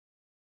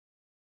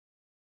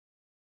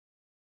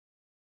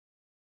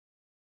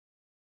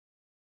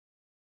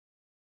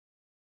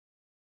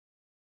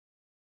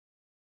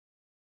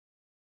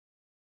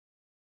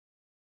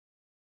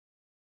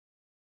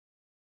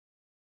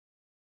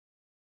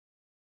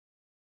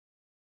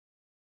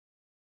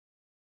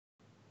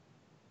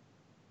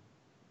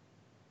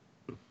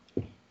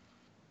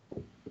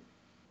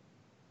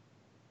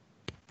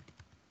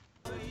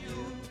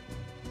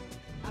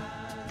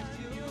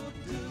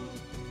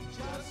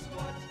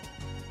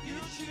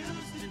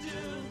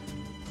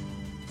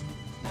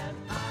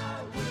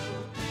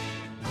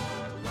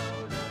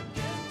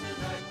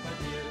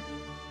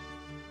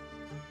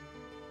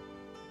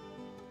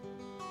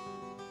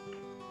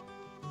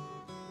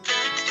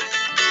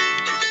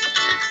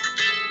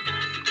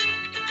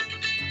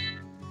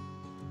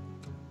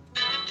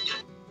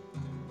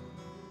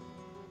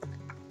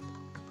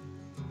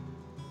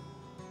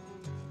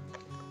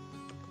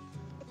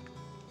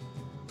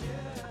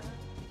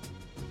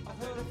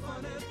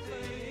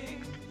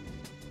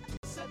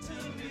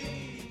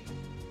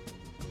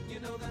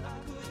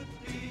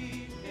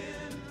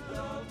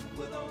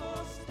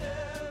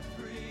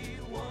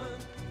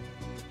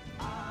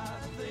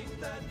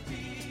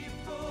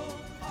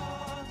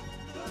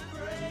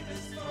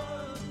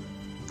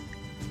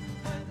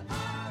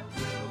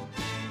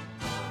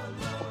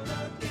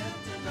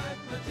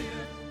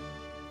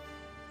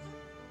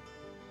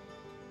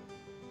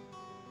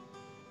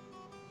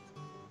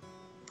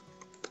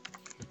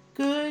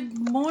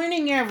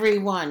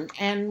everyone,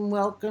 and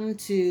welcome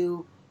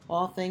to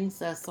All Things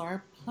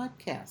SR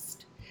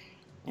Podcast.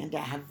 And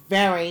a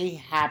very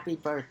happy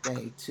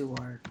birthday to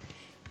our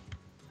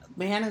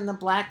man in the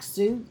black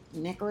suit,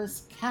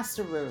 Nicholas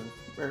Casteru.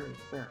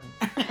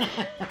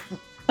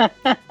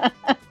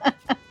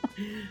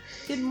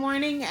 Good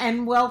morning,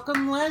 and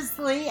welcome,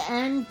 Leslie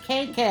and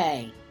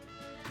KK.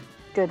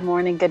 Good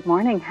morning.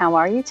 How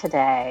are you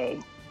today?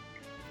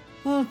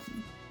 Well,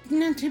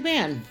 not too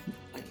bad.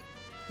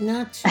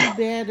 Not too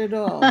bad at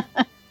all.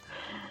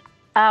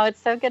 Oh,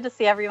 it's so good to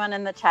see everyone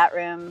in the chat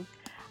room.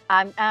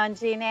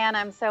 Jean Ann,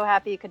 I'm so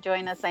happy you could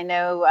join us. I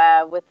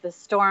know with the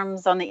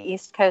storms on the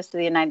east coast of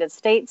the United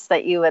States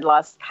that you had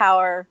lost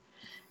power,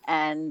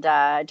 and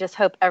just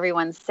hope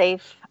everyone's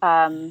safe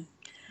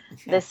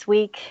this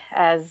week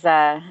as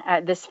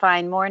at this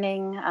fine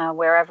morning,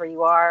 wherever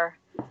you are.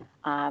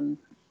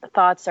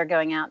 Thoughts are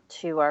going out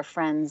to our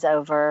friends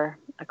over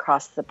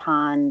across the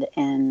pond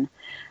in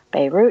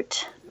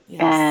Beirut.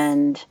 Yes.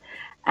 And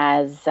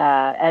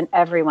and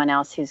everyone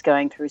else who's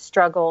going through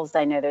struggles.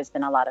 I know there's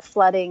been a lot of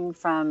flooding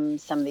from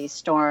some of these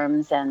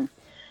storms, and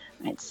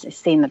it's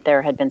seen that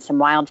there had been some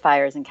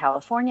wildfires in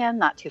California,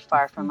 not too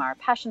far from our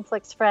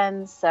Passionflix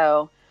friends.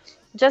 So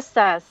just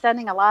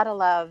sending a lot of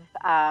love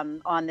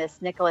on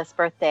this Nicholas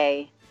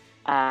birthday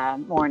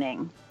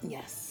morning.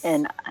 Yes.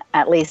 And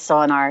at least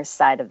on our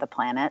side of the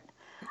planet.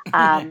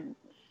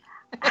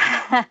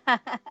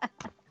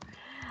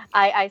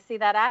 I see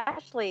that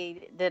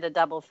Ashley did a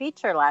double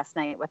feature last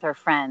night with her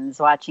friends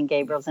watching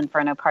Gabriel's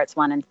Inferno Parts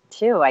 1 and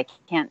 2. I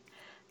can't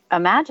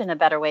imagine a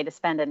better way to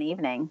spend an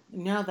evening.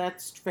 No,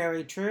 that's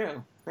very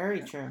true.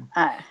 Very true.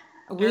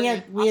 We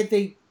had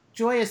the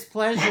joyous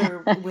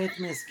pleasure with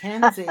Miss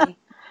Kenzie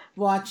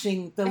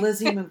watching the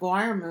Lizzie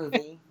McGuire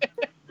movie.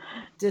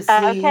 To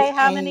see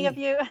how many of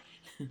you?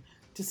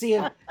 To see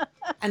an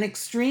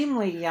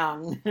extremely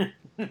young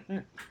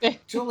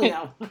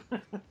Julio.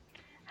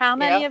 How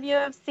many of you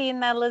have seen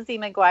the Lizzie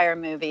McGuire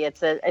movie?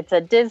 It's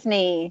a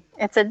Disney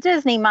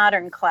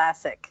modern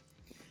classic.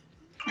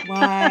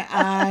 Why,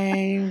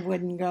 I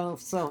wouldn't go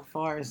so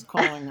far as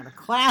calling it a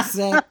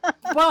classic,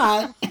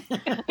 but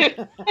it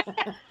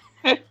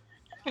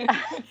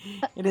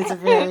is a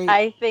very.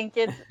 I think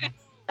it's.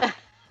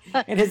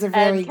 It is a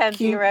very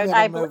cute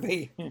little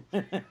movie.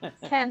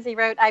 Kenzie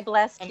wrote, "I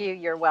blessed you.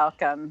 You're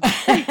welcome."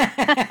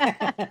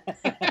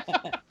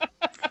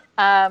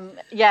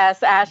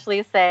 Yes,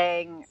 Ashley's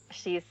saying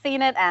she's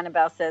seen it.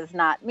 Annabelle says,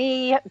 not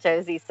me.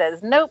 Josie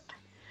says, nope.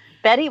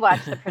 Betty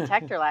watched The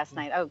Protector last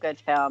night. Oh, good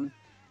film.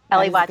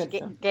 Ellie watched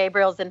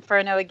Gabriel's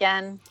Inferno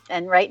again.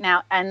 And right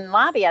now, and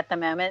Lobby at the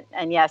moment.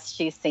 And yes,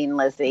 she's seen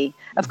Lizzie.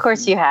 Of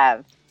course you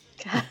have.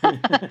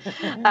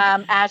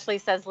 Ashley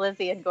says,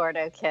 Lizzie and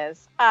Gordo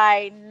kiss.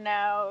 I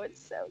know.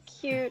 It's so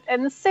cute.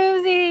 And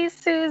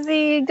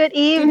Susie, good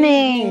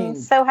evening.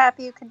 So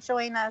happy you could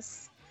join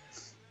us.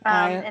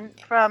 And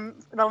from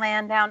the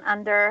land down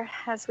under,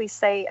 as we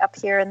say up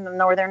here in the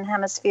northern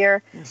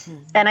hemisphere. Mm-hmm.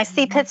 And I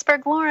see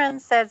Pittsburgh Lauren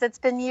says, it's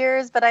been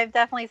years, but I've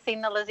definitely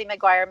seen the Lizzie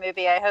McGuire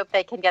movie. I hope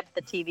they can get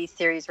the TV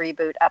series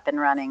reboot up and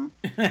running.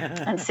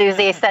 And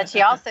Susie said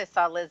she also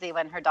saw Lizzie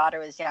when her daughter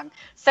was young.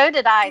 So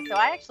did I. So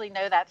I actually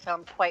know that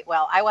film quite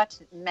well. I watched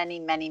it many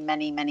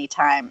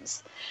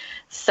times.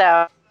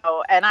 So,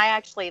 and I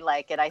actually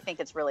like it. I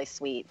think it's really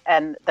sweet.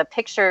 And the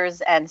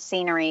pictures and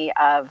scenery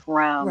of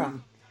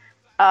Rome.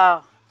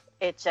 Oh,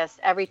 it just,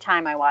 every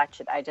time I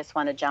watch it, I just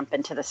want to jump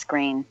into the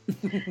screen.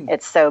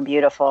 It's so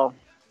beautiful.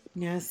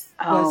 Yes.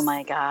 Oh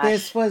my gosh.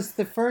 This was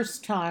the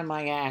first time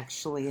I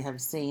actually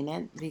have seen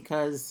it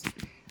because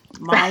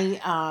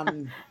my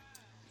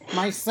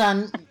my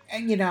son,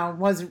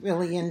 wasn't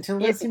really into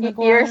Lizzie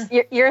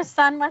McGuire. Your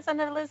son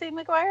wasn't a Lizzie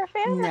McGuire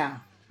fan?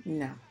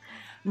 No.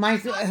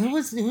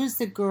 Who's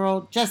the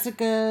girl?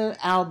 Jessica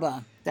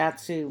Alba.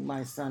 That's who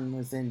my son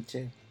was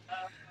into.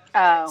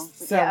 Oh,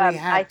 so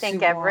yeah, I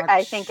think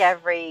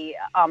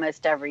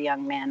almost every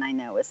young man I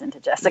know was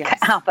into Jessica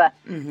Alba,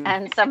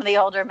 and some of the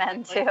older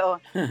men too.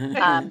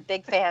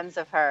 Big fans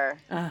of her.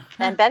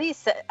 And Betty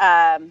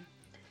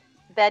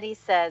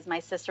says my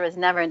sister was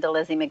never into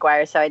Lizzie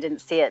McGuire, so I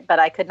didn't see it, but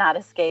I could not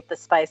escape the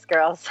Spice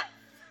Girls.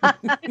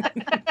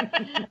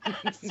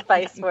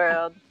 Spice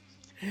World.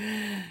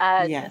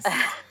 Yes.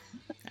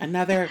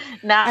 Another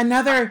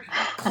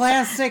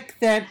classic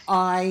that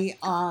I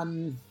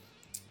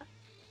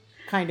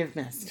kind of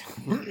missed.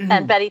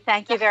 And Betty,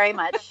 thank you very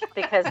much,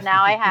 because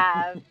now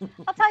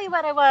I'll tell you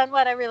what I want,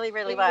 what I really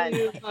want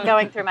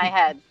going through my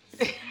head.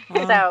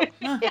 So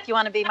If You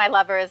Want to Be My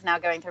Lover is now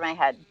going through my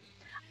head.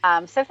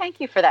 So thank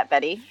you for that,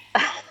 Betty.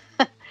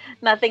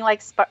 Nothing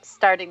like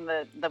starting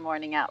the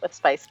morning out with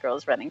Spice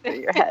Girls running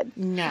through your head.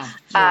 No,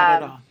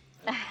 not at all.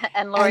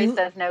 And Lori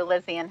says no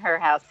Lizzie in her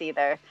house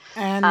either.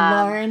 And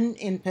Lauren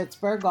in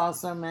Pittsburgh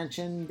also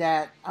mentioned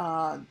that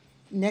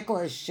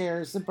Nicholas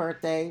shares the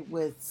birthday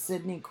with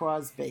Sidney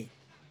Crosby.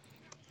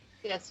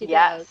 Yes, he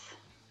does.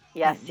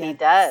 Yes, he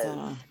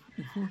does.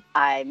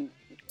 I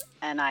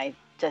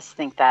just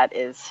think that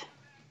is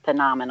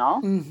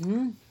phenomenal.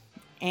 Mm-hmm.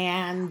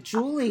 And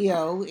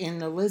Julio in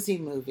the Lizzie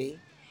movie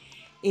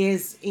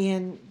is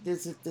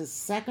is it the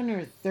second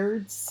or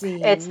third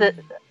scene? It's the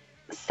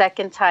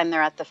second time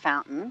they're at the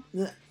fountain.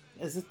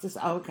 Is it this?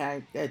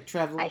 Okay, the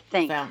Trevi I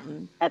think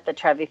fountain. At the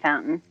Trevi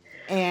fountain.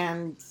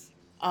 And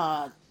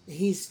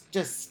he's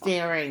just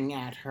staring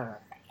at her.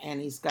 And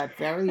he's got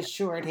very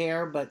short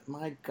hair, but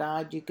my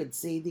God, you could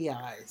see the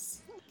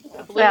eyes.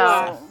 The blue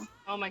eyes.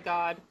 Oh my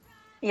God.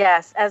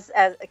 Yes, as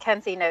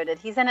Kenzie noted,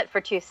 he's in it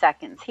for 2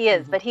 seconds. He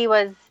is, but he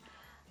was.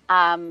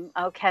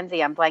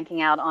 Kenzie, I'm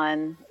blanking out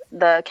on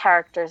the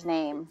character's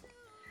name.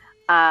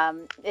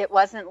 It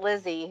wasn't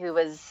Lizzie who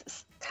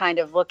was kind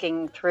of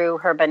looking through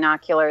her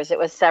binoculars. It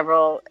was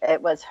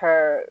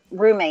her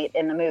roommate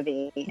in the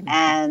movie,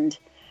 and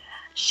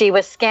she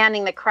was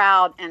scanning the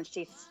crowd, and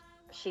she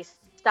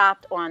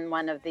stopped on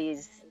one of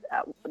these,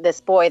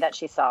 this boy that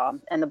she saw,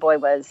 and the boy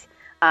was,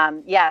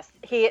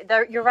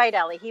 you're right,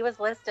 Ellie. He was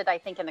listed, I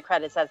think, in the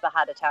credits as the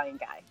hot Italian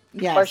guy.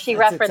 Yes, or she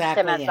referenced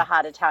exactly him as the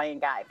hot Italian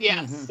guy.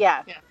 Yes.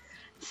 Yeah.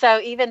 So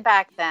even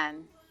back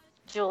then,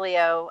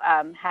 Giulio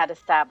had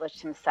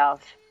established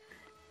himself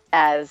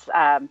as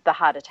the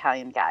hot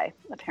Italian guy,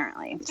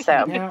 apparently.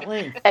 So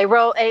Apparently. a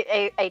role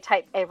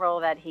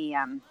that he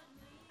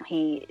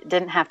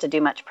didn't have to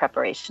do much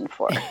preparation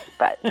for,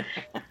 but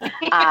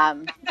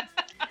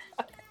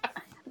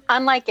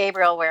unlike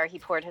Gabriel, where he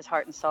poured his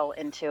heart and soul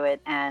into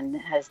it and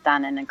has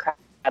done an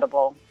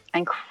incredible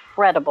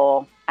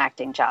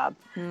acting job.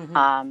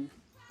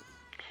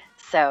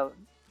 So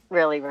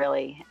really,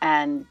 really,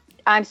 and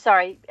I'm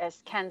sorry, as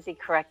Kenzie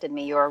corrected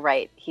me, you were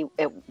right.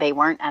 They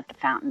weren't at the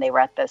fountain; they were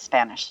at the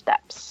Spanish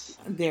Steps.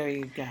 There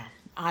you go.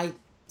 I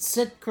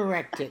sit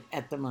corrected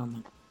at the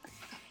moment.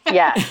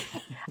 Yes.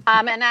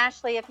 And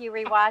Ashley, if you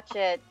rewatch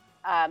it,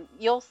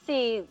 you'll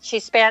see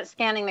she's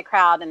scanning the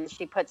crowd, and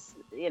she puts,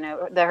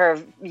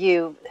 her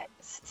view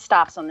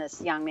stops on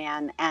this young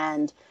man,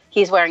 and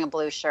he's wearing a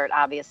blue shirt,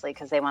 obviously,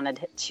 because they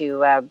wanted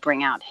to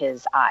bring out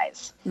his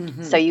eyes.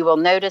 So you will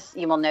notice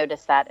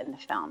that in the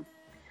film.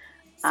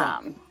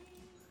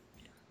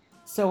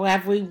 So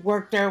have we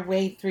worked our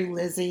way through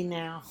Lizzie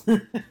now? We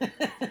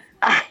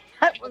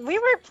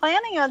were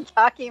planning on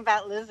talking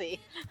about Lizzie.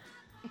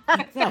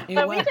 No,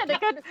 but we did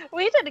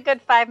a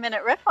good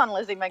 5-minute riff on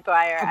Lizzie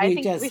McGuire. I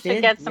think we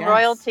should get some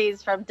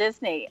royalties from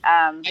Disney.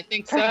 I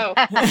think so.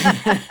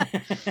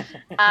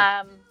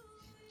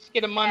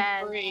 Get a month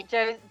free.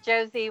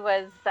 Josie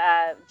was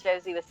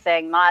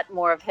saying not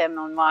more of him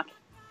on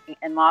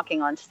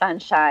Walking on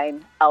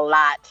Sunshine a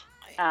lot.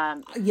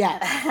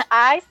 Yes.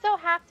 I still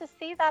have to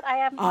see that. I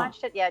haven't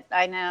watched it yet.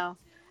 I know.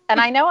 And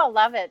I know I'll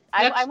love it.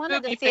 I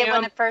wanted to see it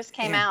when it first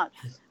came out.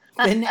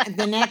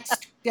 The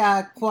next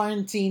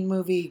quarantine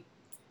movie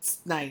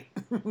night.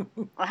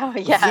 Oh,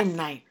 yeah. Zoom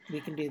night.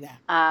 We can do that.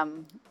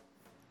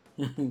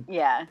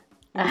 Yeah.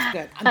 It was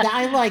good.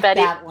 I liked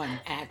that one,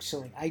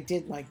 actually. I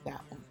did like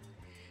that one.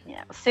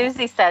 Yeah.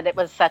 Susie said it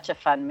was such a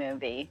fun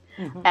movie.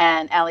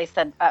 And Ellie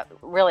said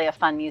really a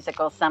fun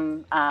musical.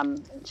 Some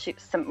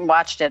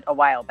watched it a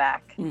while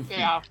back.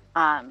 Yeah.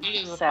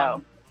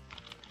 So,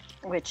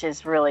 which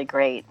is really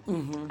great.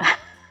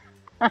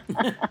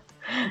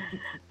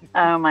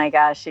 Oh my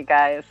gosh, you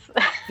guys.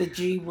 The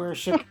G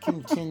worship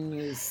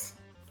continues.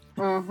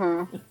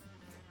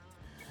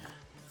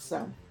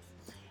 So,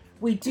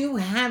 we do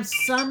have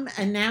some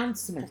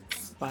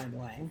announcements, by the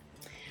way.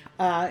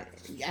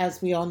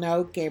 As we all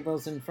know,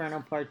 Gabriel's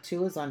Inferno Part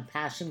 2 is on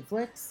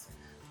Passionflix.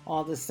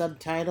 All the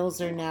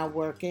subtitles are now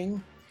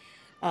working.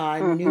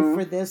 New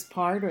for this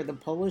part are the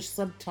Polish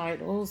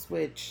subtitles,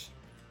 which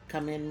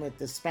come in with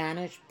the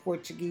Spanish,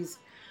 Portuguese,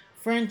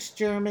 French,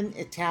 German,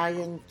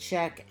 Italian,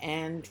 Czech,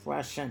 and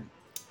Russian.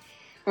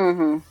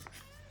 And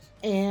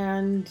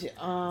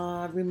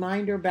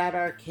reminder about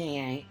our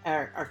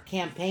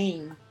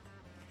campaign,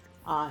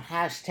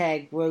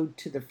 hashtag Road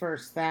to the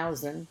First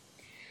 1,000.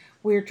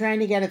 We're trying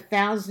to get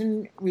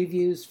 1,000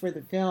 reviews for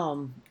the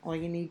film. All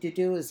you need to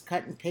do is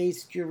cut and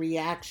paste your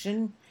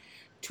reaction,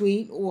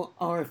 tweet,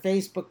 or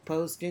Facebook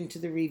post into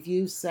the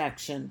review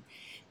section.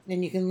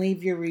 Then you can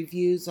leave your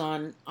reviews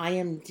on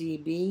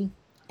IMDb,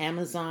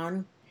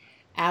 Amazon,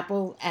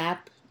 Apple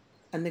app,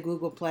 and the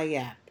Google Play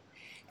app.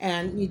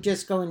 And you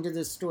just go into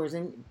the stores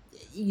and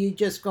you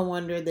just go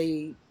under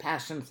the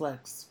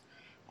Passionflix.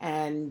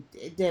 And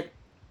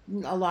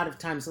a lot of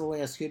times they'll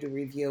ask you to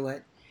review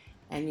it.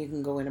 And you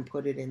can go in and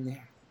put it in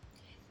there.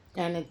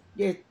 And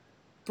it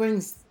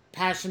brings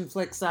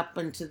Passionflix up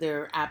into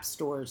their app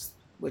stores,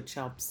 which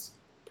helps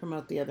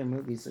promote the other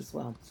movies as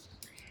well.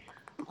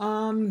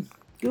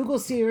 Google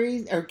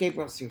series, or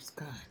Gabriel series.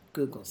 God,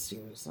 Google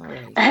series. All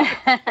right.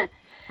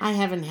 I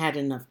haven't had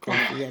enough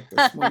coffee yet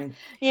this morning.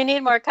 You need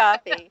more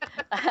coffee.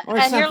 Or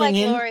and something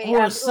you're like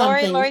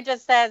Lori. Lori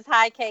just says,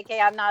 "Hi, KK.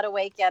 I'm not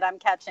awake yet. I'm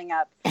catching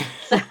up."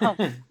 So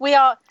we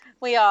all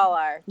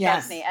are. Yes.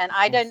 Trust me. And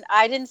I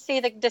didn't see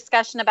the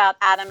discussion about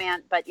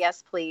Adamant, but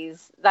yes,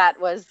 please.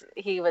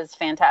 He was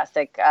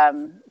fantastic.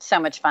 So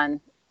much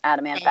fun,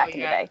 Adamant back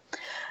in the day.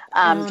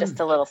 Just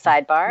a little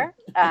sidebar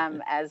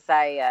as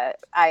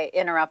I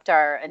interrupt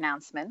our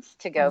announcements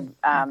to go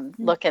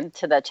look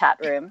into the chat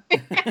room.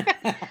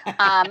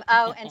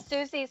 And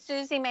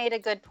Susie made a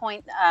good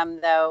point,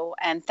 though,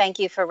 and thank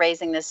you for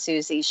raising this,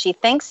 Susie. She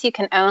thinks you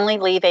can only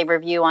leave a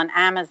review on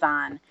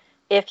Amazon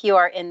if you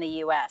are in the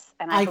U.S.,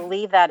 and I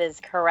believe that is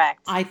correct.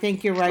 I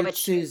think you're right,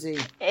 Susie.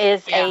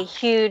 Is a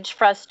huge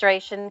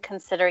frustration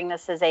considering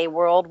this is a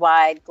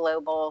worldwide,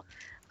 global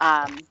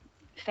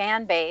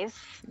fan base.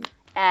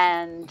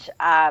 And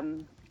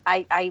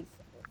I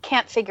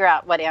can't figure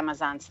out what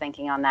Amazon's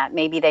thinking on that.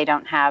 Maybe they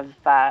don't have,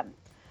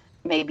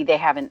 maybe they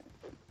haven't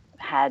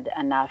had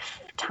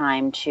enough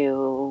time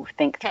to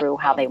think through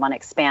how they want to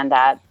expand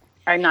that.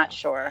 I'm not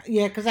sure.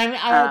 Yeah, because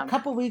a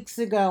couple weeks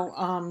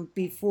ago,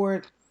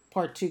 before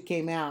Part 2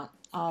 came out,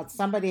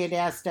 somebody had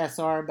asked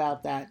SR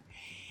about that.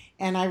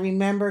 And I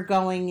remember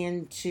going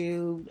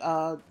into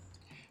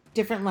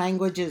different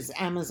languages,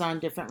 Amazon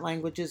different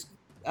languages,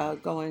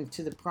 going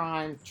to the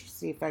Prime to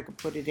see if I could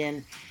put it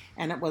in,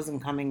 and it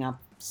wasn't coming up.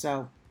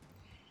 So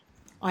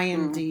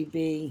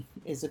IMDb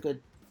is a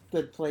good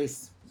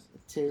place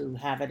to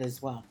have it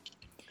as well.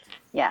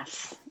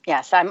 Yes.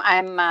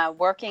 I'm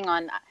working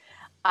on.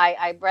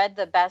 I read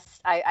the best.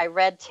 I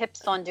read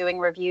tips on doing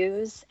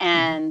reviews,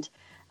 and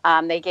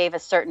they gave a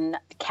certain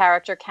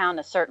character count,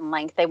 a certain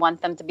length. They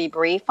want them to be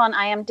brief on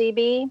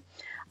IMDb,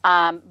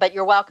 but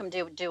you're welcome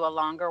to do a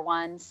longer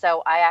one.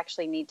 So I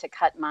actually need to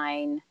cut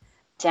mine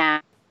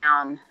down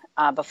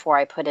before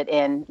I put it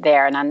in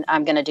there, and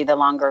I'm going to do the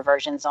longer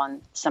versions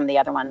on some of the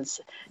other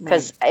ones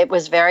because it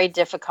was very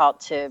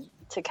difficult to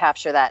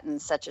capture that in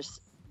such a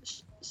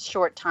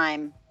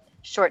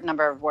short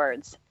number of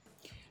words.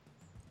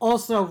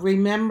 Also,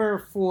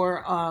 remember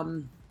for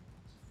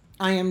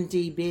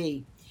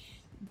IMDb,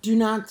 do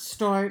not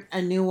start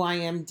a new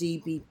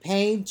IMDb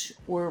page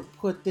or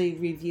put the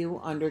review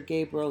under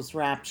Gabriel's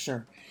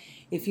Rapture.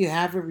 If you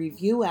have a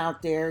review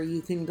out there,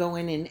 you can go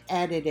in and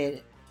edit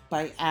it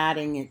by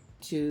adding it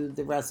to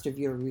the rest of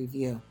your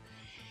review.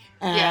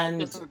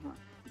 And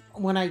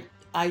when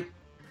I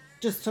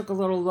just took a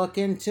little look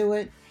into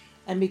it,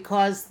 and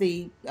because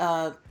the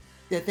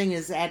thing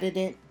is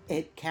edited,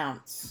 it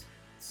counts.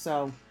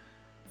 So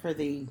for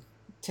the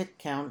tick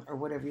count or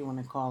whatever you want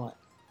to call it.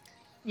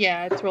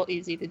 Yeah, it's real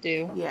easy to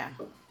do. Yeah.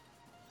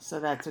 So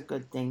that's a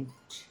good thing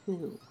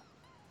too.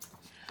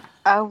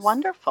 Oh,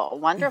 wonderful.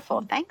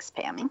 Mm-hmm. Thanks,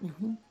 Pammy.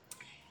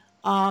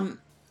 Mm-hmm.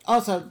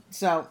 Also,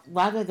 so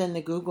rather than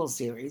the Google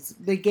series,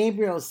 the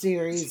Gabriel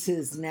series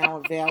is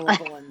now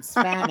available in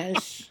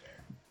Spanish.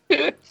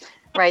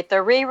 Right,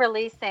 they're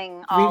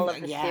re-releasing all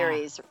of the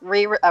series,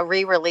 a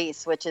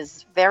re-release, which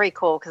is very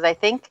cool because I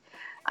think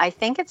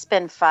it's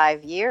been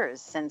 5 years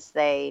since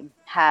they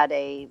had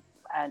a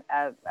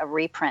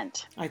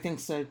reprint. I think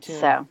so too.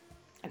 So,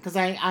 because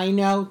I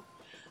know,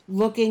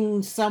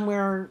 looking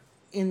somewhere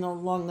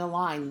along the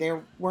line,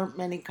 there weren't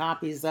many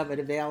copies of it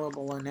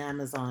available on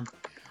Amazon.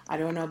 I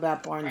don't know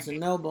about Barnes and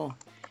Noble,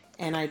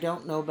 and I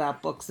don't know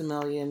about Books A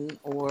Million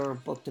or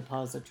Book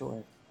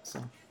Depository.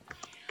 So,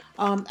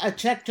 a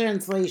Czech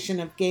translation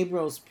of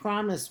Gabriel's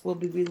Promise will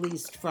be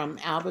released from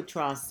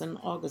Albatross on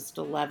August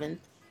 11th,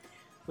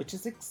 which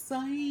is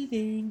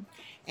exciting.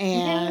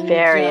 And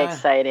very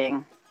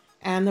exciting.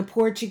 And the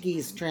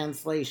Portuguese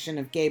translation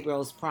of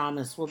Gabriel's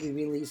Promise will be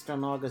released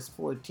on August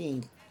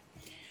 14th.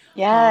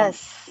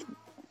 Yes,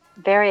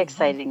 very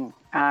exciting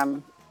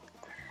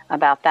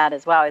about that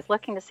as well. I was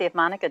looking to see if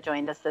Monica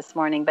joined us this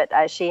morning,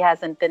 but she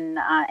hasn't been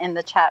in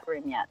the chat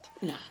room yet.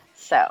 No.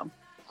 So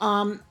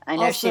I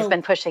know also, she's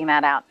been pushing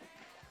that out.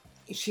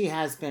 She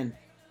has been.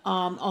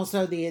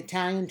 Also, the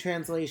Italian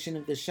translation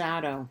of The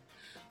Shadow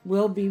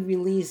will be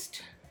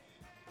released,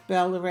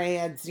 Bella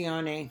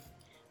Reazione,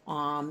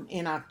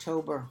 in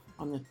October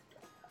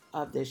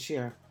of this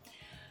year.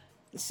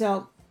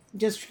 So,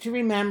 just to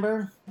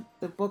remember,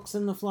 the books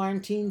in the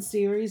Florentine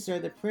series are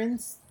The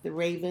Prince, The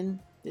Raven,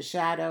 The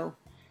Shadow,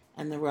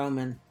 and The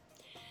Roman.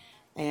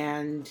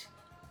 And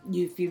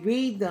if you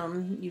read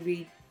them, you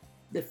read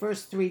the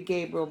first 3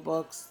 Gabriel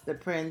books, The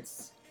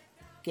Prince,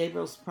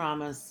 Gabriel's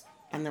Promise,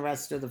 and the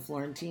rest of the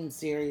Florentine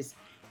series,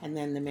 and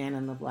then The Man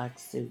in the Black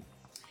Suit.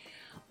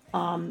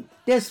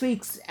 This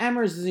week's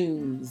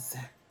Emerzooms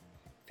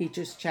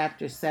features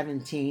Chapter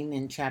 17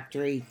 and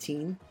Chapter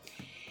 18.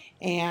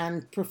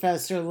 And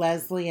Professor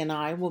Leslie and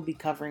I will be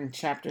covering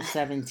Chapter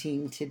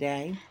 17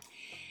 today.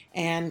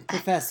 And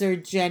Professor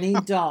Jenny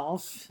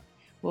Dolph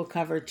will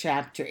cover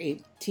Chapter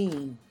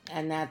 18.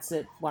 And that's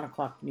at 1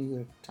 o'clock New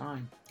York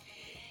time.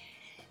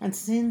 And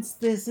since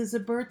this is a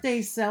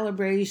birthday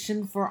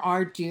celebration for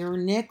our dear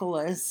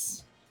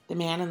Nicholas, The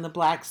Man in the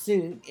Black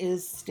Suit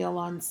is still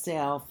on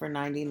sale for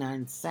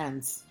 99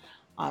 cents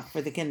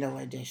for the Kindle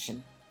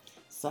edition.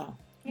 So,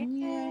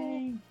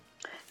 yay!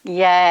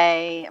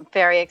 Yay! I'm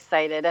very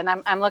excited. And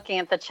I'm looking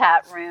at the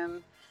chat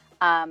room.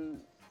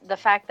 The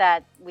fact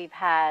that we've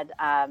had,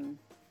 and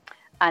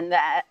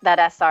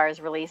that SR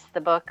has released the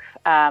book,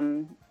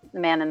 The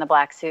Man in the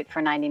Black Suit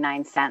for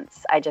 99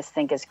 cents, I just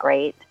think is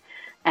great.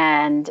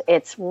 And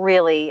it's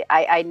really,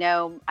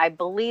 I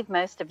believe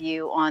most of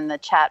you on the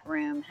chat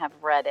room have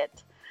read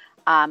it.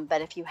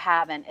 But if you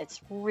haven't,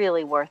 it's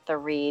really worth the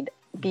read.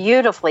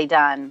 Beautifully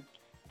done.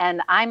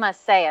 And I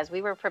must say, as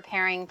we were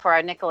preparing for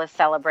our Nicholas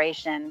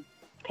celebration,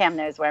 Pam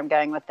knows where I'm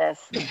going with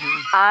this.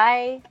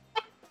 I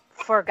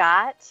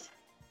forgot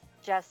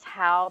just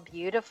how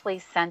beautifully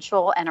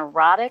sensual and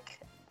erotic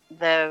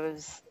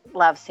those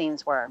love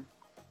scenes were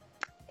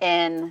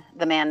in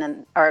the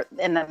Man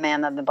in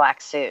the Black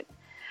Suit.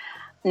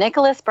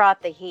 Nicholas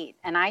brought the heat,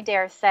 and I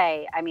dare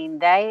say, I mean,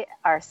 they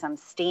are some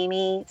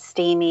steamy,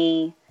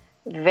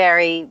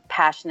 very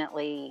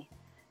passionately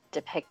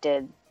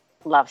depicted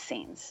love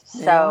scenes.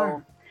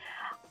 So,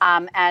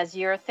 as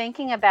you're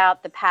thinking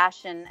about the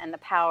passion and the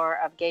power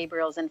of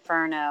Gabriel's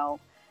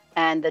Inferno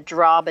and the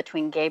draw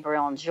between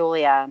Gabriel and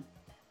Julia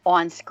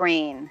on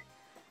screen,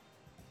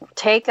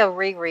 take a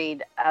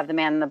reread of The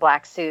Man in the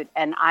Black Suit,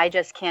 and I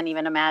just can't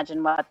even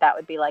imagine what that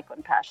would be like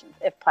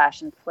if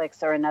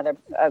Passionflix or another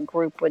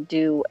group would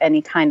do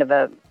any kind of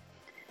a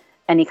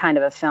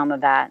film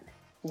of that.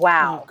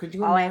 Wow! Could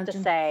you All imagine? I have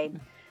to say,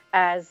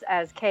 as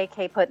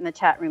KK put in the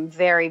chat room,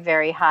 very,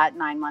 very hot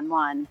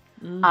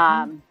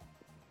 911.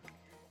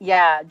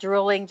 Yeah,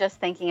 drooling just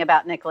thinking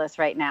about Nicholas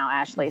right now.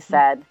 Ashley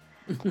said.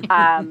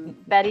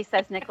 Betty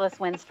says Nicholas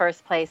wins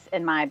first place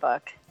in my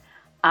book.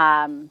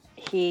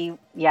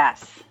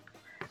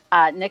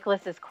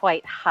 Nicholas is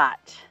quite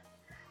hot.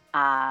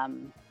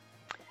 And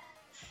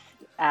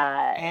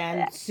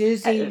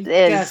Susie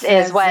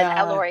is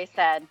what Lori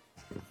said.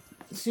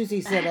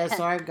 Susie said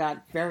SR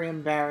got very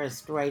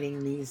embarrassed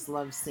writing these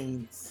love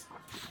scenes.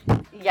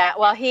 Yeah,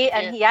 well,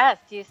 yes,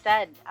 you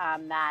said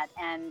that,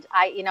 and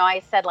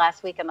I said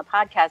last week on the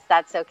podcast,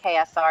 that's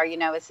okay, SR.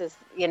 This is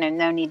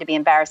no need to be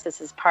embarrassed. This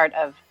is part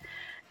of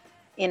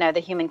the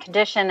human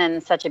condition,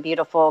 and such a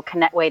beautiful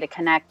way to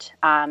connect.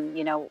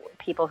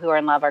 People who are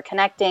in love are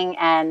connecting,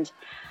 and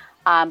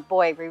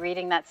boy,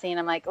 rereading that scene,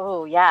 I'm like,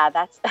 oh yeah,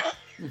 that's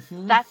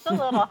that's a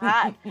little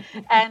hot,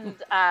 and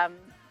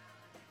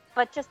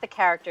but just the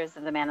characters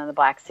of the Man in the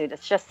Black Suit,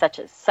 it's just such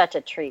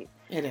a treat.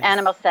 It is.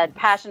 Animal said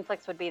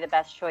Passionflix would be the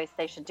best choice.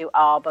 They should do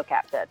all book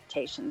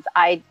adaptations.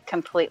 I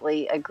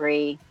completely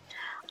agree.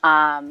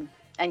 And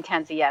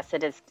Kenzie, yes,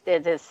 it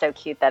is so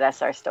cute that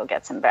SR still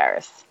gets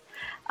embarrassed.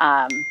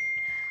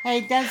 Hey,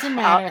 it doesn't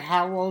matter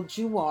how old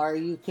you are.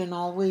 You can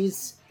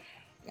always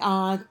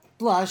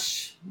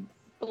blush.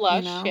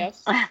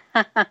 Yes.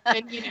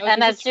 And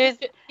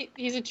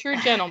he's a true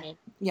gentleman.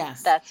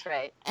 Yes. That's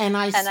right.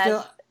 And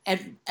still,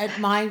 at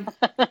my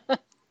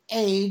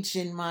age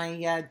and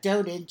my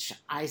dotage,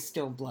 I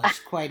still blush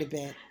quite a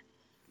bit.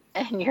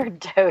 And your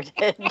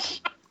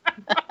dotage.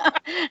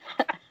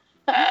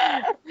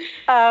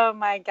 Oh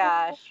my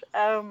gosh.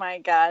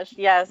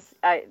 Yes,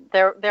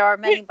 there are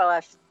many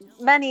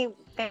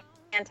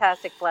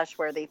fantastic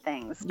blush-worthy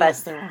things. But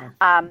yes, there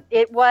are.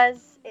 It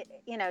was,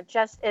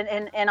 just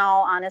in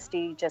all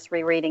honesty, just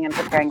rereading and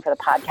preparing for the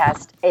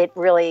podcast, it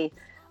really,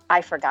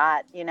 I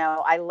forgot.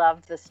 I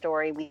loved the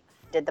story. We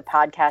did the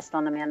podcast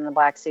on The Man in the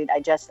Black Suit.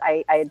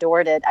 I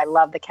adored it. I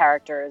love the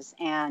characters,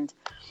 and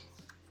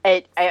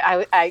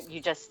you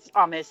just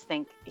almost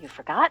think you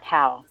forgot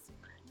how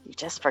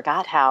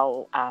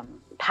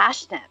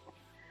passionate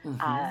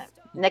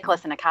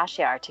Nicholas and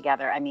Acacia are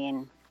together. I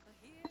mean,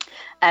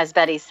 as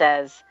Betty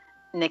says,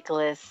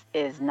 Nicholas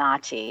is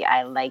naughty.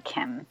 I like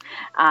him.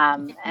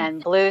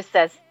 And Blue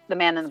says The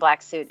Man in the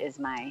Black Suit is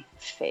my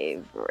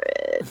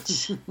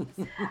favorite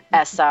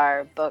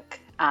SR book,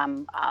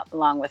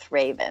 along with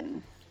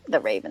Raven, the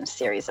Raven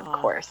series, of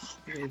course.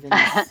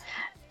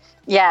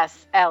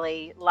 Yes,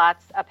 Ellie,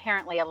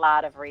 apparently a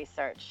lot of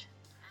research.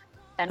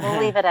 And we'll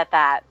leave it at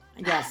that.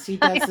 Yes, he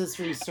does his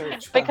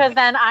research. Because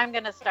then I'm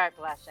going to start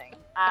blushing.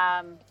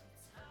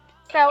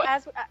 So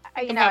as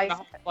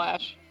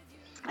flash.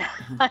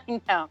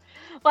 I know.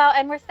 Well,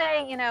 and we're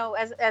saying,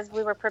 as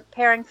we were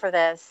preparing for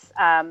this,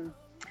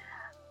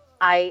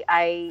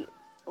 I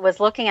was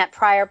looking at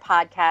prior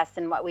podcasts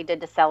and what we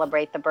did to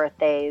celebrate the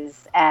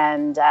birthdays,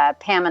 and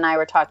Pam and I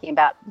were talking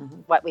about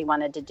what we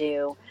wanted to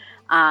do,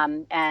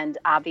 and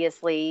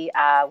obviously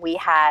we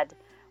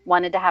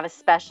wanted to have a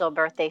special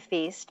birthday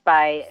feast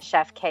by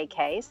Chef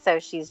KK, so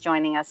she's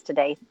joining us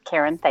today.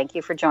 Karen, thank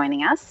you for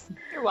joining us.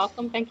 You're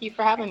welcome. Thank you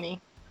for having me.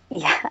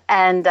 Yeah,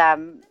 and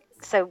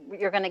so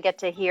you're going to get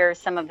to hear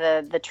some of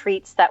the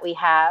treats that we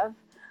have.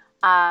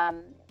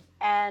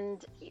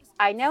 And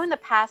I know in the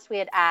past we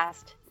had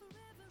asked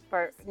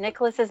for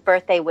Nicholas's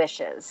birthday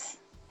wishes,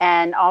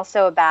 and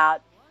also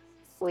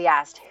we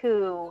asked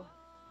who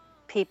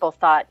people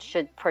thought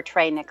should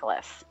portray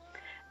Nicholas.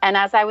 And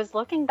as I was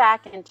looking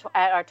back at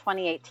our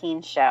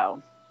 2018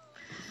 show,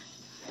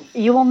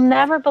 you will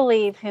never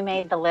believe who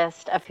made the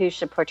list of who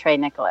should portray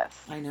Nicholas.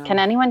 I know. Can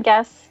anyone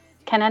guess?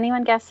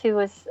 Who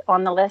was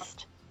on the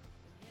list?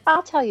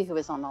 I'll tell you who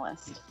was on the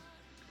list.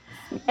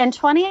 In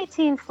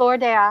 2018, Flor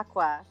de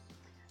Aqua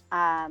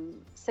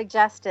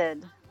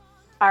suggested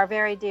our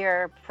very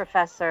dear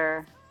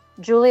Professor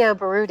Giulio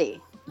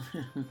Baruti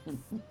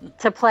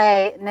to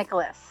play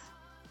Nicholas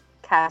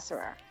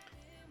Casserer.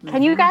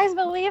 Can you guys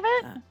believe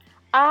it?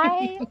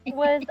 I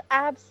was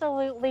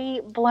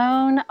absolutely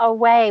blown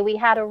away. We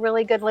had a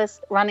really good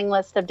running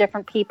list of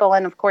different people.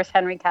 And of course,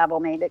 Henry Cavill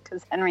made it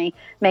because Henry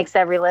makes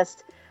every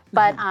list.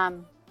 But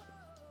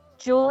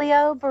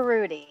Giulio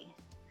Barudi.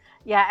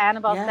 Yeah,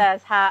 Annabelle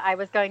says, I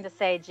was going to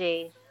say,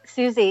 gee,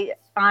 Susie,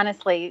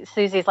 honestly,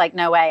 Susie's like,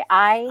 no way.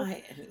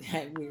 I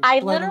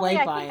literally,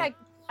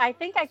 I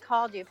think I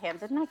called you, Pam.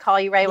 Didn't I call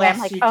you right away? I'm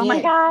like, oh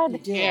my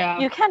God,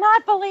 you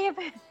cannot believe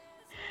it.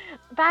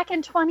 Back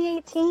in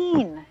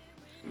 2018.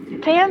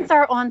 Fans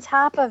are on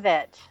top of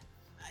it.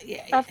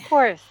 Of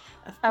course.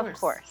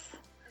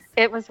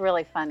 It was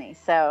really funny.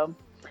 So,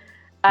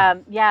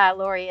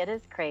 Lori, it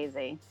is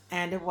crazy.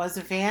 And it was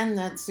a fan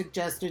that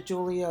suggested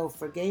Giulio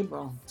for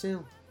Gabriel,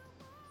 too.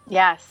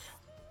 Yes.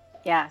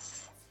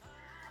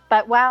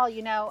 But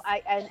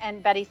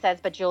and Betty says,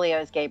 but Giulio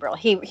is Gabriel.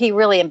 He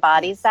really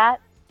embodies that.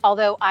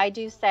 Although I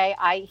do say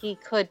he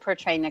could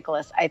portray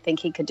Nicholas. I think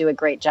he could do a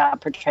great job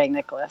portraying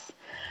Nicholas.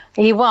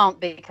 He won't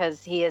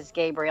because he is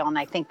Gabriel, and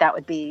I think that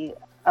would be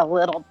a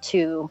little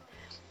too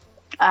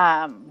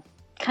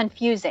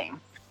confusing.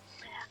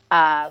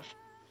 And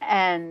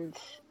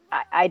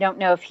I don't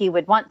know if he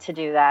would want to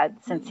do that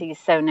since he's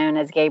so known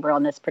as Gabriel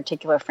in this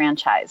particular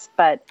franchise.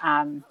 But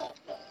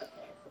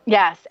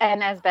yes,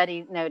 and as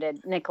Betty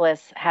noted,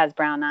 Nicholas has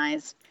brown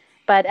eyes.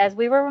 But as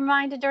we were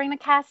reminded during the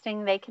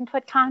casting, they can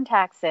put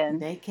contacts in.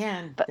 They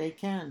can.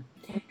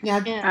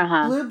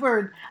 Now,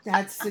 Bluebird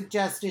had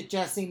suggested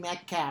Jesse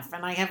Metcalfe,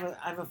 and I have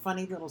a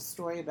funny little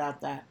story about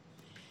that.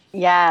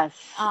 Yes.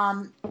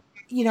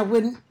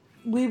 When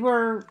we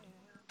were,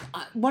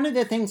 one of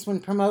the things when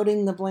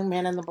promoting the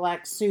Man in the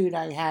Black Suit,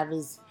 I have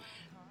is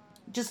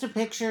just a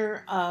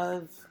picture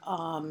of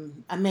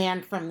a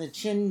man from the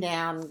chin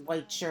down,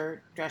 white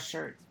shirt, dressed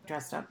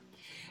up,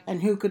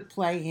 and who could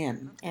play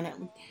him.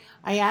 And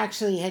I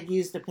actually had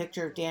used a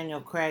picture of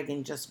Daniel Craig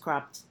and just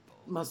cropped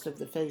most of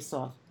the face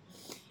off.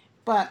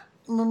 But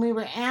when we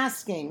were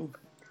asking,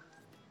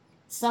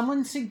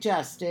 someone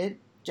suggested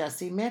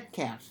Jesse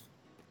Metcalfe.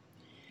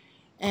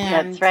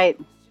 And that's right.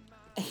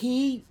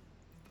 He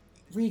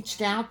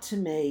reached out to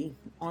me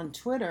on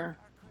Twitter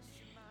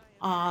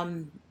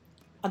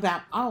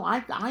about,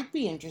 I'd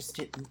be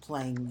interested in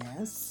playing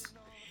this.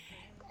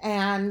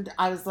 And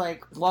I was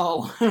like,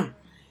 whoa.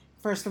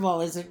 First of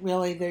all, is it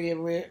really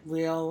the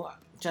real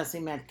Jesse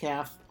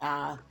Metcalfe?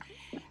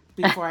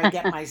 Before I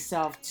get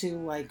myself to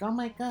like, oh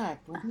my God,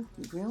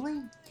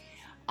 really?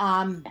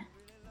 And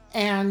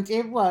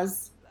it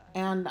was.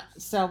 And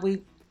so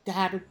we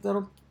had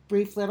a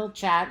brief little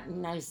chat,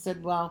 and I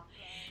said, well,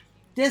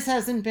 this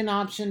hasn't been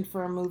optioned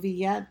for a movie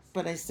yet,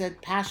 but I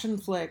said Passion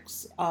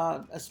Flix,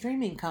 a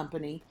streaming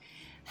company,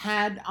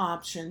 had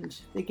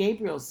optioned the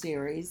Gabriel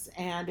series,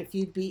 and if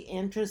you'd be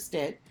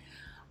interested,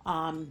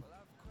 to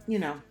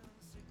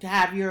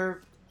have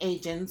your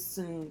agents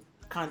and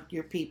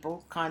your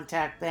people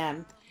contact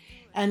them,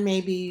 and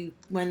maybe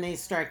when they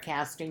start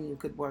casting, you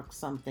could work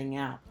something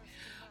out.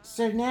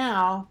 So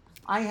now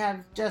I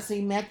have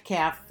Jesse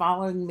Metcalfe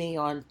following me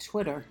on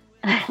Twitter.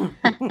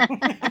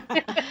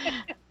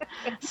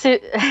 So,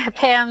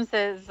 Pam's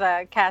is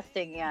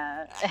casting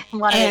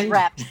one of his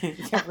reps.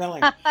 Yeah,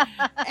 really.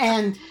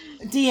 And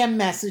DM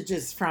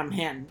messages from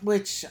him,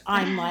 which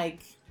I'm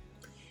like,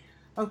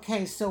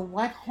 okay, so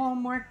what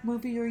Hallmark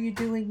movie are you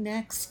doing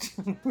next?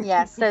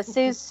 Yes,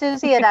 so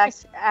Susie had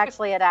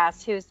actually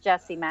asked, who's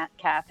Jesse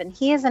Metcalfe? And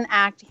he is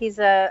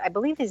I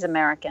believe he's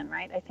American,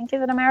 right? I think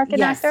he's an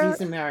American actor. Yes,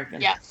 he's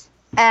American. Yes.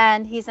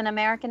 And he's an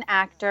American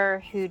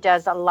actor who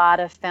does a lot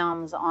of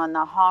films on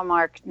the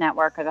Hallmark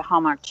Network or the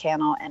Hallmark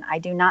Channel. And I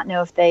do not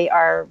know if they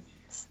are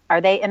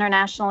they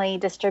internationally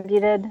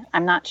distributed?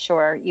 I'm not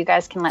sure. You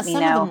guys can let me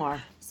know.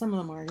 Some of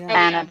them are, yeah.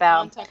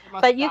 Annabelle.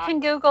 But you can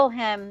Google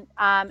him.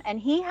 And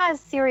he has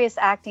serious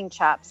acting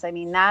chops. I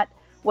mean, that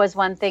was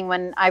one thing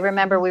when I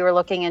remember we were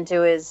looking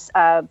into his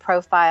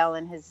profile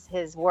and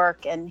his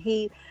work. And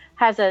he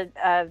has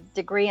a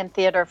degree in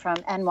theater from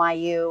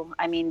NYU.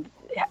 I mean,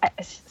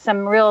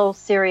 some real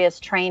serious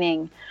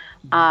training.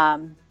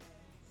 And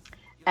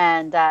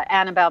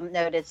Annabelle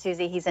noted,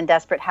 Susie, he's in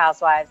Desperate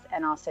Housewives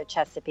and also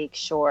Chesapeake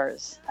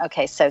Shores.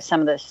 Okay, so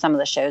some of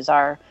the shows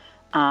are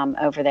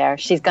over there.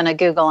 She's going to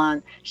Google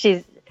on.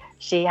 She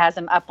has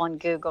him up on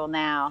Google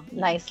now.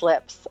 Nice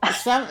lips.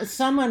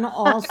 Someone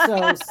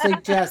also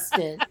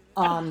suggested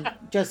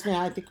just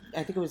now. I think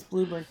it was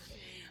Bluebird.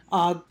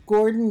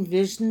 Gordon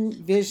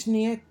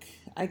Vizniak.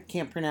 I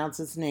can't pronounce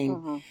his name.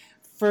 Mm-hmm.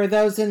 For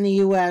those in the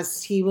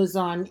U.S., he was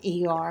on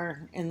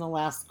ER in the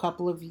last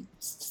couple of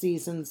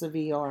seasons of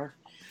ER.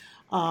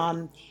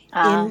 In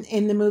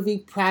the movie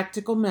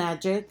Practical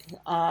Magic,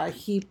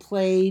 he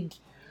played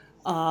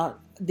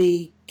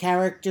the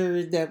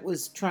character that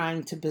was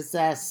trying to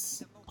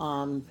possess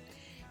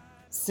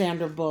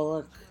Sandra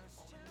Bullock,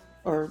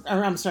 or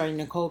I'm sorry,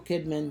 Nicole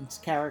Kidman's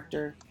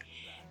character.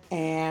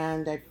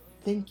 And I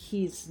think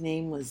his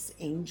name was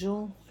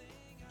Angel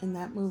in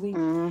that movie.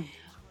 Mm.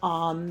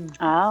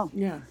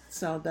 Yeah,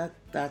 so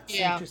that's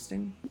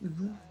interesting.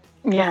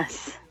 Mm-hmm.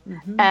 Yes.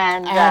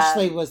 And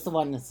Ashley was the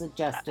one that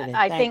suggested it.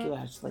 Thank you,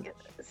 Ashley.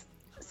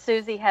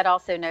 Susie had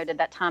also noted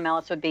that Tom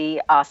Ellis would be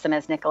awesome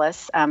as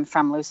Nicholas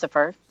from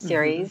Lucifer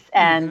series.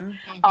 And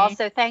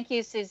also, thank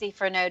you, Susie,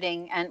 for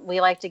noting, and we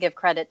like to give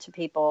credit to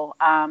people.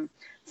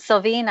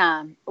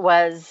 Silvina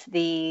was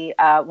the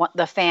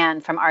fan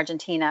from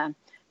Argentina,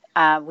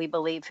 we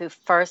believe, who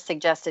first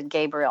suggested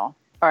Gabriel,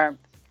 or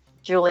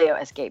Julio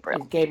as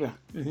Gabriel. Gabriel.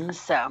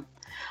 So,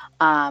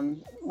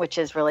 which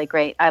is really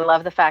great. I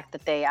love the fact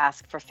that they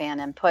ask for fan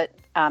input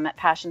at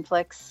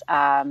Passionflix,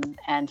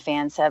 and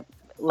fans have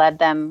led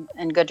them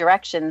in good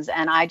directions.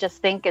 And I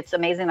just think it's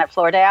amazing that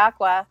Flor de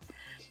Aqua,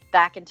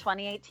 back in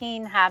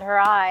 2018, had her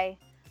eye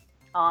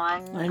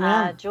on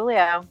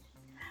Julio.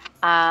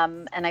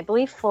 And I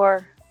believe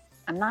Flor,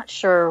 I'm not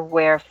sure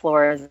where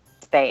Flor is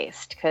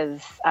based,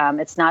 because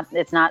it's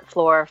not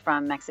Flor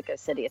from Mexico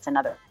City. It's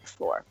another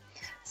Flor.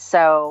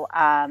 So,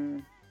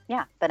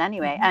 yeah, but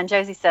anyway, and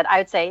Josie said, I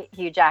would say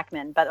Hugh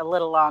Jackman, but a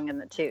little long in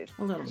the tooth.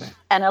 A little bit.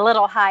 And a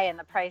little high in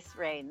the price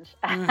range,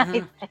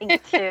 I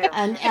think, too.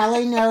 And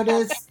Ellie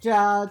noticed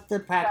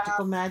the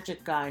Practical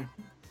Magic guy.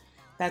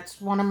 That's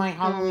one of my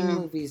Halloween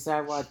movies I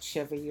watch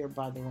every year,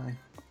 by the way.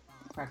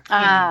 Practical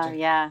Magic.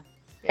 Yeah.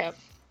 Yep.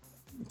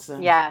 So.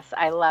 Yes,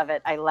 I love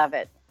it. I love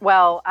it.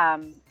 Well,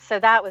 so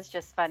that was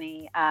just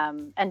funny.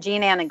 And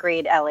Jean Ann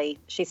agreed, Ellie.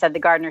 She said the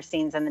Gardner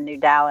scenes in the new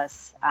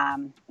Dallas,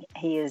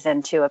 he is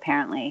into,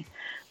 apparently,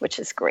 which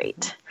is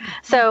great.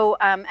 So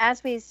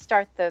as we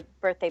start the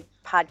birthday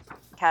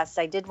podcast,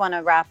 I did want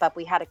to wrap up.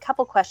 We had a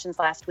couple questions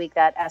last week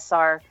that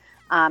SR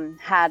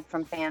had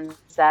from fans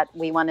that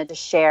we wanted to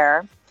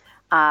share.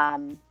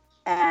 And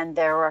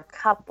there were a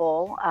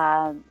couple.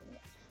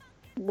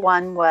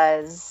 One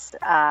was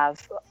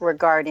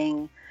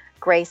regarding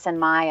Grace and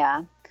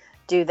Maya.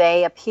 Do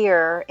they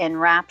appear in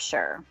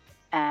Rapture?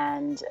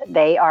 And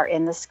they are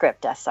in the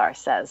script, SR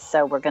says.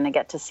 So we're going to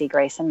get to see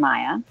Grace and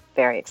Maya.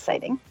 Very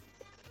exciting.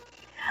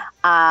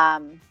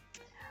 A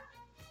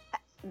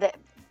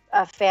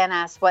fan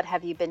asked, what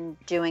have you been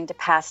doing to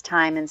pass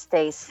time and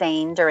stay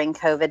sane during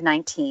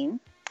COVID-19?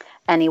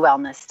 Any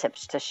wellness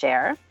tips to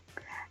share?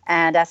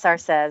 And SR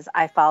says,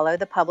 I follow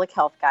the public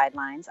health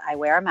guidelines. I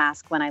wear a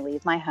mask when I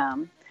leave my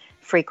home,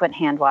 frequent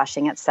hand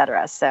washing,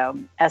 etc. So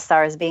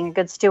SR is being a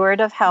good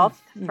steward of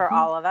health for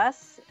all of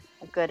us.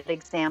 A good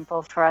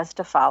example for us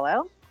to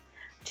follow.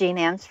 Jean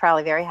Ann's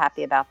probably very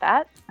happy about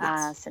that,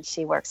 since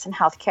she works in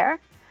healthcare.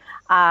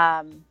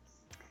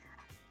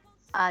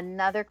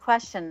 Another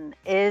question,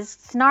 is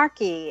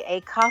Snarky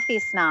a coffee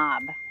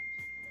snob?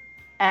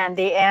 And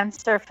the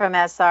answer from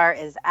SR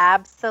is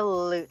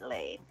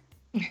absolutely.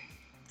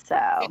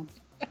 So,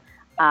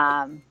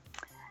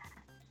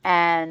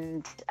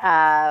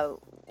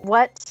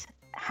 what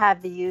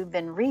have you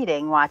been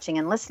reading, watching,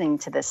 and listening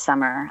to this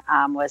summer,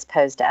 was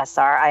posed to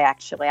SR. I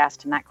actually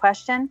asked him that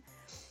question.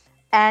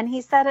 And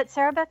he said, at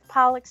Sarah Beth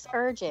Pollock's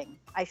urging,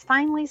 I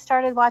finally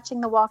started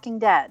watching The Walking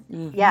Dead.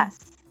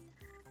 Yes.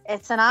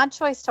 It's an odd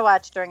choice to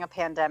watch during a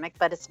pandemic,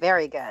 but it's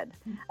very good.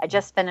 I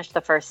just finished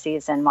the first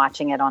season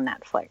watching it on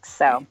Netflix.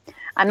 So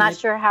I'm not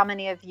sure how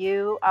many of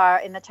you are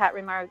in the chat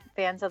room are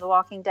fans of The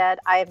Walking Dead.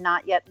 I have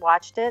not yet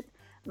watched it.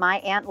 My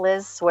Aunt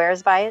Liz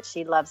swears by it.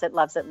 She loves it,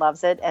 loves it,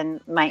 loves it. And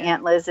my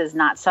Aunt Liz is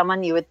not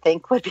someone you would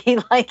think would be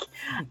like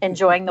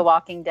enjoying The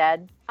Walking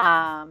Dead.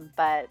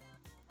 But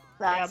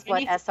that's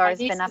what SR has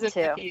been up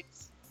to.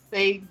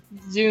 They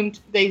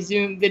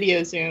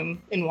video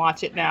Zoom and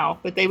watch it now,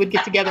 but they would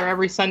get together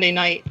every Sunday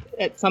night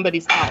at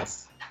somebody's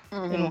house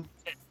and watch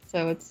it.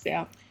 So it's,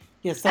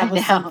 Yes, that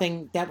was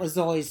something that was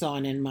always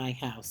on in my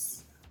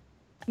house.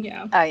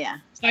 Yeah. Oh, yeah.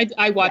 So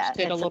I watched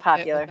it a little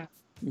popular.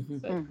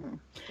 bit.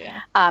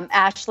 Yeah.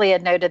 Ashley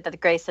had noted that the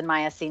Grace and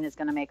Maya scene is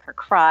going to make her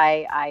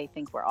cry. I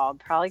think we're all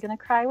probably going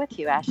to cry with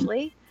you,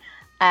 Ashley.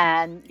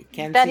 And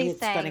Betty's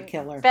saying, going to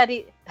kill her.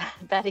 Betty's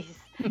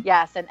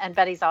yes, and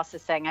Betty's also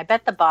saying, I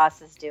bet the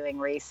boss is doing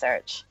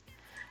research.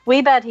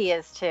 We bet he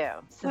is too,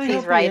 since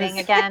he's writing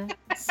again.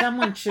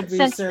 Someone should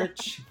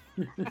research.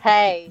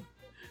 Hey,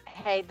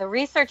 the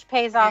research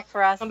pays off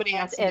for us. Somebody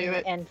has to do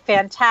it. In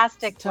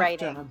fantastic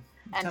writing job.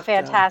 and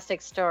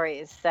fantastic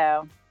stories.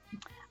 So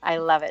I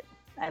love it.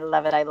 I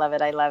love it. I love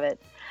it. I love it.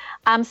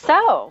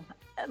 So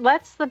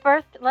let's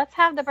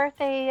have the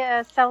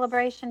birthday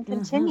celebration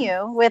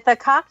continue with a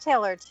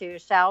cocktail or two,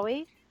 shall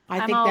we?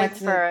 I think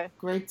that's a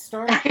great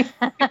start.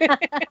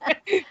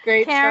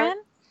 Great Karen's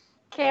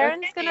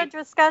start. going to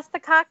discuss the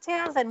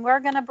cocktails, and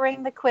we're going to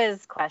bring the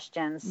quiz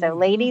questions. So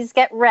ladies,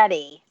 get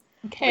ready.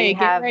 Okay,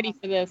 get ready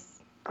for this.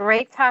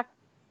 Great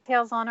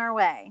cocktails on our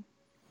way.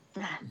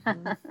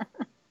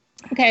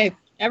 Okay,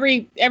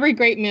 every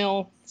great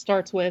meal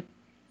starts with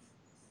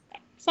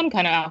some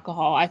kind of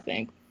alcohol, I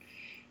think.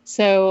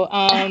 So,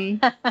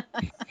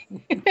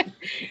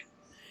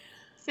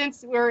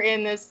 since we're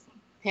in this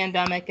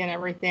pandemic and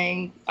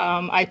everything,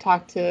 I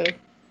talked to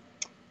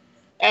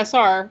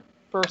SR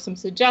for some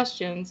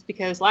suggestions,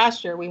 because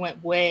last year we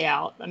went way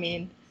out. I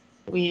mean,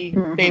 they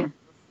were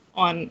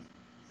on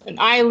an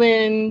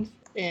island,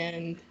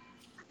 and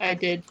I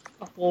did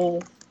a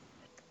whole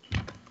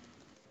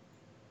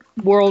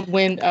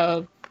whirlwind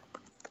of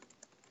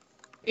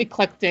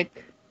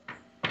eclectic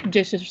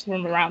dishes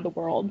from around the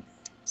world.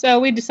 So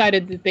we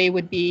decided that they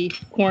would be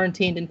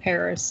quarantined in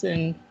Paris,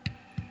 and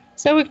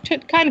so we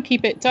kind of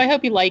keep it. So I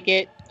hope you like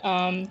it.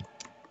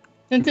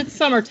 Since it's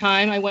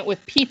summertime, I went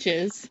with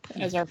peaches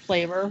as our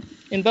flavor.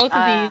 And both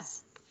of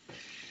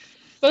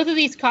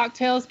these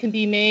cocktails can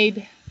be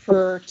made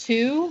for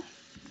two,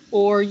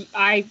 or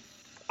I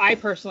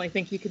personally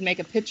think you could make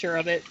a pitcher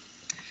of it.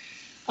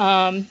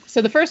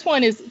 So the first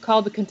one is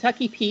called the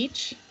Kentucky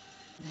Peach.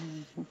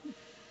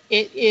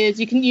 It is,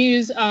 you can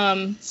use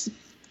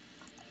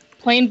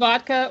plain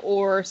vodka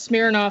or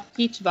Smirnoff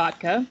peach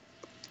vodka.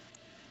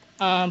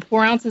 4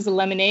 ounces of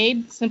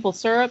lemonade, simple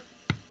syrup,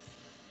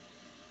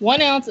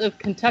 1 ounce of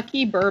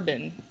Kentucky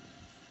bourbon.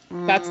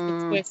 That's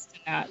the twist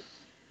in that.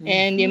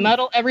 And you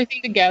muddle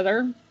everything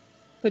together,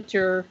 put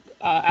your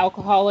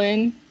alcohol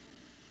in,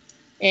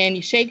 and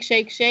you shake,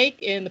 shake,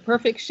 shake. And the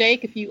perfect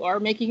shake, if you are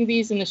making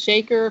these in a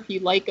shaker, if you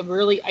like a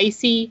really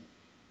icy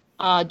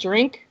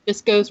drink,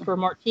 this goes for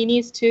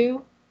martinis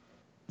too.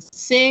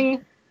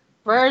 Sing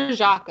Frere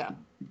Jacques.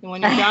 And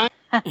when you're done,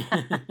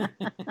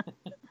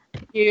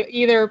 you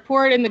either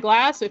pour it in the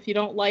glass. If you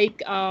don't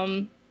like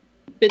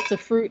bits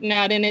of fruit and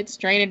that in it,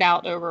 strain it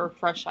out over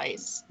fresh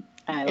ice.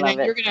 I and love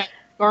then it. You're going to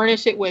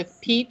garnish it with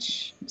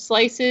peach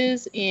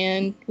slices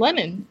and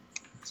lemon.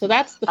 So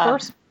that's the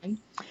first one.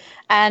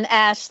 And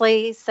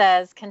Ashley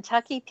says,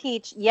 Kentucky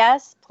Peach,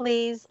 yes,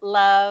 please,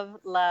 love,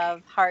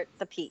 heart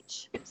the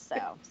peach.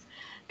 So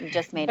you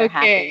just made her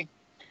happy.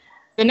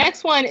 The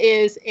next one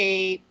is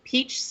a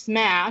peach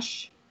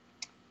smash,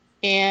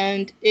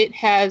 and it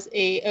has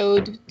a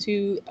ode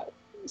to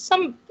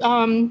some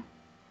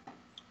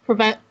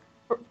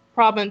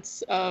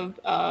province of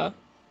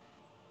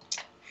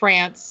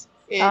France.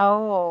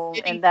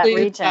 In that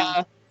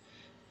region.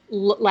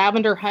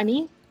 Lavender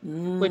honey,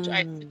 which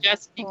I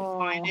suggest you can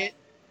find it.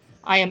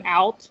 I am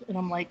out, and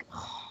I'm like,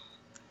 oh.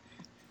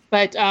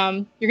 But you're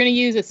going to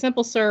use a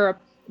simple syrup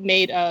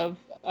made of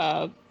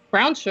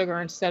brown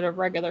sugar instead of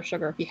regular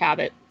sugar if you have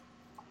it.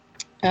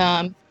 You're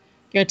going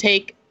to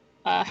take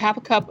half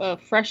a cup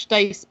of fresh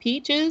diced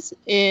peaches,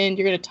 and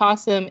you're going to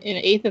toss them in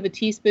 1/8 of a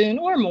teaspoon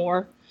or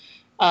more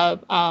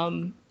of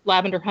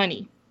lavender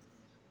honey.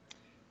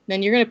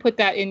 Then you're going to put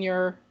that in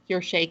your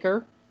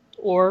shaker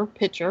or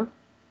pitcher.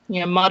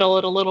 Muddle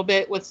it a little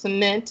bit with some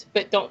mint,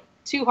 but don't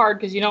too hard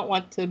because you don't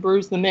want to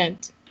bruise the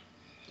mint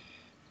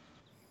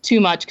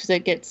too much because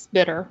it gets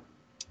bitter.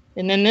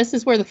 And then this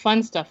is where the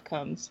fun stuff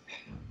comes.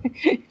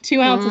 2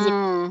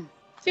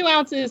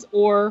 ounces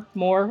or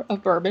more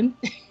of bourbon.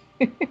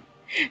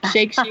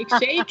 Shake, shake,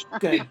 shake.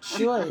 Good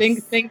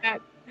choice.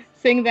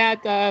 Sing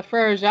that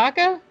Frere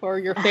Jacques or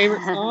your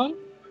favorite song.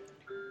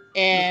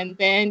 And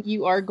then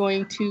you are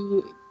going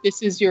to,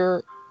 this is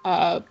your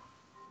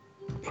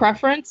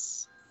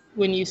preference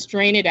when you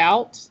strain it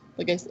out.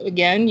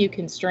 Again, you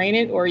can strain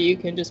it, or you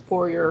can just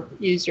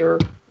use your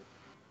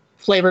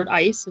flavored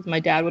ice, as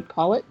my dad would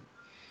call it.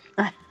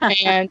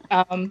 And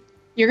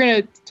you're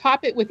going to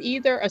top it with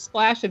either a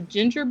splash of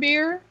ginger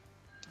beer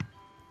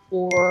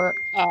or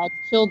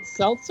chilled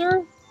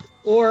seltzer,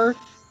 or,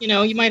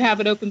 you might have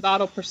an open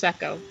bottle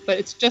Prosecco, but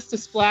it's just a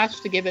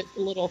splash to give it a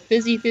little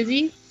fizzy.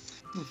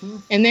 Mm-hmm.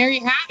 And there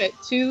you have it,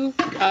 2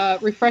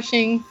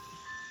 refreshing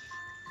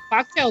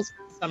cocktails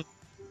for the summer.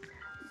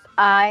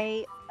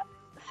 I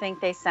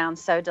think they sound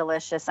so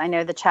delicious. I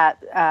know the chat,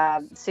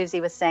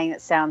 Susie was saying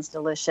it sounds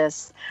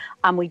delicious.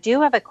 We do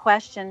have a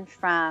question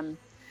from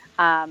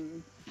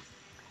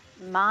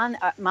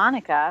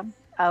Monica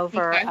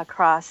over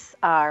across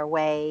our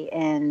way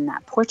in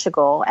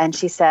Portugal, and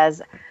she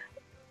says,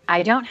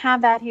 I don't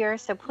have that here,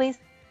 so please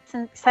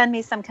send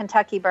me some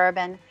Kentucky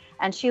bourbon.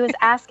 And she was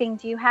asking,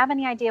 do you have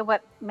any idea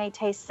what may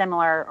taste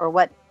similar or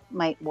what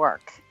might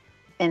work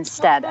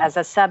instead as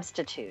a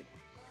substitute?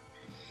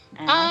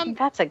 And I think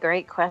that's a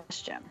great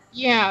question.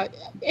 Yeah.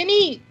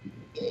 Do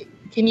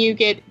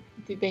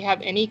they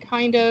have any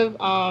kind of,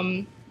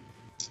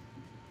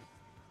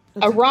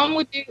 a rum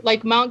would do,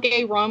 like Mount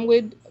Gay rum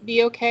would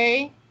be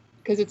okay,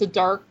 because it's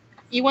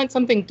you want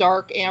something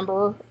dark,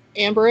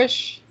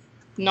 amberish,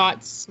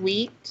 not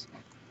sweet.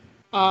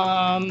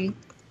 And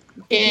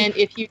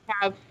if you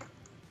have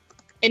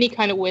any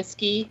kind of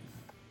whiskey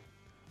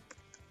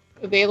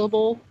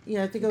available.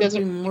 Yeah, I think it would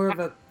be more of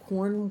a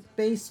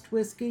corn-based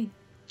whiskey.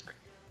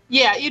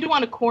 Yeah, you'd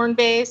want a corn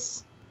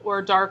base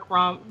or dark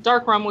rum.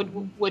 Dark rum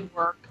would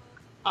work.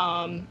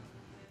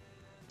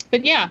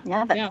 But yeah.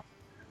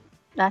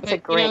 That's a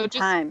great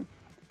time.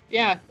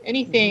 Yeah,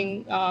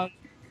 anything.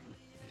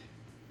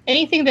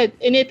 Anything that,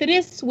 and if it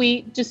is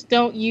sweet, just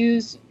don't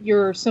use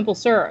your simple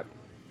syrup,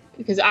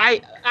 because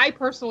I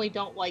personally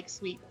don't like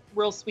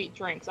real sweet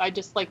drinks. I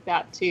just like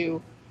that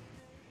to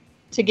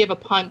give a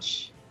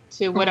punch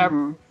to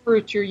whatever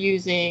fruit you're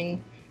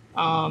using.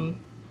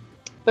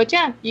 But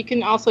yeah, you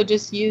can also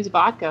just use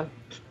vodka.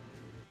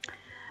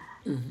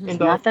 Mm-hmm.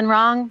 Nothing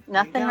wrong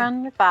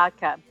wrong with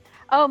vodka.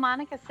 Oh,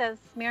 Monica says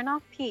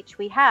Smirnoff Peach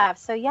we have.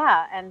 So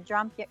yeah, and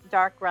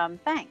dark rum.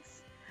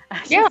 Thanks.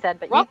 She said,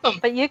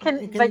 but you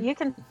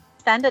can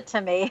send it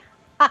to me.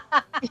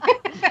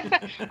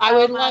 I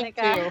would love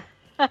Monica.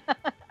 to.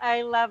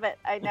 I love it.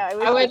 I know. I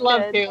wish I would you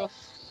love could. to.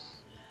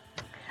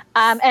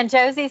 And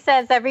Josie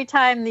says every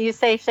time you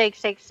say shake,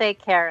 shake,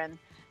 shake, Karen,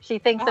 she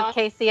thinks of Uh-huh.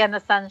 Casey and the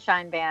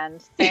Sunshine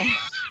Band.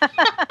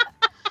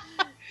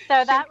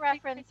 So that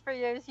reference, for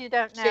those you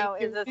don't know,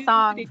 Shake is your a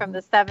song booty. from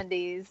the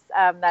 70s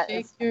that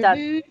Shake is your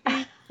done.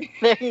 booty.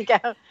 There you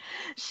go.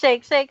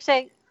 Shake, shake,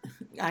 shake.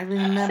 I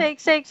remember Shake,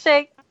 shake,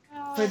 shake.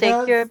 for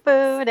Shake your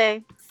those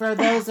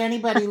booty.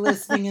 anybody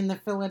listening in the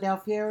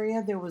Philadelphia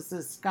area, there was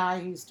this guy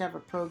who used to have a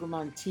program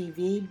on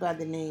TV by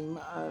the name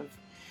of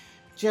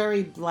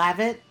Jerry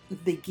Blavat,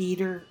 the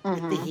Geeter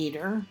with the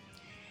heater.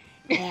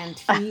 And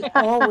he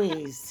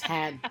always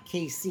had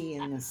Casey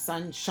and the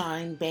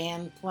Sunshine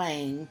Band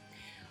playing,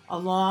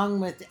 along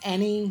with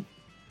any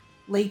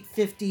late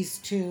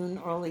 50s tune,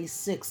 early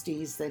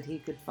 60s that he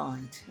could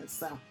find.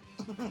 So,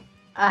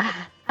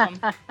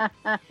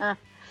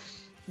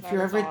 if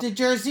you're ever at the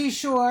Jersey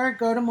Shore,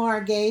 go to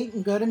Margate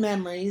and go to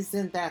Memories,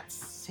 and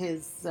that's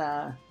his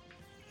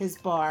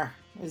bar,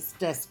 his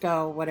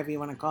disco, whatever you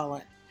want to call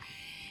it.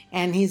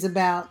 And he's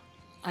I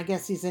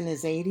guess he's in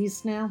his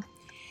 80s now.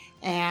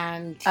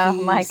 And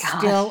he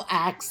still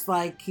acts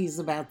like he's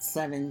about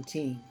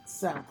 17.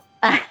 So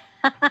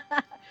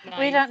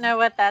we don't know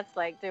what that's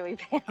like, do we,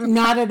 Pam?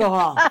 not at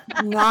all.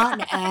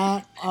 Not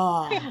at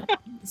all.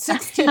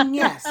 16,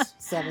 yes.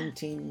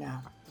 17, no.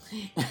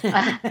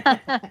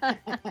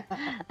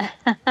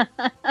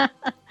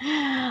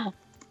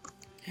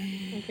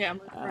 Okay,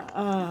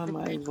 oh,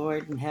 my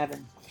Lord in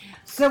heaven.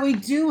 So we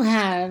do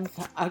have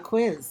a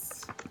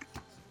quiz.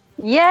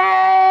 Yay!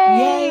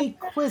 Yay,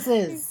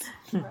 quizzes.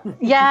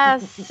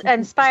 Yes,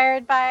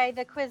 inspired by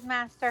the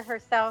quizmaster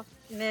herself,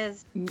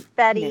 Ms.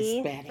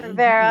 Betty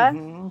Rivera.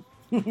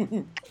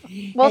 Mm-hmm.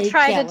 We'll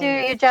try to do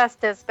you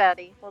justice,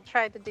 Betty. We'll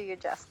try to do you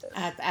justice.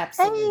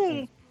 Absolutely.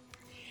 Hey.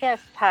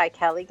 Yes, hi,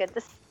 Kelly. Good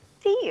to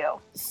see you.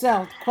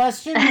 So,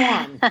 question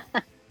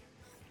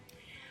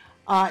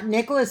 1.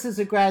 Nicholas is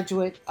a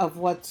graduate of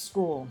what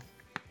school?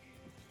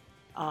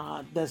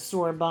 The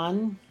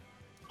Sorbonne,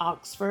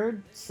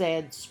 Oxford,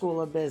 Said School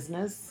of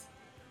Business,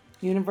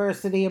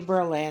 University of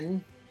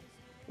Berlin,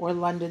 or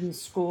London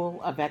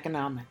School of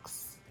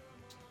Economics?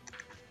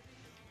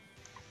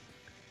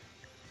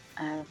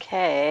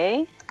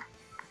 Okay.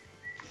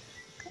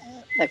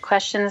 The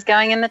question's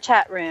going in the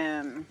chat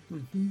room.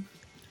 Mm-hmm.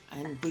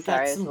 And we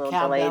got some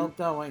cowbell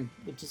going,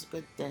 which is a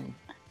good thing.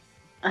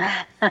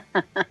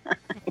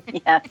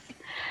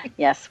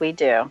 Yes, we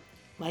do.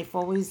 Life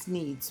always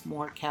needs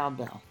more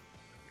cowbell.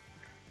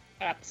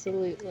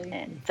 Absolutely.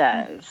 It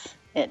does.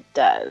 It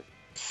does.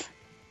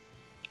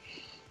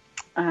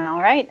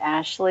 All right,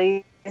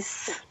 Ashley's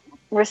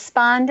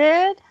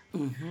responded.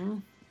 Mm-hmm.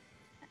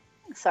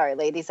 Sorry,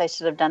 ladies, I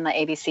should have done the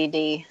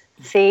ABCD.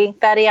 See,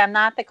 Betty, I'm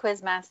not the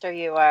quiz master.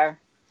 You are.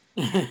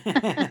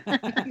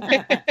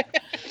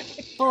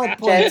 Bullet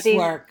points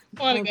work.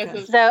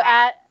 Okay. So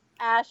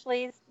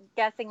Ashley's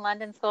guessing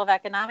London School of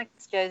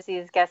Economics. Josie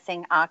is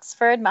guessing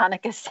Oxford.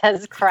 Monica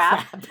says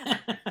crap.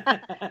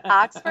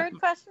 Oxford ?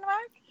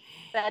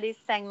 Betty's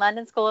saying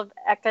London School of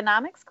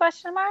Economics ?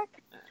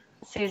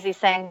 Susie's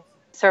saying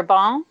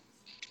Sorbonne.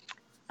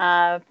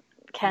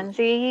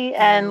 Kenzie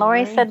and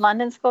Lori said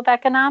London School of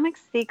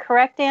Economics. The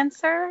correct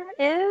answer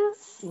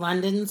is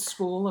London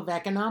School of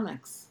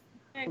Economics.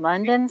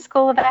 London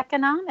School of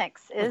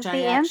Economics is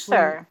the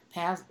answer.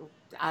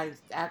 I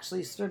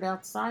actually stood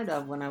outside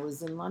of when I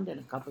was in London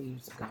a couple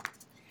years ago.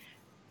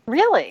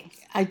 Really?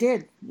 I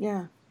did,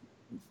 yeah.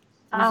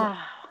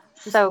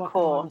 So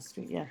cool.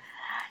 Street, yeah.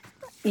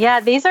 Yeah,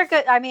 these are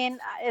good. I mean,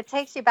 it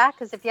takes you back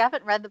because if you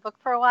haven't read the book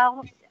for a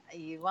while,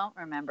 you won't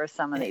remember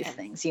some of these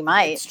things. You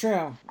might. It's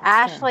true.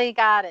 Ashley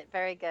got it.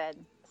 Very good.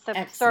 So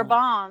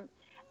Sorbonne,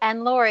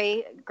 and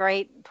Lori,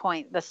 great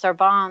point. The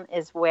Sorbonne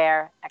is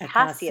where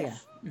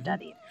Acacius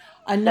studied.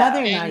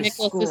 Another nice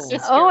school.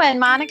 Oh, and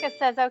Monica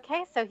says,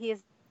 okay, so he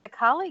is a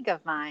colleague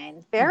of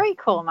mine. Very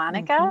cool,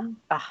 Monica. Mm-hmm.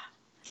 Oh,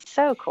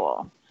 so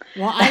cool.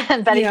 Well,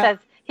 and Betty says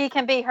he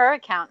can be her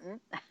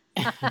accountant.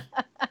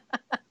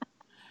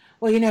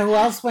 Well, you know who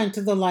else went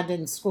to the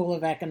London School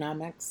of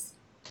Economics?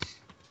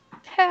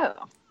 Who?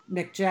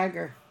 Mick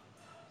Jagger.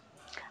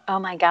 Oh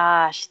my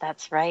gosh,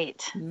 that's right.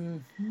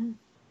 Mm-hmm.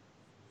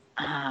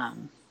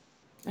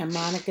 And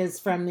Monica's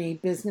from the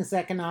Business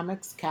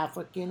Economics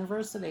Catholic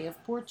University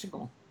of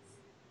Portugal.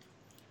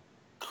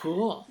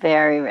 Cool.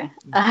 Very.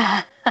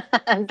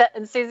 And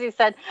Susie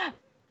said,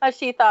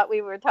 she thought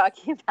we were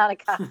talking about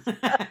Acacia.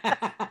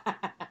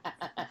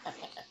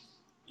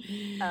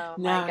 Oh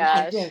my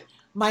gosh.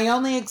 My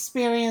only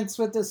experience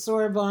with the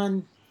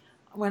Sorbonne,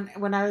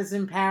 when I was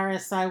in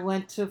Paris, I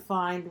went to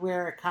find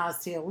where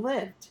Acacia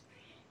lived.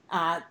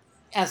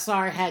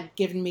 SR had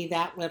given me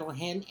that little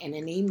hint in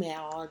an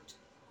email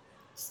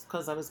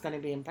because I was going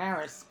to be in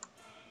Paris.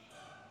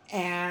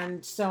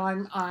 And so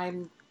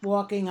I'm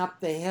walking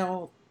up the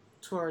hill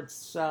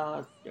towards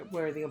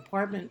where the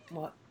apartment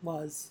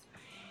was.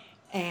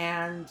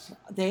 And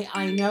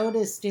I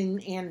noticed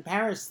in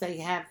Paris they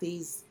have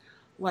these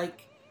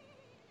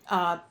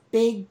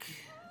big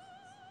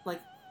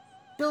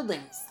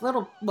buildings,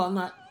 little, well,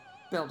 not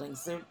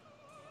buildings, they're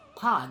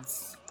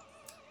pods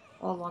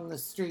all along the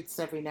streets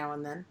every now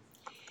and then.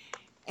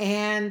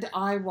 And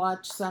I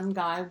watched some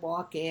guy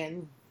walk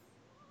in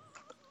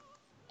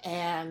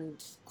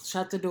and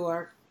shut the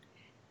door,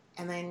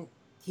 and then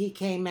he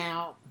came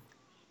out,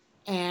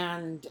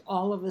 and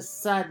all of a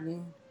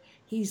sudden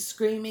he's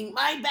screaming,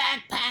 "My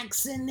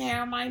backpack's in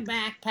there, my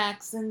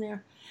backpack's in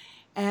there."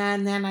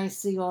 And then I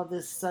see all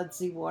this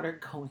sudsy water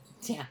going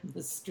down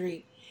the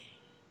street.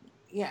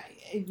 Yeah,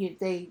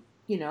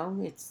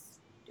 it's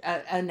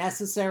a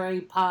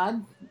necessary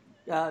pod,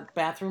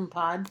 bathroom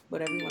pod,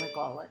 whatever you want to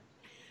call it.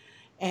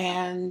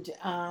 And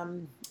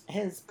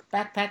his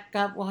backpack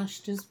got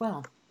washed as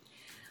well,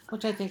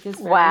 which I think is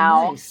very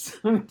nice.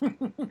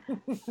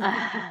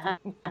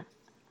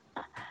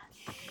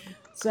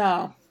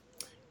 So,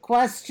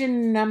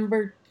 question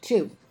number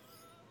 2.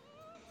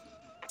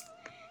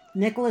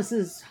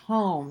 Nicholas's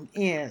home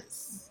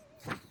is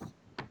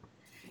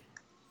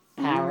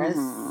Paris,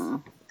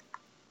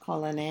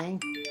 Cologne,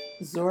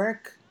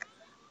 Zurich,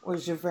 or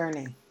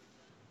Giverny?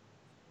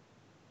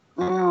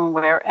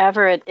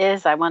 Wherever it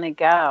is, I want to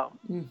go.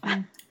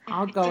 Mm-hmm.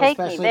 I'll go, Take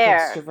especially me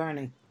there. if it's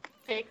Giverny.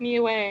 Take me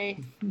away.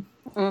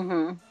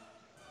 Mm-hmm.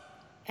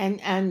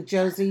 And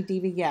Josie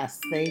Diva, yes,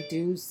 they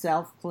do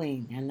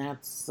self-clean, and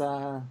that's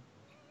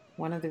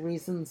one of the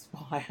reasons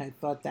why I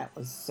thought that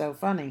was so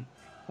funny,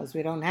 because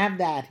we don't have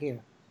that here.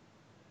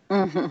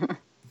 Mm-hmm.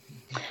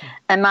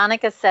 And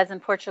Monica says in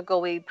Portugal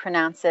we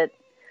pronounce it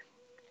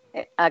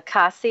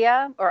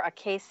acacia or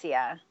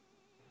acacia.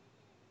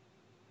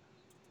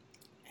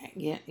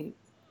 Yeah.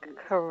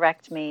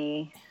 Correct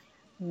me,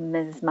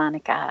 Ms.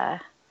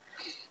 Monica.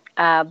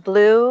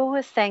 Blue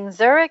is saying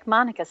Zurich.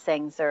 Monica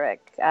saying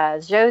Zurich.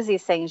 Josie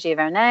saying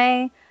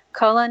Giverny.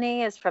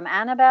 Colony is from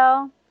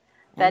Annabelle.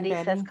 Betty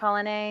says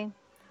Colony.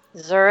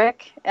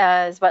 Zurich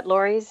is what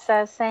Lori's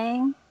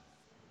saying.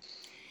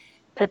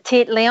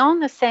 Petit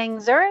Leon is saying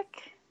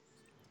Zurich.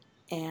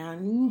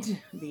 And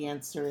the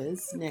answer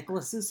is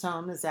Nicholas's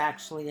home is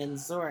actually in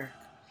Zurich.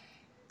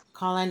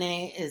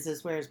 Colony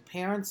is where his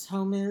parents'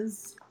 home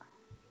is.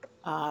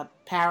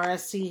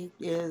 Paris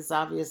is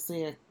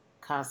obviously a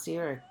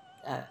Cassia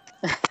or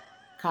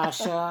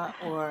Kasha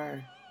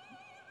or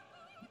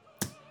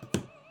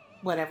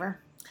whatever.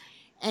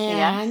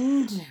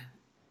 And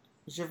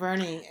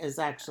Giverny is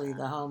actually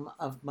the home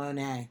of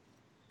Monet.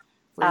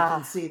 Where you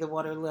can see the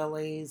water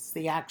lilies,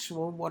 the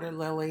actual water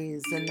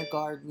lilies in the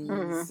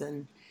gardens,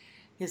 and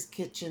his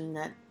kitchen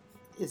that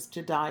is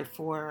to die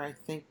for. I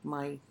think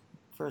my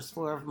first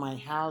floor of my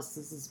house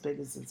is as big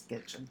as his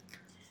kitchen.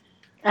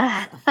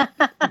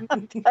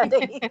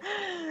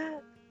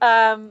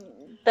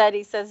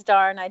 Betty says,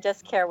 "Darn, I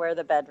just care where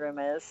the bedroom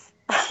is."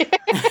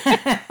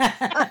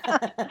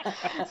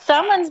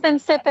 Someone's been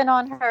sipping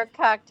on her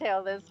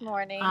cocktail this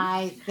morning.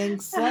 I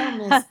think so,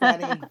 Miss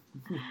Betty.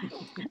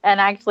 And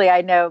actually,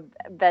 I know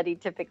Betty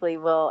typically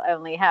will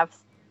only have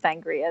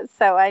sangria,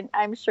 so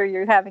I'm sure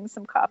you're having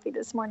some coffee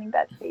this morning,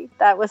 Betty.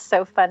 That was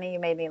so funny. You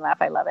made me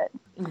laugh. I love it.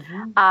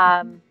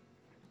 Mm-hmm.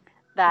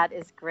 That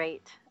is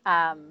great.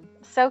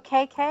 So,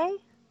 KK,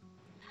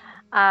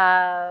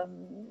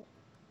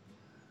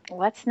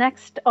 what's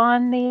next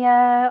on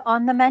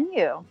the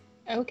menu?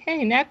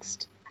 Okay,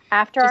 next.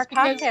 After our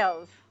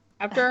cocktails.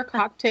 After our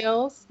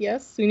cocktails,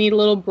 yes, we need a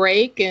little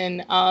break.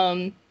 And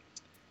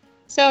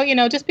so,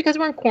 just because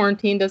we're in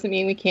quarantine doesn't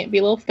mean we can't be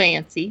a little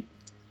fancy.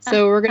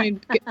 So we're going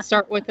to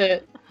start with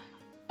a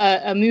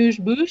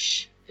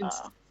amuse-bouche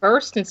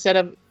first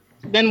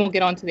then we'll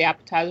get on to the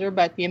appetizer.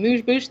 But the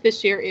amuse-bouche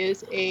this year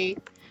is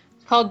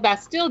called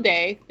Bastille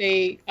Day.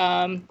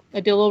 I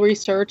did a little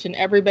research, and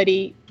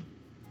everybody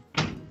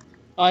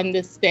on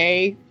this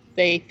day,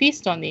 they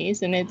feast on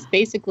these, and it's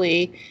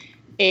basically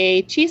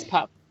a cheese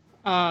puff.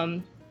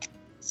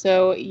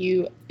 So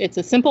it's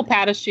a simple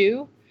pâte à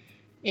choux,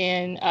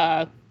 and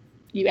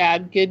you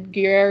add good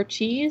Gruyere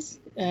cheese,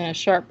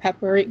 sharp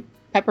pepperino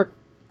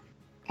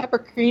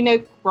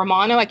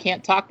romano. I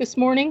can't talk this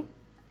morning.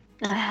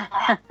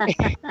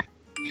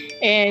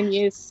 And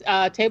you use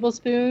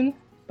tablespoon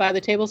by the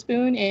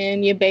tablespoon,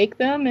 and you bake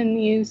them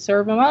and you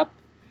serve them up,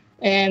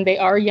 and they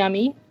are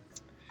yummy.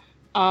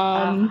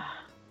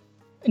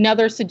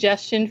 Another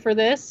suggestion for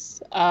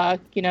this,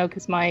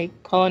 because my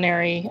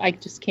culinary,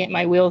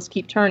 my wheels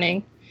keep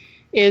turning,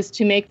 is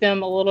to make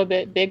them a little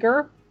bit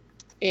bigger,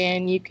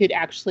 and you could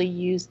actually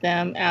use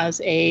them as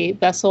a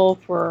vessel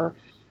for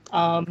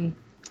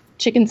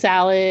chicken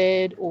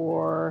salad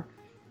or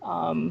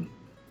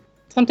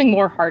something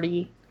more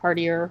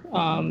heartier,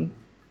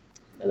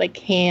 like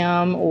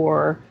ham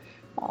or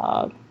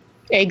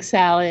egg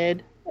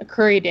salad. A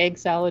curried egg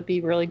salad would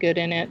be really good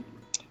in it.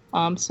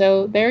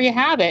 So there you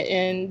have it.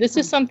 And this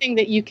is something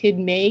that you could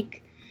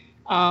make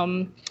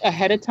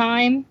ahead of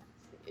time.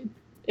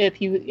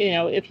 If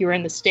if you were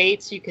in the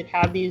States, you could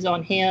have these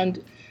on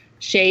hand,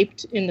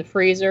 shaped in the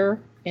freezer,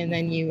 and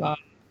then you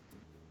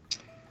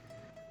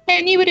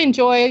would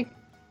enjoy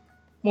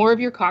more of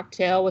your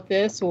cocktail with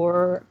this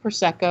or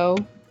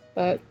Prosecco.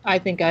 But I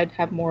think I'd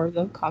have more of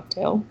the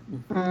cocktail.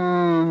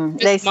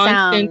 They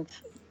sound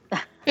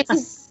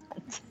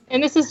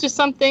this is just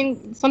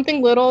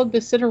something little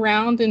to sit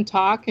around and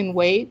talk and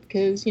wait,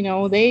 because they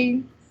know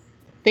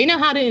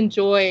how to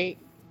enjoy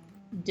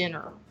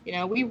dinner.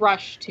 We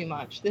rush too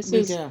much. This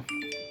is do.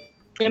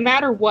 No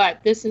matter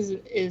what, this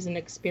is an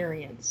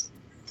experience.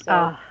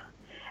 So,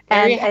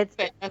 and it's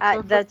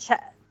the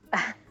chat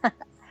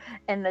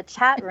in the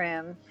chat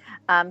room.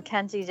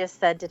 Kenzie just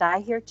said, "Did I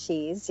hear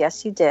cheese?"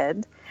 Yes, you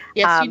did.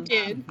 Yes, you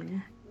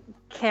did.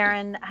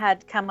 Karen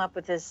had come up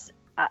with this.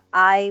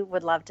 I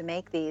would love to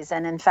make these,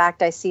 and in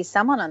fact, I see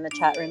someone on the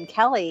chat room.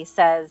 Kelly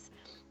says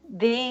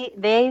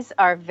these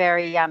are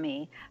very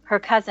yummy. Her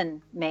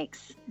cousin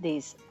makes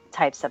these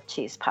types of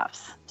cheese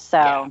puffs. So,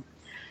 yeah.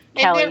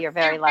 Kelly, you're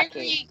very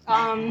lucky.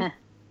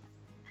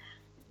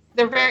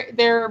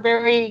 They're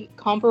very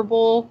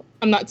comparable.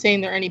 I'm not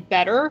saying they're any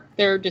better.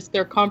 They're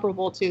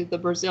comparable to the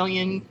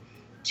Brazilian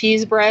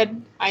cheese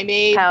bread I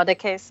made. Pão de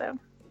queijo.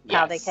 Yes.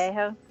 Pão de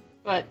queijo.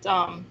 But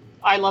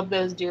I love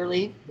those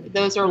dearly.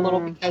 Those are a little,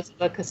 because of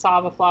the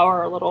cassava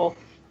flour,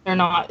 they're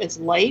not as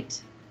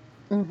light,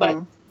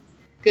 but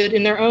good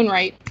in their own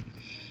right.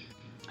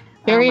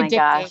 Very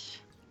addictive.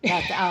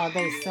 Gosh.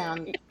 They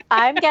sound.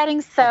 I'm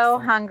getting so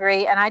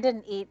hungry, and I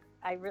didn't eat.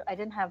 I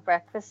didn't have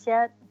breakfast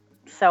yet,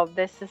 so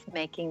this is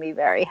making me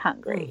very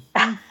hungry.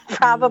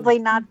 Probably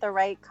not the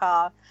right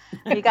call.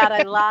 You got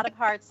a lot of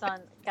hearts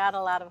on.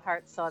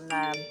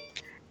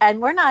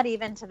 And we're not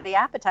even to the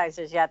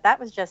appetizers yet. That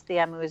was just the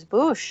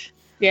amuse-bouche.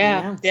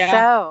 Yeah.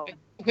 So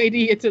wait till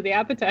you get to the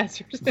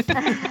appetizers.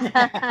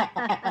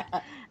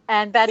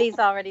 And Betty's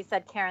already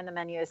said, Karen, the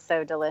menu is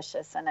so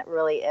delicious, and it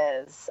really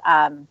is.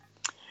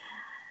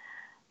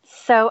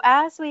 So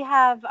as we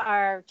have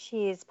our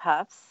cheese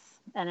puffs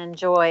and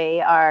enjoy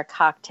our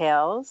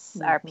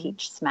cocktails, our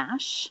peach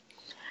smash,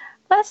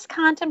 let's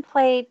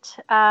contemplate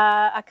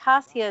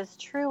Acacia's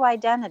true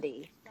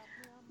identity.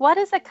 What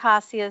is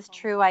Acacia's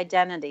true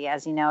identity?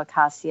 As you know,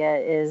 Acacia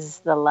is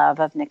the love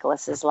of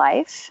Nicholas's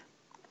life.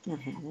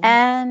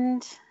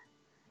 And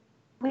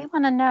we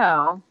want to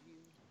know,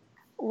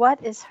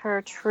 what is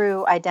her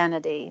true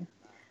identity?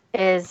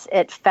 Is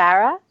it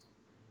Farah,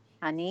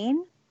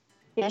 Haneen,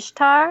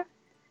 Ishtar,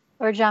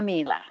 or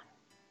Jamila?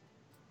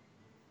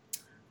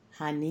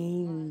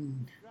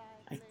 Haneen,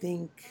 I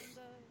think.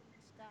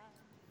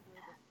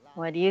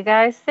 What do you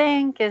guys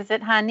think? Is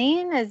it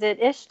Haneen? Is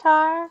it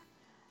Ishtar?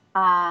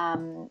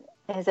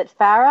 Is it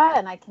Farah?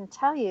 And I can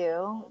tell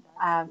you,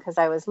 because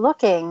I was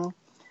looking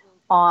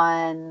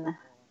on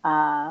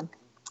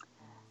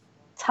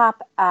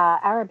top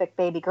Arabic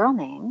baby girl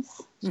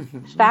names.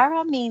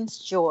 Farah means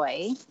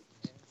joy.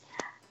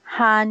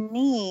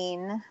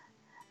 Haneen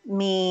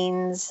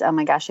means, oh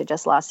my gosh, I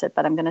just lost it,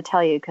 but I'm going to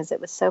tell you because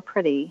it was so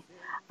pretty.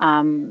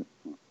 Haneen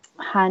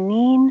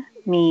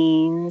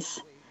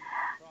means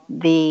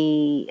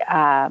the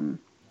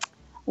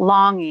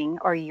longing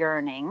or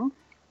yearning.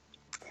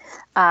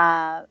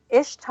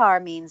 Ishtar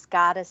means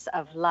goddess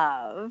of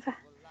love,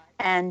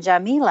 and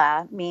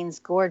Jamila means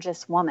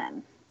gorgeous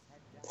woman.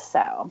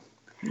 So,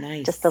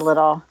 nice. Just a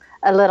little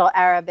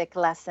Arabic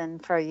lesson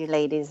for you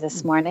ladies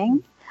this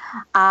morning.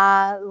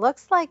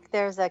 Looks like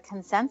there's a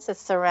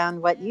consensus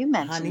around what you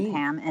mentioned, Haneen.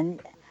 Pam,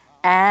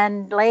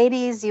 and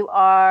ladies, you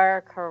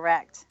are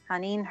correct.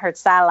 Haneen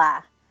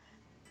Herzala.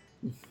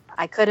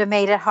 I could have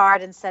made it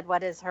hard and said,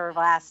 what is her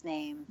last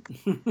name?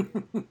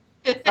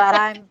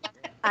 But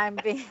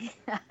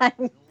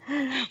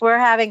we're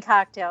having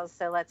cocktails,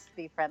 so let's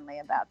be friendly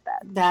about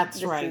that.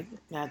 That's right.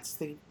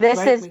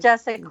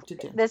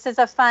 This is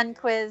a fun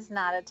quiz,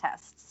 not a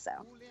test. So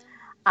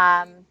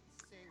our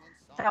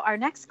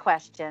next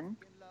question,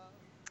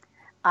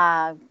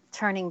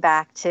 turning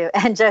back to,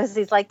 and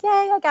Josie's like, yay,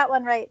 I got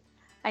one right.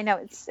 I know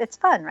it's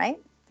fun, right?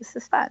 This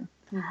is fun.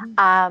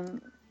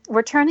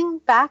 We're turning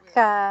back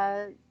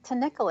to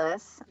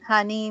Nicholas,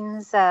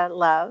 Haneen's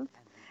love,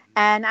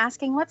 and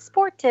asking, what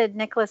sport did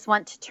Nicholas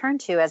want to turn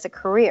to as a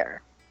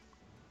career?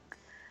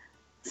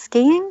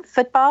 Skiing,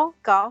 football,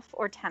 golf,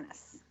 or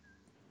tennis?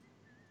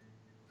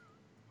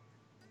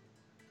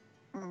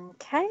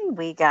 Okay,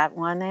 we got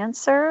one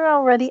answer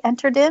already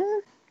entered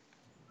in.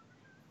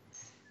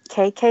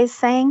 KK's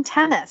saying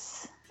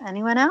tennis.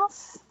 Anyone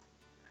else?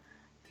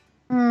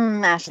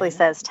 Ashley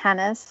says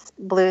tennis.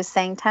 Blue's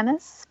saying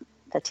tennis.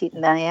 Petite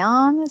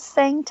Leon is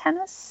saying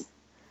tennis.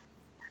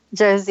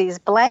 Josie's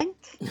blank.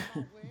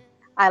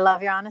 I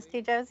love your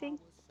honesty, Josie.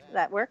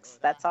 That works.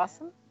 That's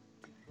awesome.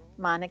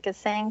 Monica's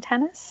saying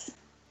tennis.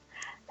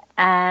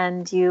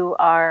 And you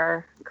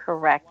are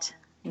correct,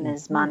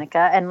 Ms.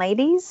 Monica. And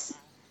ladies,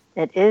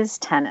 it is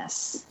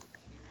tennis.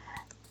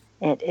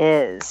 It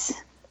is.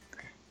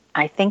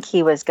 I think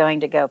he was going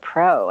to go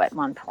pro at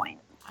one point.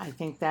 I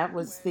think that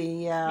was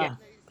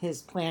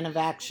his plan of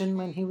action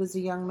when he was a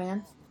young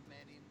man.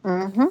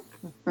 And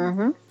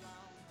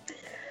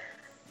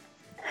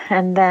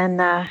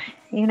then,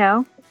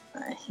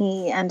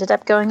 he ended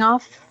up going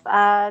off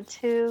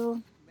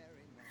to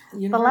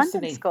University. The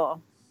London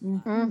school.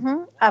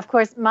 Of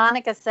course,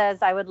 Monica says,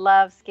 I would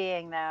love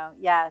skiing, though.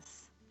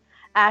 Yes.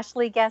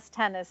 Ashley guessed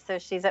tennis, so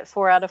she's at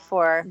 4 out of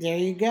 4. There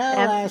you go,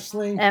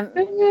 Ashley.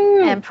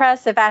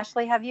 Impressive.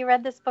 Ashley, have you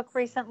read this book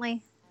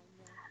recently?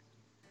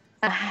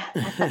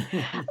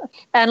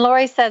 And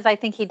Lori says, I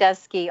think he does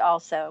ski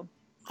also.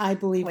 I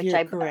believe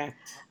you're correct.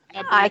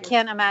 I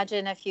can't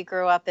imagine if you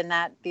grew up in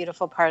that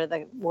beautiful part of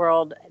the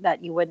world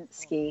that you wouldn't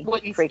ski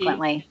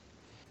frequently.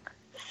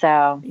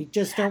 So you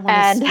just don't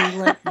want to ski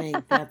like me,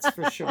 that's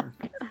for sure.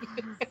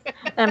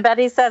 And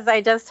Betty says, I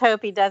just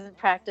hope he doesn't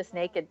practice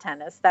naked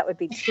tennis. That would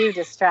be too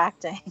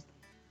distracting.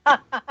 It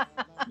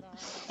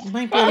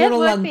might be a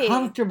little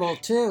uncomfortable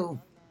too.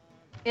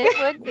 It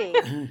would be.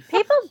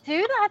 People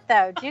do that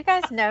though. Do you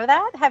guys know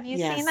that? Have you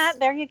seen that?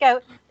 There you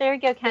go. There you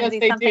go, Kenzie.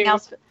 Yes, something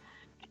else.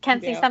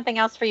 Kenzie, something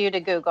else for you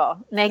to Google.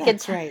 Naked.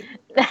 That's right.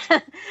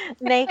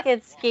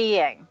 Naked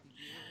skiing.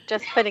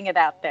 Just putting it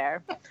out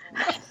there.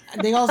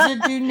 They also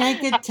do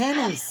naked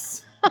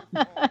tennis.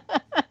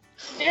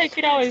 Yeah, you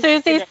could always.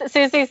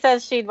 Susie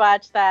says she'd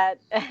watch that,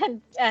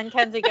 and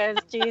Kenzie goes,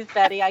 "Geez,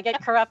 Betty, I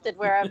get corrupted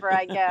wherever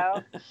I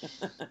go."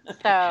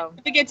 So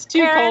if it gets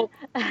too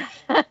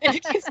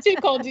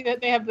cold,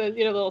 they have the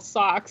little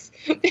socks.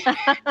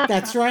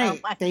 That's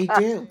right, they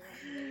do.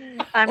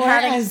 I'm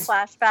having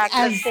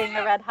flashbacks of seeing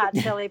the Red Hot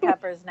Chili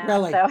Peppers now.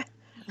 Really? So.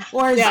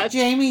 Or as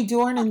Jamie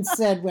Dornan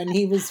said when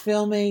he was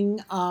filming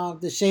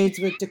The Shades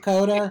with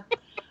Dakota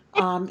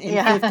in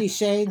 50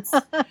 Shades,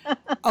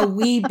 a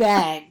wee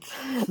bag.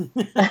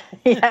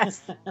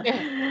 Yes.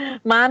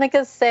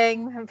 Monica's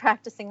saying, I'm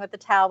practicing with the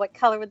towel. What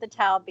color would the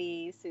towel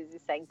be?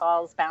 Susie's saying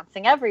balls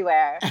bouncing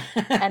everywhere.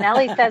 And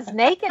Ellie says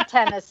naked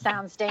tennis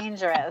sounds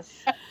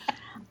dangerous.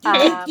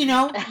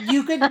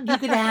 You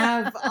could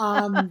have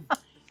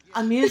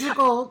a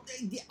musical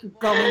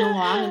going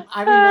along.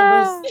 I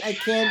remember as a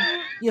kid,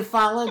 you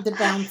followed the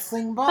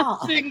bouncing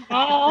ball.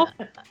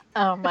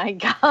 Oh my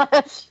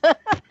gosh.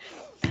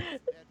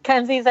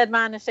 Kenzie's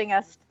admonishing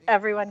us.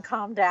 Everyone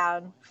calm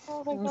down.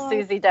 Oh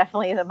Susie,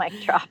 definitely the mic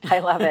drop. I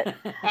love it.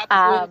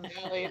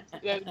 Absolutely, Ellie.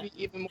 That would be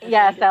even more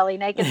dangerous. Ellie,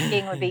 naked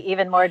skiing would be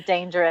even more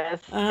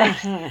dangerous.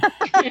 Uh-huh.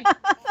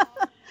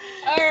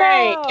 All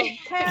right. So,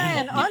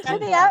 Karen, on to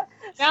the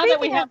now that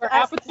we have our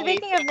appetite.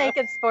 Speaking of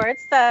naked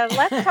sports,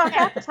 let's talk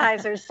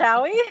appetizers,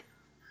 shall we?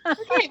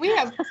 Okay, we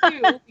have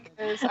two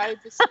because I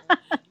just,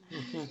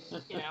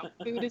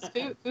 food is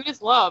food. Food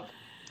is love.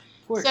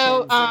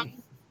 So,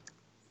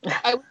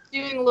 I was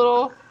doing a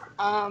little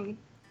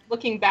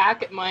looking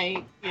back at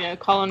my,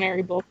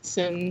 culinary books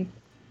and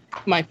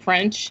my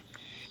French,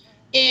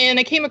 and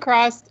I came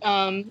across.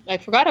 I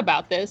forgot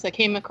about this. I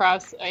came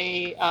across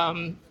a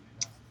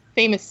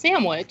famous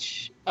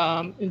sandwich,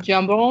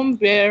 jambon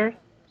beurre.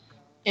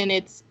 And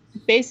it's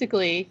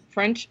basically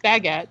French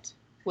baguette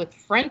with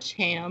French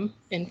ham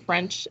and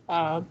French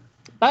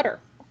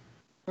butter.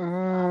 So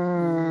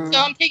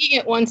I'm taking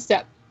it one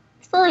step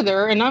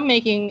further, and I'm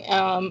making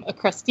a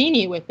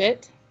crostini with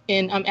it,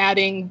 and I'm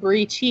adding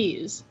brie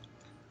cheese.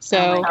 So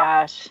oh my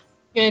gosh. I'm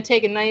going to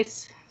take a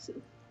nice...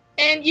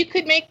 And you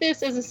could make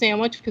this as a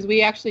sandwich, because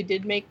we actually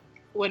did make...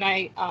 When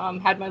I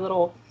had my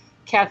little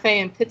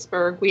cafe in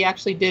Pittsburgh, we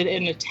actually did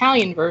an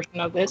Italian version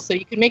of this, so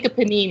you could make a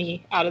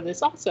panini out of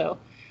this also.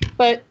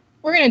 But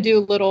we're going to do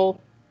little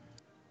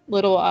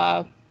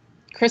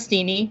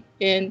crostini,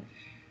 and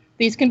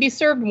these can be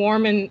served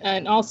warm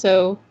and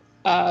also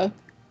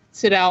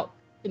sit out,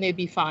 and they'd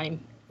be fine,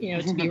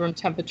 to be room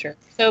temperature.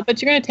 So,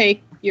 but you're going to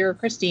take your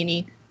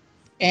crostini,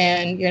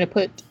 and you're going to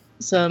put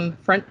some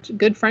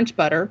good French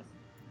butter,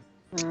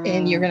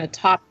 and you're going to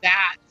top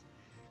that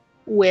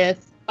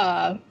with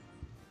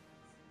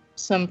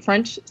some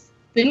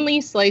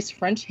thinly sliced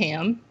French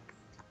ham.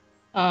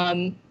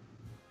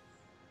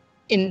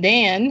 And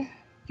then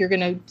you're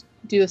going to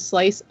do a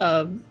slice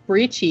of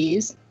brie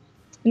cheese,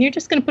 and you're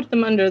just going to put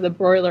them under the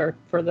broiler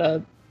for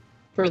the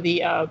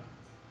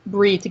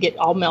brie to get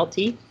all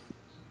melty.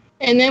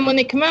 And then when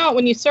they come out,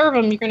 when you serve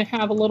them, you're going to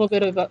have a little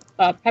bit of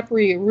a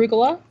peppery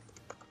arugula.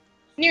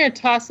 And you're going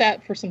to toss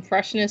that for some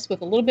freshness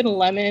with a little bit of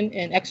lemon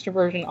and extra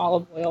virgin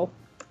olive oil,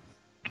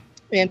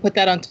 and put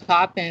that on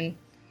top and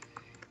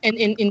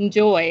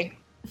enjoy.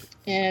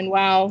 And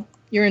while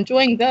you're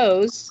enjoying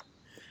those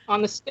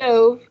on the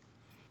stove,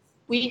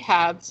 we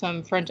have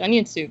some French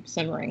onion soup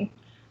simmering.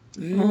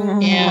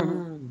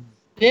 And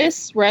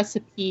this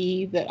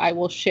recipe that I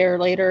will share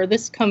later,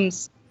 this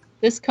comes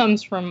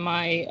from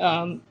my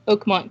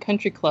Oakmont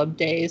Country Club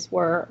days,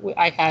 where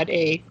I had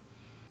a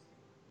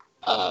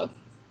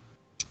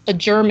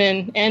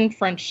German and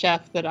French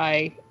chef that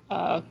I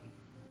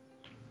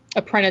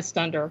apprenticed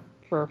under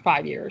for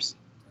 5 years,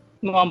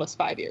 almost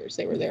 5 years.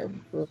 They were there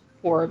for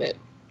 4 of it.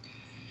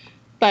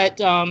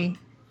 But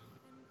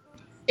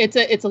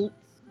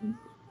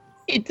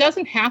it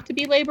doesn't have to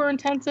be labor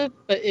intensive,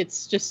 but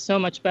it's just so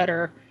much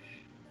better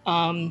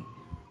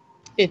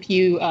if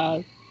you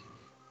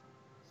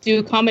do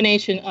a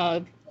combination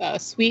of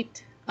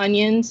sweet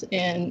onions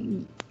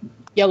and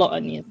yellow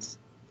onions.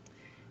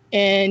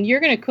 And you're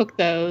going to cook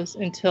those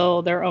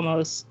until they're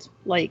almost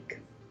they're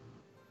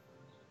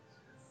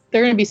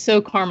going to be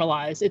so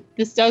caramelized.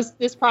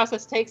 This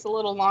process takes a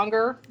little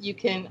longer. You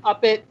can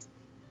up it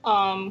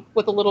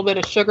with a little bit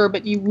of sugar,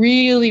 but you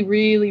really,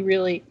 really,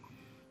 really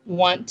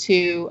want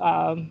to,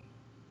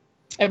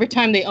 every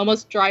time they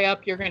almost dry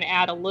up, you're going to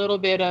add a little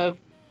bit of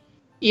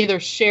either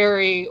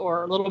sherry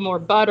or a little more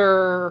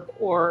butter,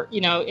 or,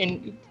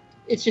 and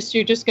it's just,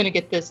 you're just going to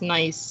get this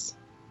nice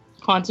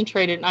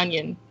concentrated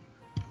onion.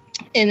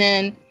 And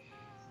then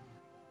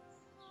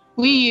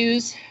we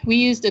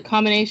used a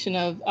combination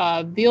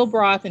of veal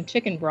broth and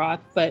chicken broth,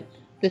 but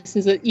this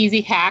is an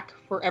easy hack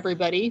for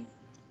everybody.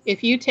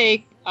 If you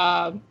take,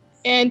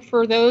 and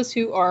for those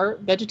who are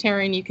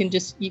vegetarian, you can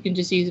just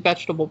use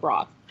vegetable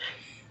broth.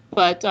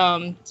 But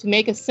to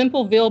make a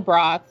simple veal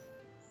broth,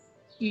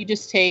 you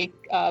just take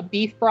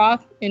beef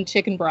broth and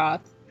chicken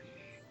broth,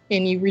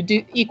 and you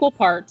reduce equal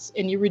parts,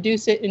 and you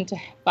reduce it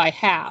by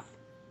half,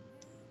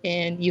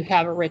 and you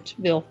have a rich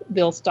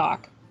veal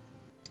stock,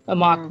 a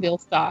mock veal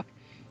stock.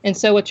 And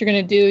so what you're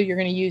going to do, you're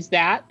going to use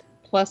that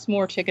plus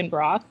more chicken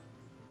broth.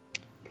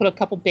 Put a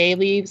couple bay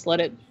leaves, let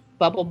it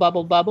bubble,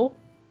 bubble, bubble.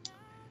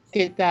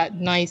 Get that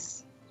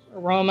nice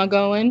aroma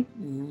going.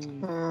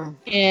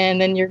 And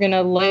then you're going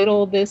to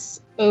ladle this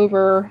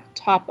over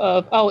top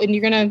of, and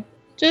you're going to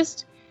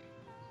just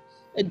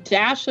a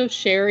dash of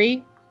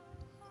sherry.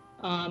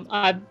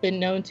 I've been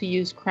known to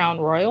use Crown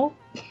Royal.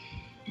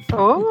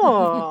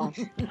 Oh.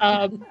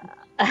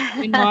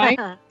 In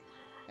mine,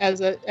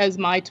 as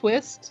my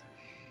twist.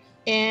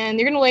 And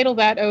you're going to ladle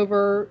that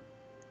over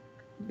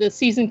the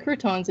seasoned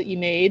croutons that you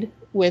made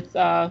with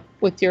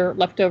your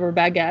leftover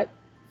baguette,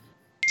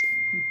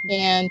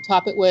 and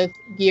top it with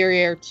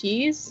Gruyere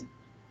cheese.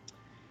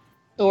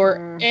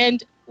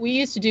 And we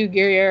used to do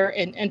Gruyere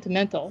and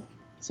Emmental.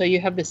 So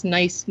you have this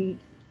nice.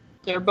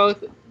 They're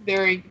both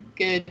very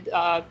good,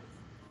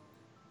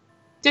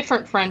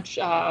 different French,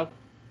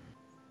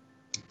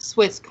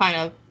 Swiss kind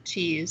of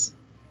cheese.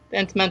 The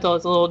Emmental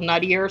is a little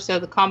nuttier, so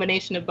the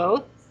combination of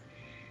both.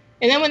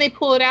 And then when they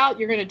pull it out,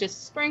 you're going to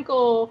just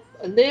sprinkle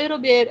a little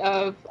bit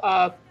of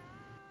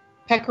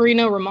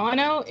Pecorino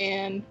Romano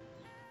and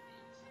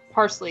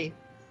parsley.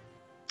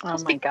 Oh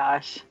my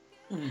gosh.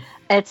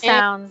 It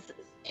sounds...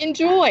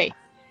 Enjoy.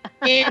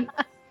 And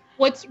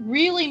what's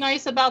really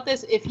nice about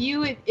this, if you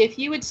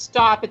would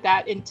stop at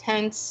that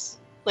intense,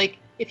 like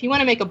if you want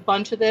to make a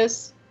bunch of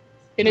this,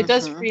 and it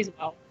does freeze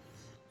well,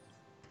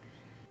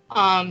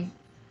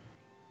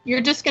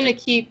 you're just going to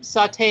keep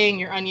sauteing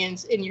your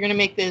onions, and you're going to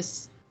make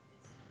this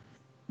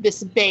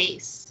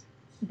base,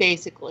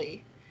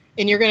 basically.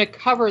 And you're going to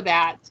cover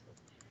that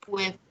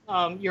with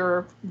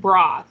your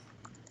broth.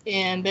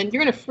 And then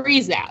you're going to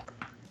freeze that.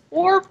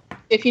 Or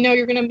if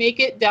you're going to make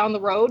it down the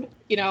road,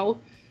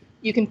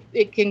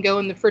 it can go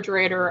in the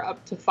refrigerator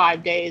up to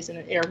 5 days in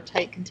an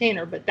airtight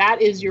container. But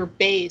that is your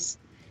base.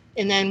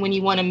 And then when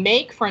you want to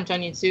make French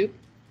onion soup,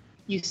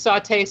 you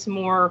saute some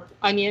more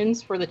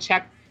onions for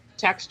the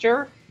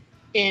texture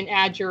and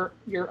add your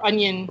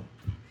onion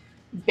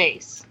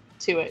base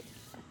to it.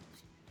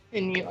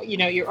 And you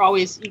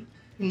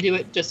can do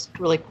it just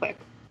really quick.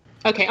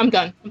 Okay, I'm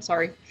done. I'm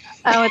sorry.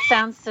 Oh, it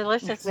sounds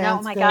delicious. No,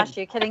 oh my gosh,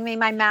 you're kidding me.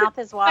 My mouth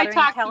is watering.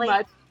 I talk too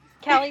much.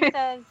 Kelly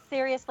says,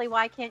 seriously,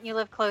 why can't you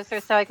live closer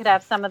so I could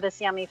have some of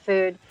this yummy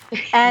food?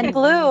 And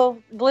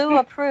Blue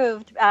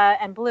approved,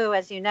 and Blue,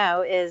 as you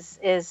know,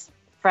 is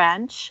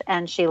French,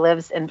 and she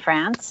lives in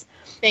France.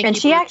 And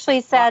she actually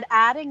said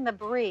adding the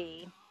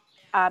brie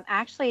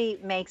actually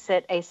makes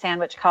it a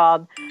sandwich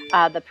called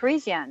the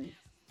Parisienne.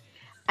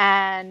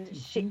 And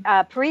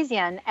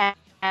Parisian,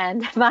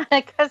 and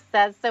Monica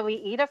says, so we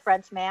eat a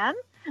French man?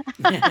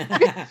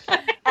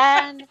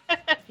 And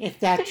if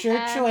that's your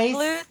choice.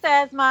 Blue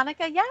says,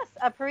 Monica, yes,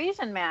 a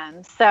Parisian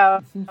man.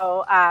 So,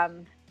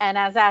 and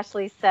as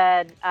Ashley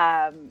said,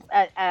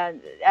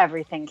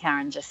 everything,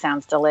 Karen, just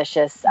sounds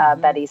delicious.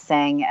 Betty's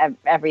saying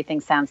everything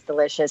sounds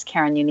delicious.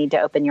 Karen, you need to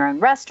open your own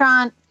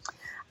restaurant.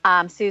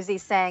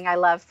 Susie's saying, I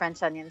love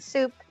French onion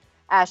soup.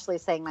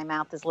 Ashley's saying, my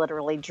mouth is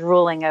literally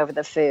drooling over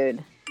the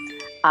food.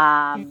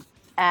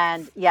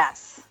 And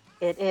yes,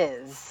 it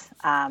is.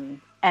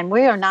 And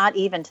we are not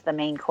even to the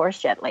main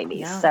course yet,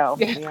 ladies. No, so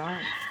we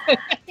aren't.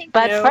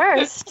 But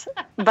first,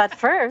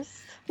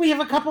 we have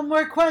a couple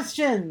more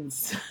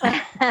questions.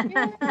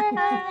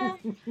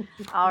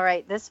 All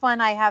right. This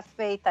one, I have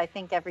faith. I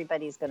think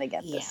everybody's going to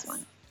get this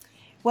one.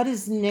 What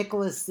is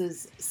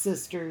Nicholas's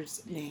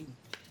sister's name?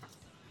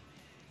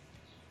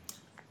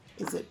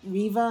 Is it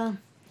Riva,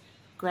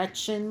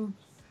 Gretchen,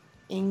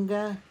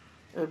 Inga,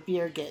 or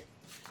Birgit?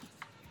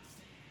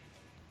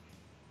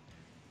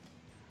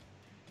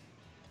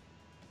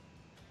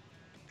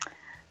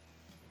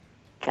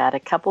 Got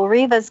a couple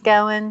Rivas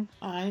going.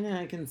 I know,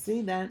 I can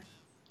see that.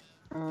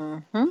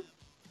 Mm-hmm.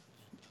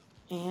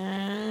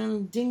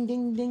 And ding,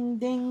 ding, ding,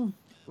 ding.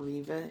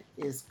 Riva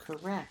is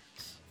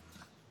correct.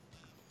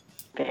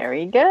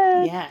 Very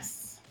good.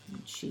 Yes.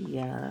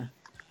 She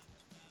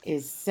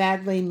is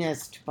sadly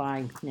missed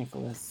by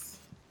Nicholas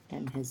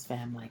and his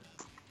family.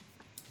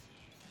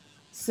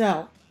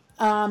 So,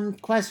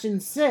 question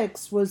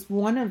 6 was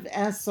one of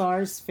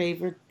SR's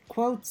favorite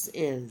quotes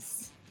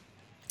is,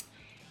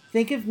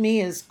 think of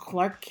me as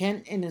Clark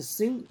Kent in a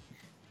suit.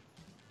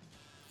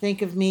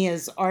 Think of me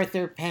as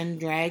Arthur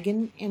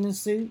Pendragon in a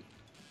suit.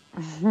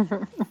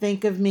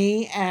 Think of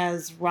me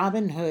as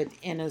Robin Hood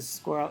in a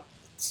squirrel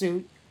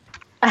suit.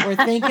 Or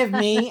think of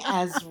me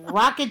as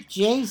Rocket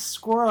J.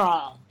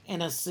 Squirrel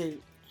in a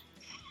suit.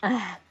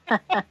 What's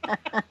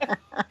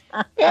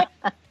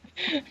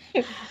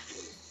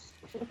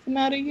the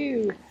matter with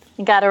you?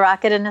 You got a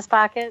rocket in his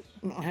pocket?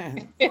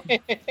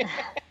 It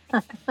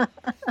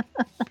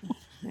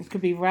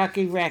could be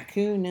Rocky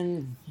Raccoon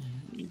and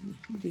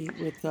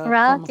with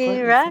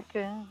Rocky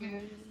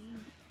Raccoon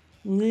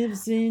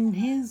lives in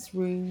his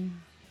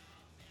room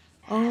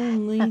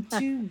only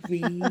to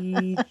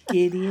read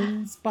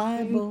Gideon's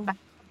Bible.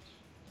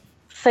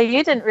 So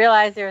you didn't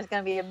realize there was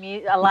going to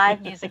be a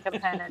live music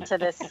component to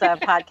this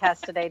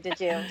podcast today, did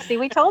you? See,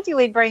 we told you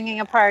we'd bringing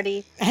a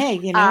party. Hey,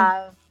 you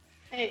know.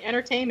 Hey,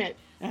 entertainment.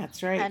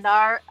 That's right.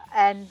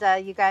 And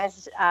you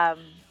guys,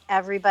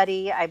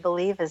 everybody, I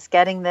believe, is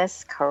getting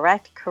this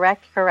correct.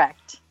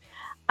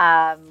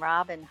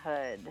 Robin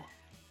Hood.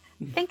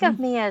 Think of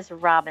me as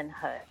Robin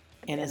Hood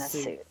in a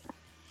suit.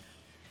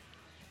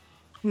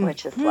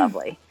 Which is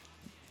lovely.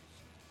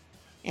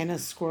 And a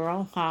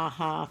squirrel. Ha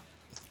ha.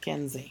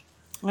 Kenzie.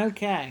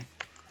 Okay.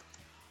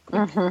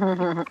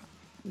 That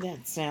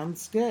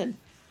sounds good.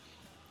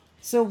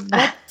 So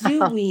what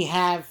do we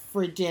have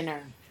for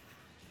dinner?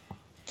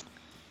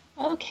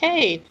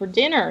 Okay, for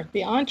dinner,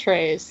 the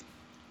entrees.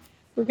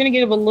 We're going to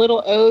give a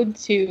little ode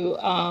to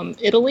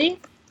Italy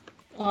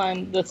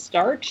on the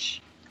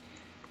starch.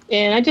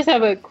 And I just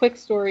have a quick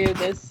story of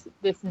this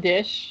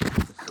dish.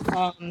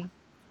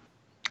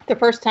 The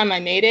first time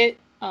I made it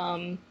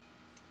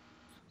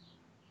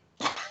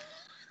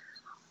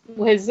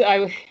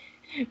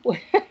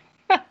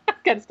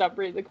gotta stop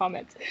reading the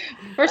comments.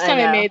 First time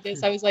I made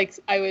this, I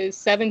was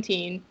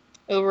 17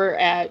 over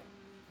at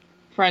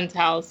friend's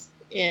house,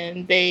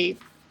 and they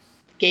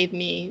gave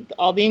me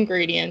all the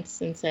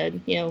ingredients and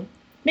said,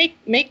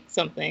 make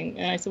something.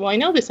 And I said, well, I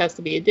know this has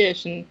to be a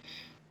dish. And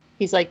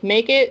he's like,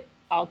 make it.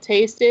 I'll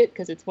taste it,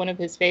 because it's one of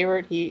his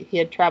favorite. He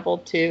had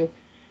traveled to.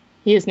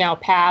 He is now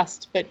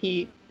passed, but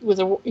he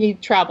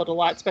traveled a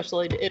lot,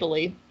 especially to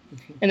Italy.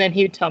 And then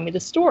he would tell me the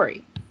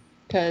story,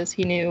 because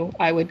he knew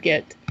I would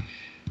get.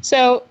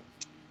 So,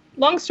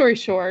 long story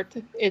short,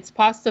 it's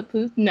pasta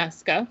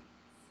puttanesca.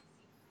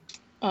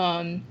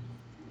 And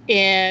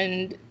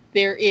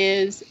there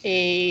is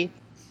a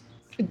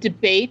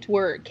debate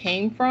where it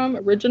came from,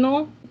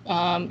 original.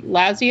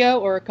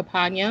 Lazio or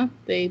Campania,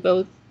 they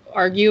both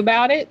argue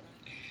about it.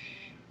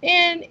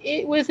 And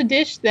it was a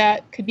dish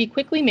that could be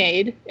quickly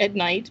made at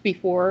night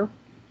before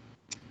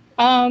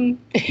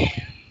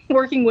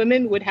working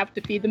women would have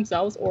to feed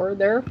themselves or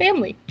their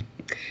family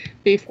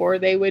before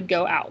they would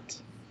go out.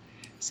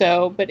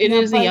 So, but it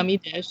is a yummy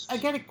dish. I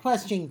got a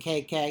question,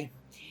 KK.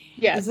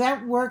 Yes. Is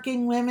that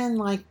working women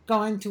like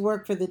going to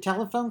work for the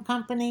telephone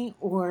company,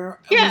 or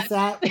Yes. was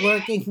that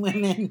working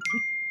women?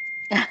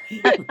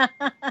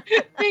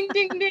 Ding,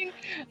 ding, ding.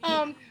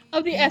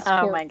 Of the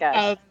escort. Oh my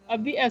gosh.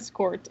 Of the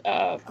escort.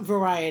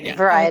 Variety. Yeah.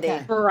 Variety.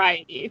 Okay.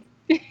 Variety.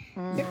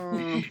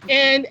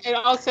 And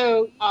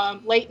also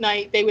late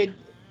night they would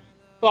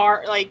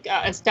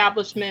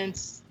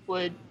establishments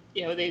would,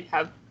 they'd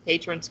have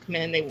patrons come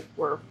in. They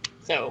were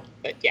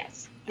but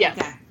yes.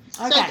 Okay.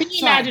 So can you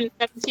imagine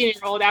a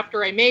 17-year-old,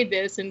 after I made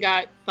this and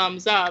got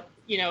thumbs up,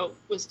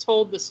 was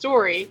told the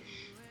story.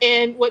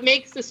 And what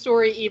makes the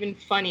story even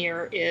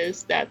funnier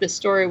is that the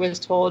story was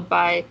told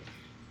by,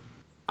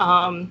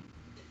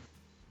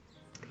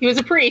 he was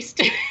a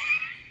priest.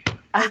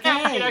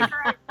 Okay.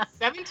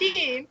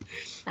 17.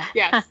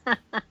 Yes.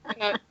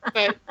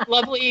 But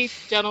lovely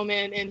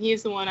gentleman. And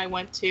he's the one I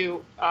went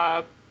to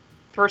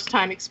first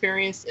time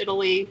experienced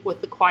Italy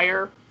with the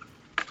choir.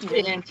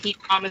 And he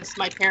promised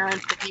my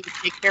parents that he would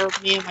take care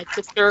of me and my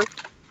sister.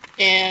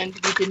 And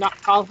we did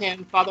not call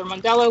him Father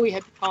Mondello. We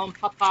had to call him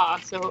Papa.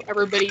 So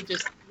everybody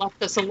just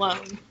left us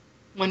alone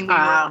when we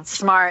were.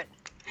 Smart.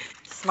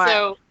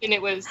 So, and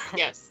it was,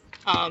 yes.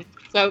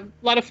 So a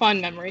lot of fond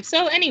memories.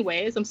 So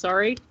anyways, I'm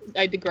sorry.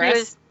 I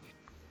digress.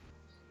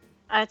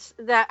 I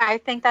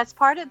think that's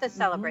part of the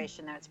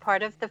celebration. It's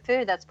part of the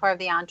food. That's part of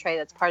the entree.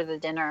 That's part of the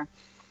dinner.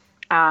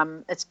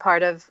 It's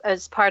part of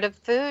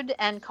food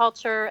and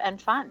culture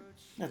and fun.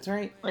 That's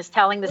right. It's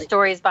telling the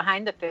stories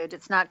behind the food.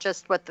 It's not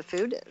just what the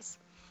food is.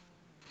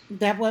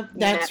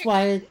 That's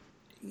why,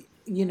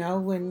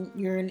 when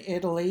you're in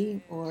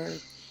Italy or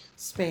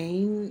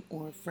Spain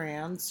or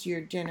France,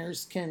 your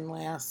dinners can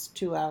last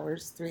 2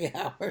 hours, 3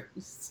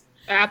 hours.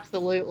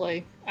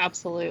 Absolutely.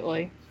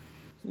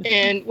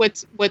 And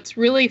what's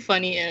really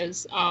funny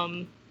is,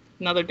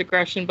 another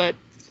digression, but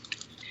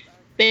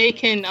they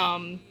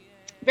can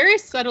very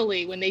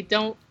subtly, when they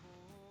don't,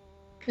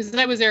 because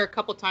I was there a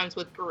couple times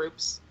with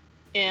groups,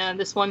 and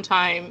this one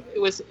time it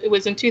was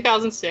in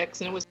 2006,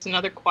 and it was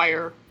another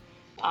choir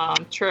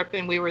trip,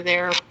 and we were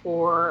there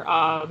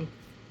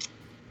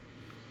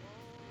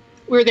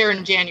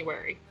in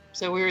January,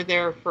 so we were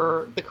there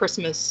for the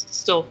Christmas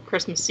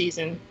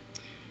season.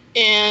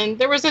 And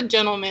there was a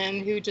gentleman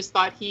who just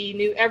thought he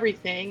knew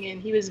everything,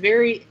 and he was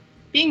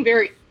being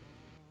very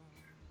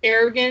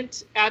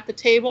arrogant at the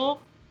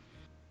table,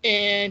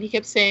 and he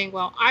kept saying,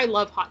 well, I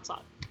love hot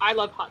sauce. I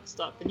love hot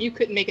stuff, and you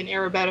couldn't make an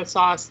arrabbiata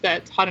sauce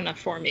that's hot enough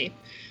for me.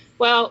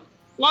 Well,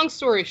 long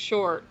story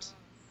short,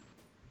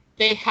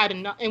 they had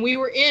enough, and we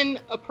were in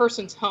a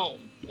person's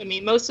home. I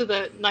mean, most of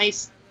the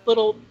nice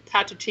little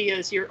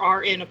trattorias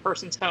are in a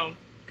person's home.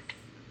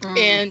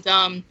 And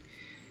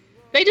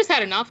they just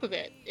had enough of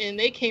it, and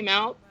they came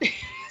out,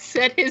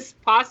 set his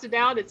pasta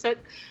down, and set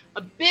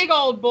a big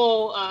old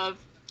bowl of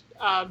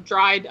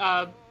dried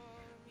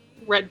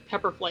red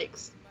pepper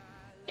flakes,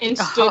 and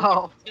stood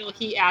until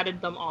he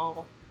added them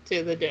all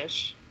to the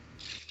dish.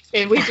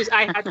 And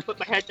I had to put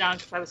my head down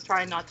because I was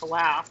trying not to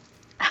laugh.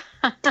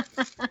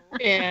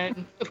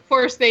 And of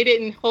course, they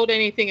didn't hold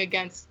anything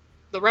against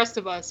the rest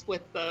of us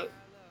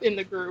in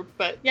the group.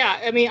 But yeah,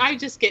 I mean,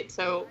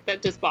 that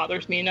just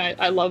bothers me. And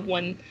I love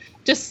when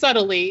just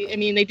subtly, I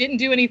mean, they didn't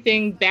do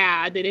anything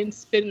bad. They didn't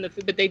spit in the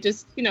food, but they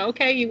just,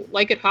 okay, you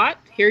like it hot?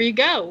 Here you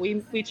go.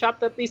 We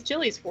chopped up these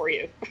chilies for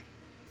you.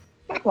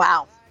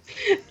 Wow.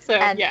 So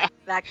and yeah.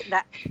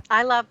 That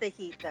I love the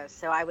heat though.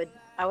 So I would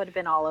have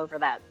been all over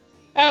that.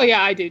 Oh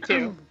yeah, I do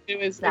too. It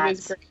was great.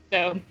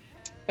 So,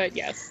 but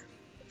yes.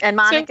 And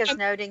Monica's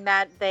noting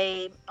that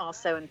they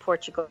also in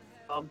Portugal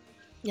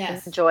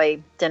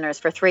enjoy dinners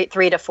for 3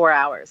 to 4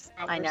 hours.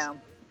 I know.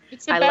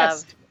 It's the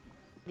best. Love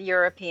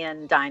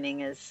European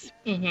dining is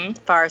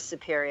far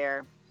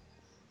superior.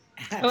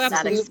 Oh,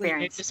 that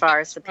experience is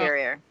far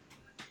superior.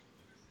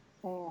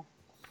 Oh.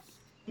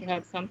 You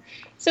have some.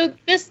 So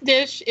this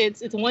dish,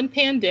 it's a one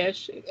pan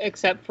dish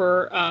except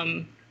for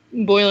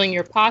boiling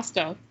your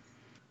pasta.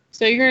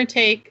 So you're going to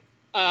take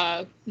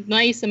a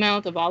nice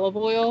amount of olive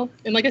oil,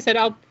 and like I said,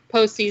 I'll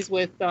post these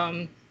with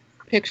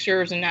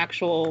pictures and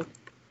actual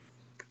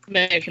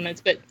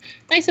measurements, but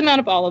nice amount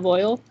of olive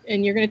oil.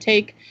 And you're going to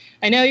take,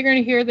 I know you're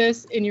going to hear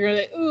this and you're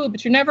going to, ooh,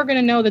 but you're never going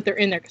to know that they're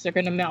in there because they're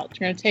going to melt.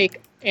 You're going to take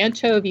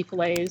anchovy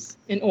fillets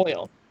in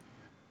oil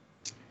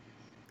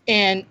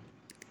and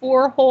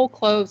 4 whole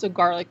cloves of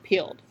garlic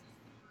peeled.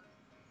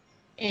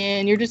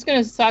 And you're just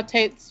going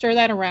to stir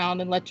that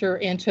around and let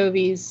your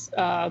anchovies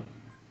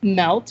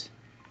melt.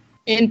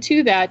 And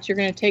to that, you're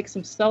going to take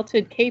some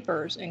salted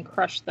capers and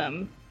crush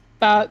them,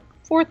 about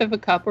 1/4 of a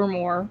cup or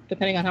more,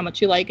 depending on how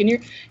much you like. And you're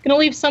going to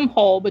leave some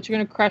whole, but you're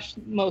going to crush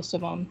most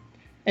of them.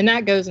 And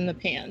that goes in the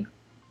pan.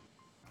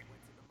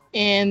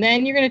 And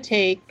then you're going to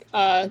take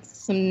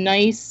some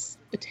nice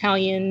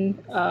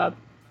Italian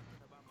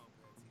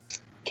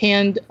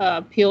canned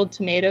peeled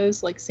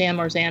tomatoes, like San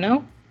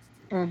Marzano.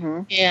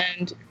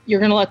 And you're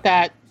going to let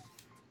that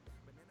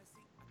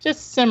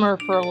just simmer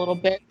for a little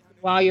bit.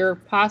 While your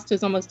pasta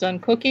is almost done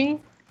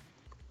cooking,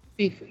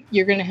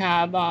 you're going to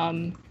have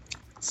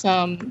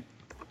some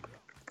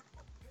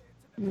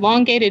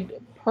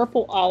elongated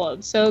purple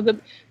olives. So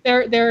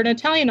they're an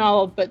Italian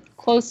olive, but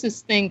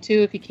closest thing to,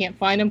 if you can't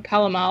find them,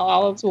 Calamari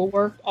olives will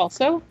work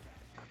also.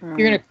 You're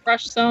going to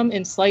crush some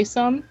and slice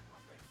them.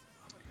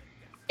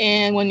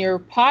 And when your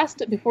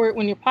pasta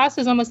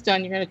is almost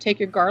done, you're going to take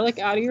your garlic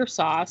out of your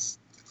sauce.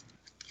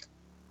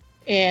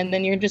 And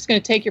then you're just going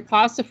to take your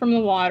pasta from the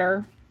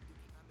water,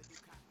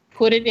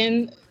 put it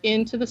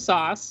into the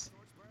sauce,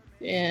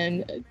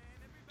 and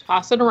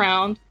toss it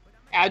around.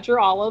 Add your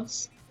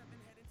olives,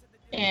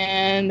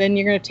 and then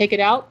you're going to take it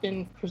out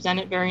and present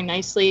it very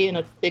nicely in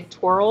a big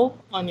twirl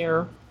on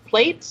your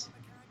plate.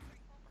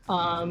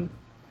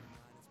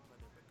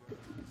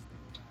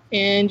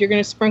 And you're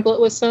going to sprinkle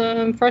it with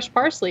some fresh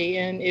parsley.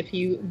 And if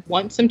you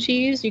want some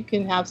cheese, you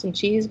can have some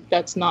cheese.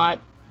 That's not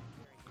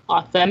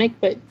authentic,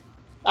 but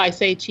I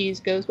say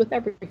cheese goes with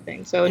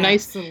everything. So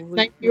nice, you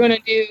want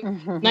to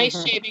do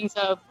nice shavings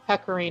of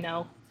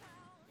pecorino.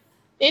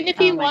 And if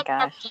you want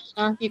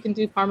Parmigiana, you can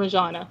do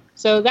Parmigiana.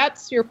 So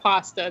that's your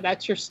pasta.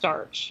 That's your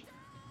starch.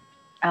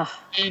 Oh,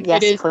 and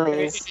yes, please.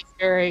 It is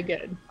very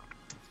good.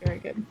 Very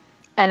good.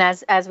 And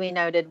as we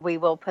noted, we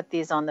will put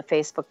these on the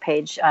Facebook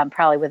page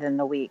probably within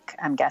the week,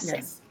 I'm guessing.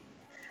 Yes.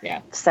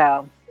 Yeah.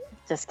 So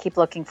just keep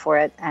looking for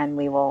it, and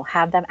we will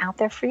have them out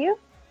there for you.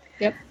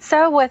 Yep.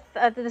 So with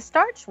the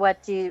starch,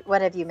 what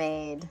have you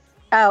made?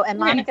 Oh, and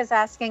Monica's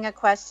asking a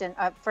question.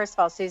 First of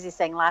all, Susie's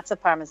saying lots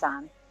of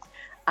Parmesan.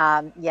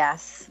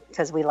 Yes,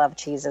 because we love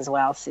cheese as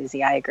well,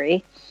 Susie. I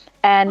agree.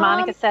 And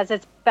Monica says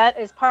is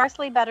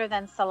parsley better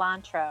than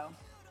cilantro?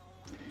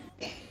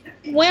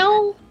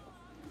 Well,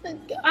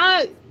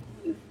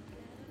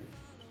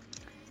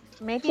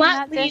 maybe in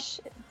that dish.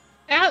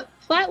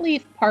 Flat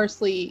leaf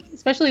parsley,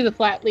 especially the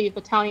flat leaf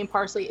Italian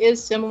parsley,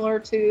 is similar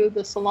to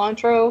the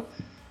cilantro.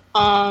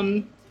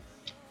 The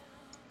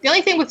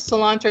only thing with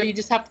cilantro, you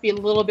just have to be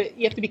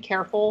you have to be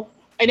careful.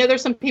 I know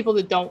there's some people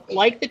that don't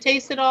like the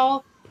taste at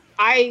all.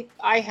 I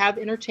have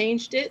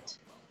interchanged it.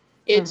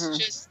 It's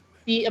just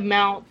the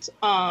amount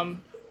that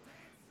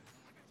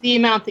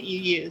you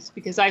use,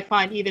 because I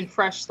find even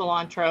fresh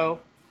cilantro.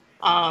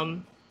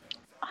 Oh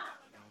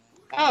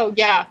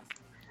yeah,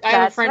 I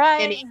have a friend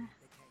Penny.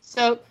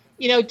 So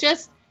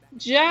just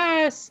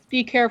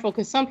be careful,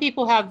 because some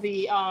people have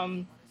the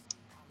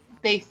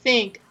they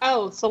think,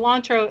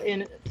 cilantro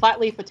in flat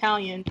leaf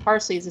Italian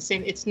parsley is the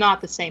same. It's not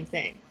the same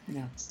thing.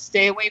 No.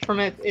 Stay away from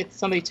it if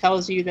somebody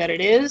tells you that it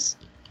is.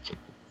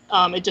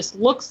 It just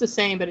looks the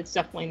same, but it's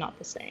definitely not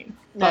the same.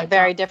 No, But,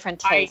 very different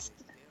taste.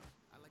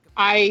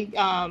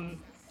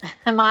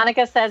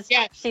 Monica says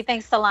she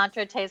thinks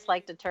cilantro tastes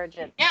like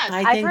detergent. Yes,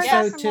 I think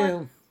so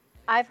too.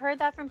 I've heard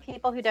that from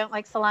people who don't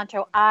like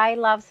cilantro. I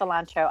love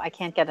cilantro. I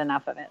can't get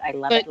enough of it. I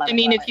love it. I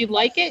mean, if you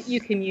like it,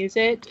 you can use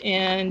it.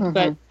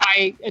 But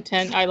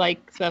I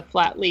like the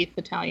flat leaf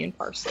Italian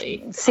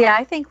parsley. See,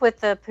 I think with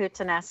the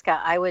puttanesca,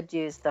 I would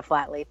use the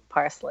flat leaf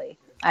parsley.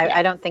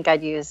 I don't think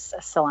I'd use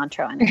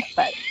cilantro in it,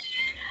 but.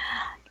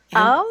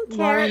 Karen,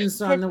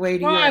 Lauren's on the way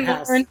to your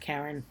house,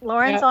 Karen.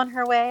 Lauren's on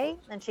her way,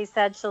 and she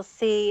said she'll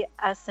see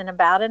us in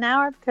about an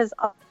hour because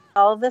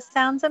all of this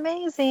sounds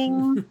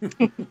amazing.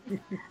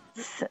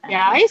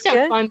 Yeah, I used to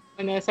have fun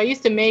doing this. I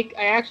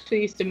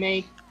actually used to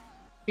make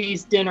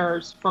these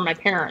dinners for my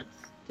parents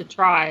to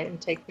try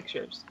and take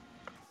pictures.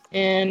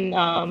 And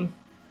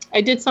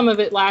I did some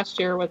of it last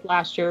year with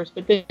last year's,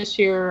 but this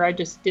year I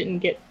just didn't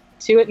get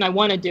to it, and I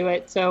want to do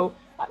it. So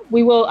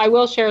I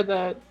will share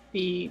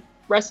the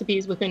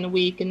recipes within a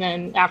week, and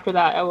then after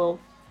that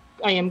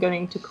I am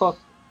going to cook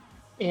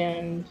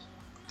and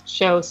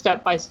show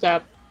step by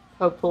step,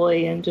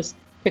 hopefully, and just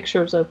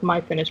pictures of my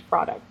finished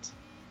product.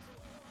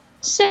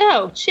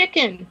 So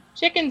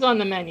chicken's on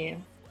the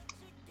menu,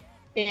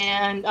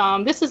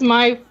 and this is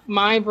my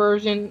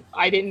version.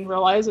 I didn't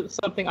realize it was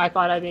something I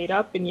thought I made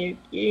up, and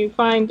you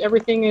find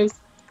everything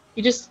is,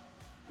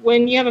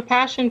 when you have a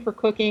passion for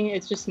cooking,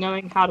 it's just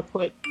knowing how to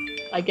put,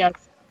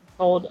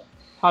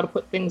 how to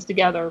put things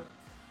together,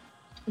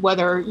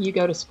 whether you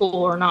go to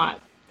school or not.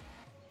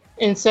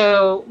 And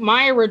so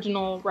my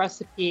original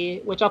recipe,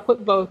 which I'll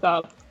put both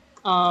up,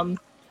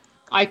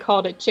 I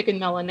called it chicken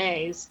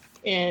Milanese,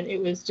 and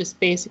it was just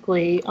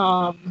basically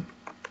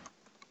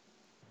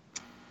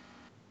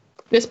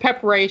this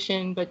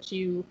preparation, but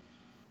you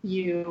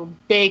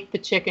bake the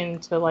chicken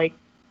to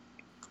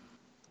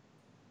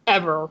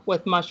ever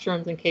with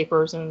mushrooms and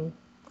capers and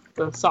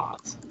the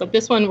sauce. But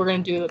this one we're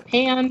going to do the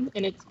pan,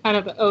 and it's kind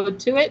of an ode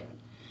to it.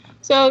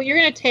 So you're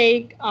going to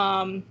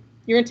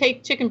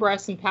take chicken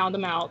breasts and pound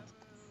them out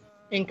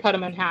and cut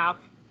them in half.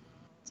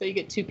 So you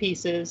get 2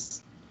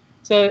 pieces.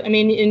 So, I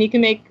mean, and you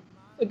can make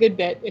a good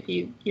bit if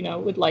you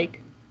would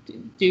like to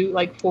do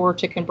 4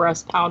 chicken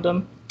breasts, pound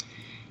them.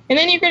 And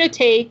then you're going to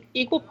take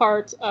equal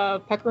parts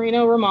of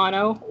Pecorino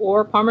Romano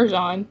or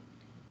Parmesan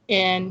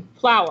and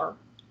flour.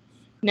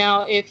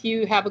 Now, if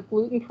you have a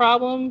gluten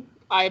problem,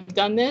 I've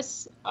done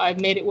this.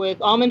 I've made it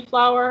with almond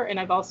flour, and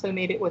I've also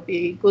made it with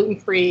the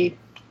gluten-free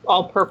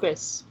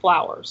all-purpose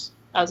flours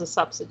as a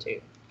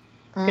substitute.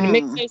 You're going to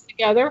mix those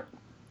together,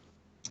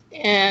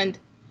 and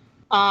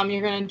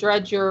you're going to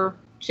dredge your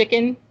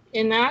chicken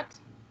in that.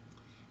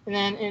 And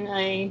then in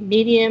a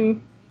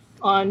medium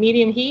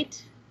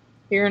heat,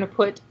 you're going to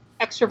put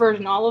extra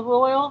virgin olive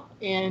oil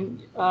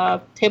and a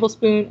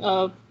tablespoon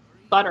of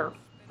butter,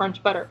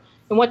 French butter.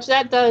 And what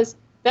that does,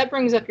 that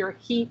brings up your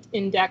heat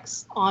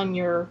index on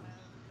your,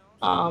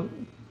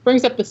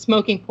 brings up the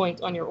smoking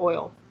point on your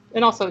oil.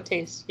 And also it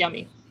tastes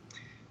yummy.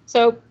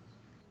 So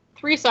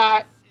 3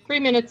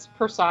 minutes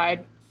per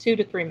side, 2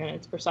 to 3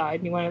 minutes per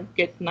side. You want to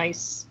get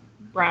nice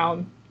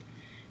brown.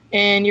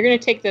 And you're going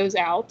to take those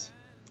out.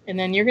 And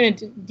then you're going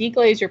to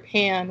deglaze your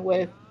pan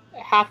with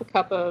half a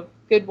cup of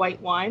good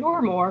white wine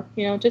or more.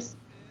 Just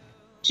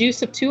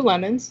juice of 2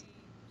 lemons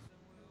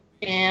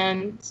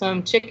and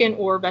some chicken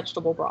or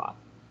vegetable broth.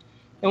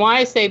 And why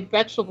I say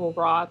vegetable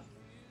broth,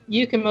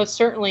 you can most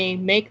certainly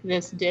make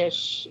this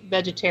dish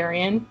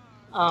vegetarian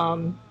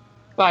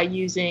by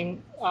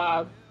using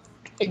a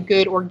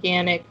good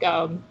organic,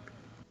 now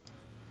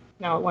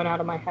it went out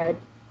of my head.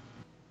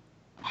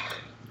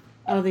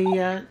 Oh,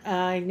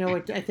 I know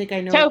it. I think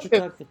I know Tofu.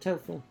 what you're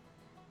talking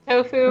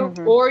about.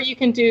 Tofu, or you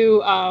can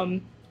do,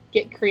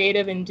 get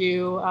creative and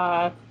do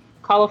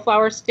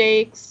cauliflower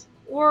steaks,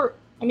 or,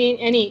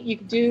 you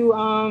could do,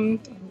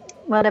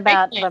 what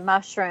about the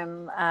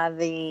mushroom, that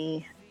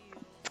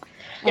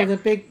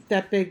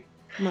big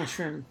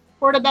mushroom.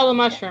 Portobello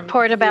mushroom.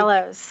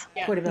 Portobellos.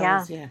 Yeah.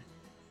 Portobellos, yeah.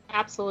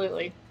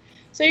 Absolutely.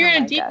 So you're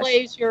going to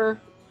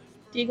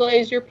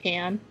deglaze your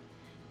pan,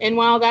 and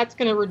while that's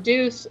going to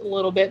reduce a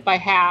little bit by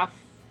half,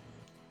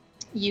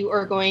 you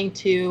are going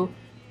to,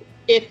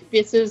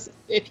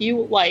 if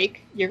you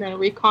like, you're going to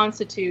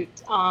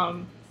reconstitute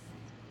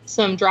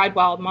some dried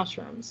wild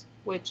mushrooms,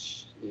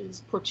 which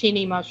is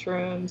porcini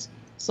mushrooms,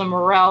 some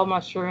morel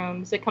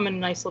mushrooms. They come in a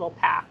nice little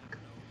pack.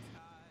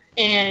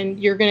 And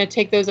you're going to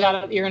take those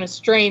out. You're going to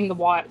strain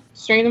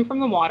them from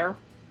the water,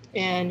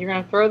 and you're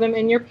going to throw them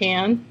in your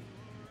pan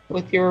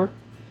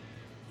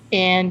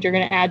and you're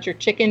going to add your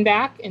chicken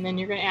back, and then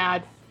you're going to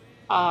add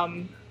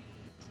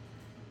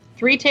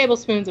 3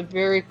 tablespoons of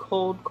very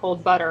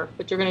cold butter,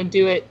 but you're going to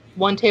do it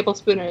 1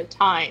 tablespoon at a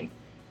time,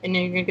 and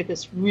then you're going to get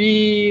this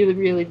really,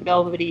 really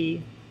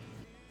velvety,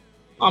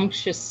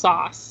 unctuous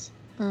sauce.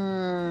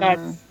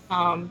 That's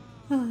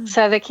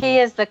so the key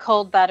is the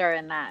cold butter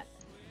in that.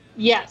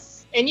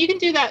 Yes, and you can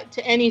do that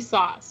to any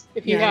sauce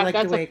if you have. I like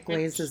that's the way it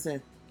glazes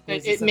it.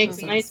 It makes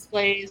a nice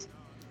glaze.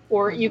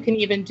 or you can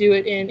even do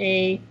it in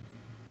a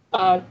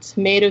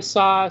tomato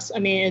sauce. I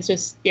mean, it's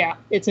just, yeah,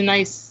 it's a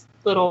nice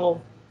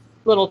little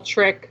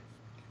trick.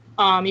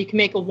 You can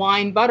make a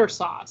wine butter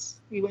sauce.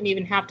 You wouldn't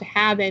even have to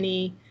have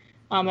any.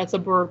 That's a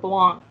beurre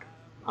blanc.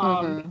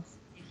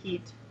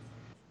 Heat.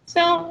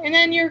 So, and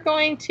then you're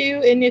going to,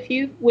 and if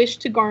you wish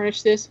to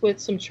garnish this with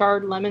some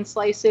charred lemon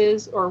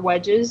slices or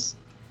wedges,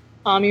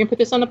 you're going to put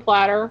this on a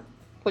platter,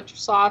 put your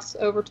sauce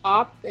over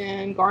top,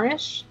 and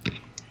garnish.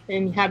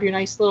 And you have your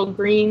nice little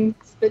green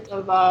bit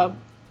of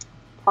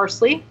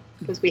parsley,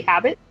 because we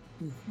have it,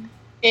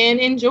 and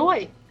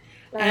enjoy.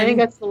 And I think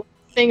that's the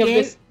thing of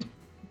this.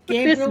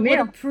 Gabriel would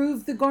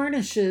approve the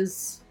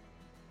garnishes.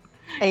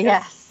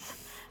 Yes.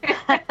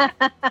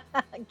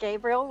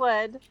 Gabriel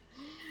would.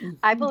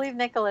 I believe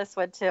Nicholas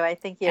would too. I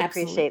think he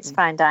appreciates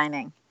fine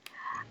dining.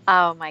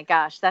 Oh my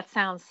gosh, that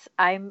sounds.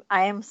 I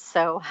am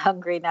so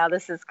hungry now.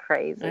 This is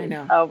crazy. I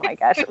know. Oh my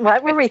gosh,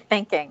 what were we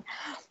thinking?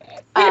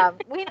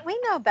 We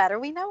know better.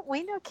 We know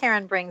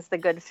Karen brings the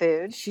good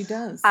food. She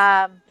does.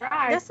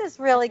 This is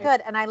really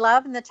good, and I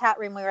love in the chat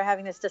room we were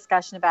having this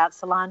discussion about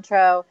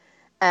cilantro,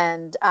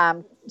 and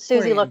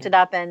Susie looked it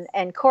up,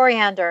 and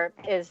coriander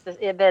is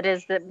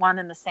the one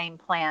in the same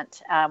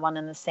plant, one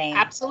in the same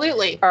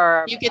absolutely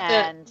herb. You get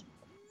and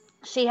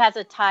she has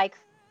a Thai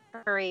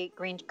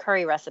green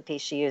curry recipe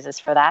she uses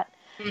for that.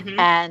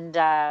 And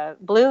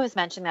Blue has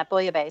mentioned that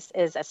bouillabaisse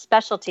is a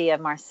specialty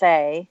of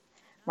Marseille,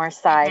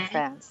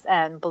 France.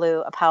 And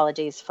Blue,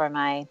 apologies for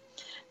my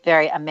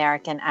very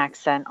American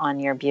accent on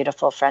your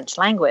beautiful French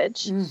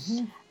language. So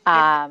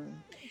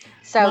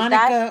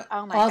Monica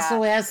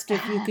also asked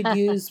if you could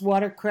use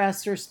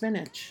watercress or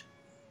spinach.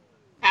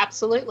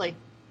 Absolutely.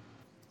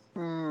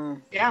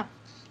 Yeah.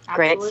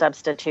 Great Absolutely.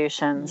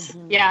 Substitutions.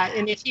 Yeah,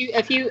 and if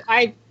you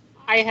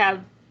I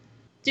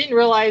didn't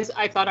realize,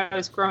 I thought I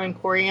was growing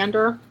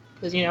coriander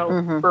because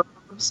for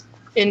herbs.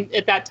 And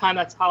at that time,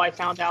 that's how I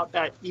found out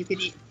that you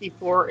could eat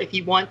if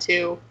you want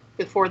to,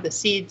 before the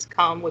seeds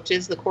come, which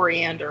is the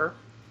coriander.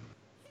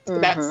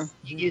 That's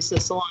you use the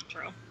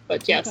cilantro.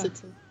 But yes,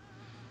 it's a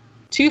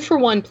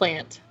 2-for-1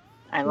 plant.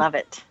 I love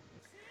it.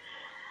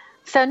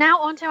 So now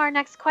on to our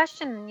next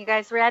question. You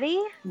guys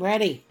ready?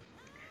 Ready.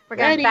 We're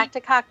going back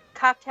to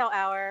cocktail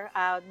hour.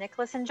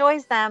 Nicholas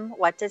enjoys them.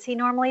 What does he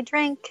normally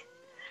drink?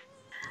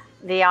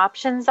 The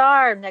options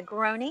are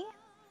Negroni,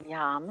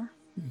 yum,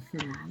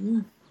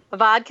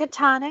 vodka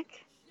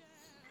tonic,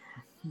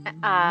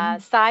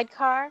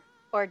 sidecar,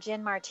 or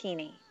gin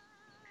martini.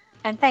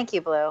 And thank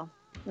you, Blue.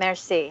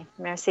 Merci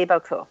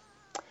beaucoup.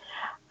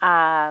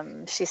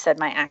 She said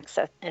my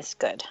accent is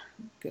good.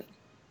 Good.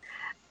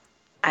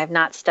 I've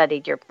not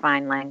studied your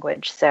fine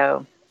language,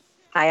 so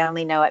I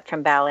only know it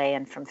from ballet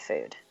and from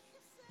food.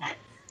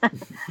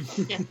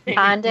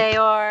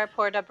 Andeor,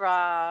 port de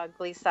bras,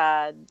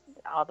 glissade,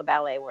 all the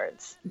ballet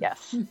words.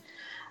 Yes.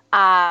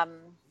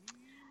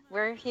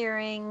 We're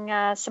hearing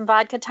some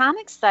vodka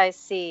tonics. I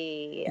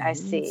see.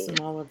 Some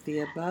all of the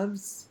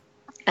aboves.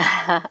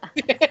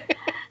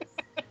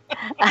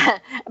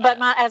 But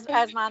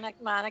as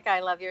Monica,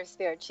 I love your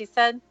spirit. She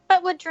said,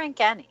 but would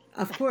drink any.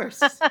 Of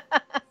course.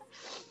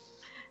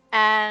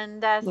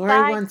 And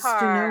Lori wants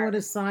to know what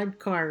a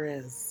sidecar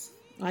is.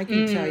 I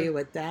can tell you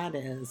what that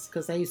is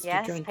because I used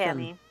to drink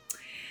Penny.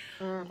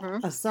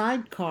 them. A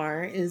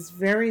sidecar is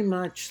very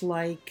much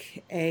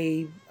like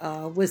a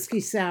whiskey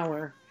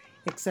sour,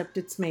 except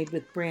it's made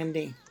with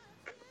brandy.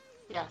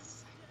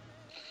 Yes.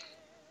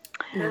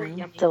 Very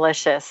yummy.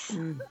 Delicious.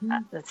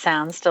 That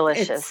sounds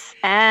delicious.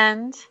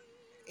 And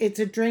it's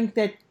a drink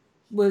that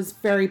was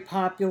very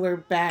popular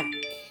back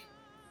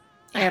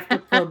after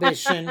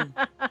Prohibition,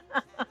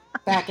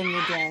 back in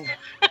the day.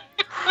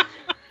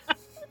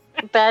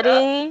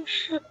 Betty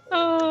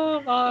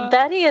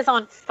Betty is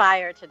on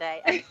fire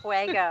today.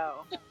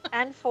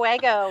 And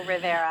fuego,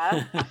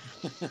 Rivera.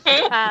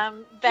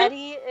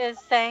 Betty is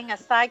saying a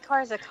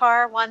sidecar is a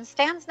car one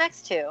stands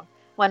next to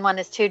when one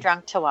is too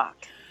drunk to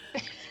walk.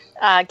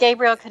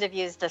 Gabriel could have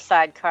used a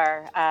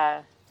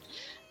sidecar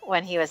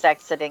when he was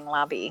exiting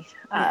lobby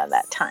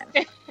that time.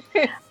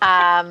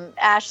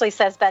 Ashley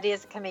says Betty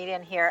is a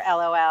comedian here,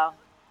 LOL.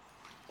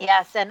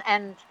 Yes,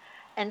 and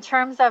in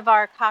terms of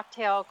our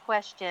cocktail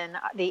question,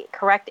 the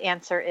correct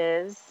answer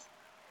is,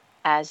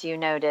 as you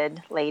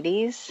noted,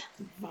 ladies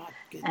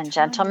and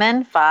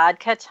gentlemen,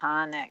 vodka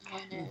tonic.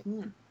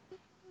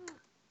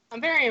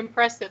 I'm very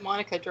impressed that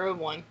Monica drove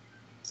one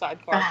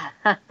sidecar.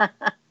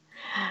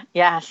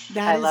 Yes,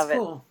 I love it.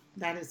 Cool.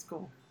 That is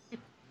cool.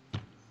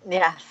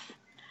 Yes.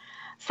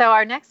 So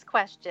our next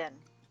question,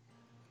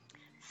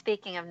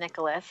 speaking of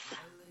Nicholas,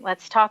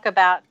 let's talk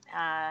about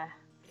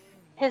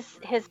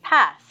his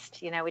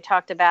past. You know, we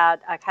talked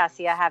about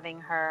Cassia having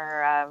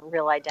her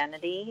real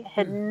identity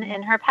hidden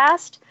in her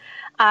past.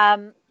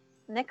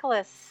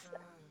 Nicholas,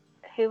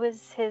 who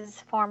was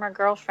his former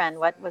girlfriend?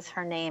 What was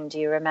her name? Do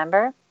you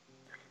remember?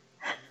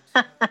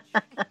 Was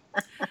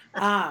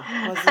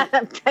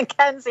it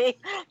Kenzie?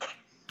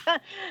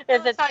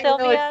 Is it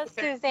Sylvia,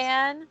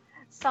 Suzanne,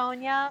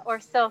 Sonia, or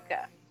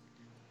Silka?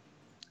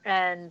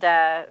 And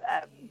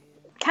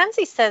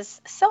Kenzie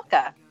says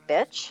Silka,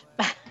 bitch.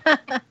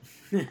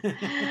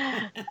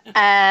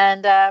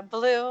 And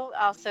Blue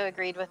also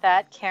agreed with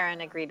that.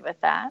 Karen agreed with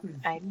that.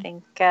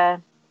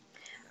 Mhm.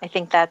 I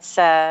think that's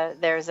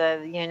there's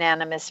a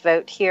unanimous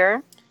vote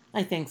here.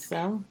 I think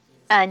so.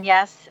 And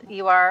yes,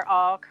 you are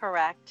all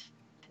correct.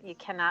 You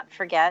cannot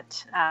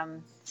forget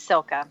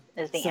Silka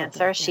is the Silka,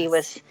 answer. She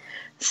yes.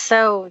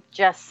 was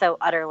just so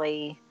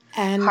utterly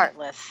And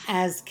heartless.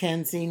 as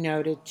Kenzie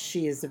noted,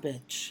 she is a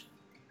bitch.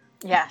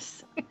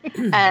 Yes.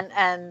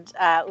 and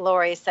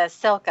Lori says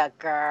Silka,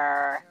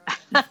 grr.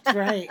 That's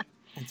right.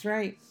 That's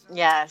right.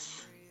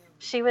 Yes.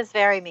 She was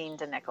very mean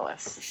to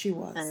Nicholas. She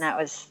was. And that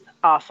was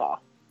awful.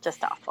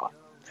 Just awful.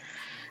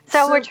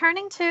 So we're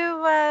turning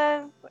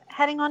to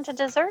heading on to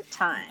dessert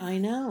time. I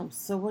know.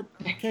 So what,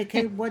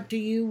 KK, what do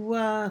you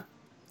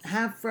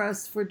have for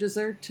us for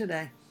dessert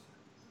today?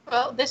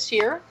 Well, this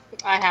year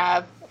I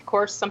have, of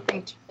course,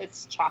 something.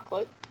 It's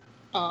chocolate.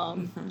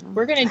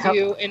 We're gonna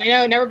do, and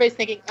I know everybody's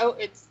thinking, oh,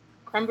 it's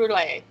creme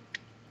brulee.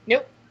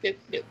 Nope.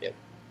 It's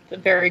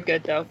very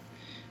good though.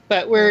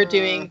 But we're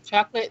doing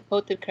chocolate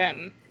pot de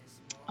creme.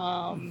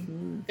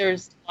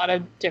 There's a lot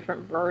of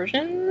different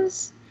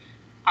versions.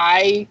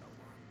 I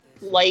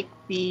like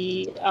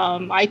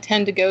I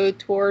tend to go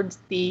towards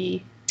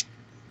the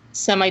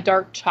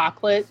semi-dark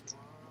chocolate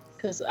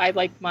because I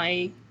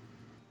don't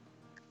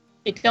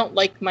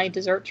like my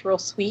desserts real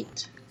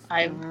sweet.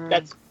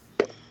 That's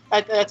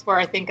where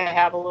I think I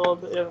have a little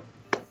bit of,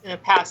 in a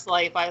past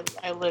life,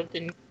 I lived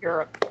in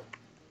Europe.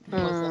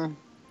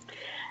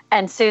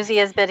 And Susie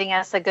is bidding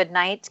us a good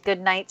night. Good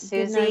night,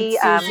 Susie.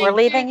 Good night, Susie.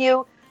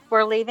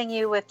 We're leaving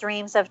you with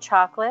dreams of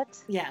chocolate.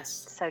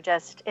 Yes. So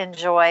just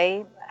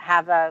enjoy.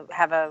 Have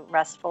a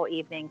restful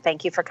evening.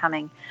 Thank you for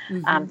coming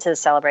to the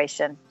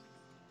celebration.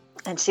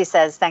 And she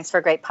says, thanks for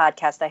a great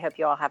podcast. I hope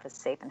you all have a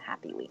safe and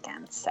happy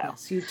weekend. So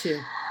yes, you too.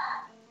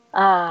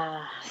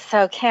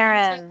 So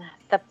Karen,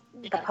 the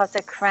pot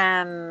de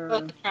creme.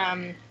 Pot de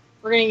creme.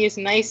 We're going to use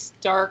nice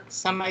dark,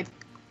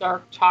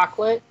 semi-dark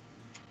chocolate.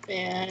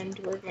 And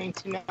we're going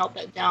to melt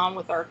that down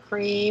with our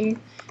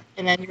cream.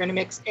 And then you're going to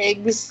mix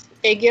egg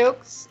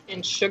yolks,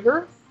 and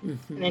sugar. And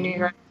then you're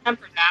going to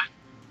temper that.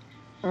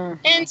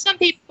 And some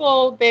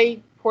people,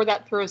 they pour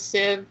that through a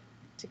sieve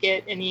to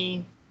get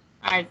any,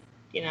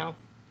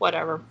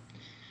 whatever.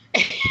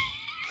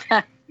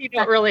 You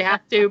don't really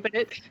have to, but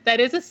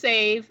that is a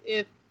save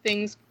if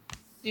things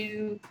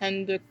do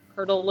tend to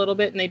curdle a little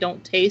bit and they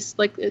don't taste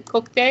like a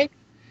cooked egg.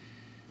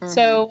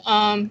 So,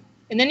 and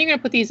then you're going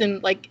to put these in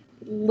like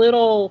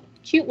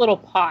cute little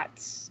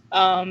pots.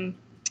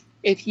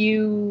 If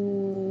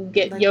you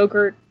get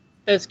yogurt,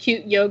 those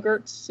cute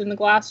yogurts in the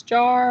glass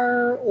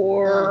jar,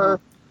 or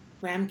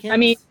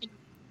ramekins,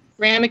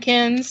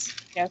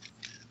 yes.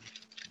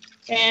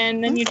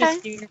 And then you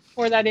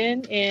pour that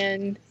in,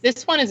 and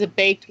this one is a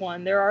baked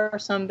one. There are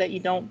some that you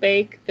don't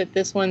bake, but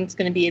this one's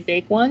going to be a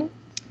baked one.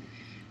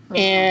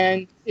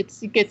 And it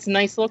gets a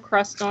nice little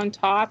crust on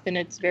top, and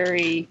it's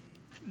very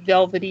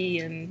velvety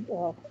and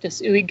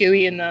just ooey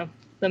gooey in the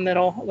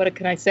middle. What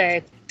can I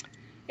say?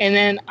 And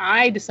then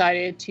I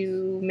decided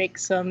to make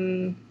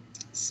some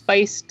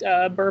spiced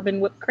bourbon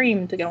whipped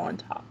cream to go on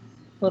top.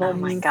 Oh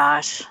my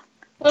gosh.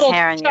 Little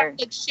Karen,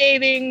 chocolate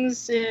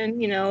shavings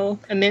and,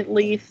 a mint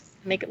leaf.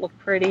 Make it look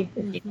pretty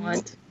if you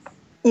want.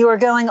 You are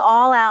going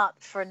all out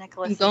for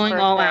Nicholas's birthday. I'm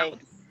going all out.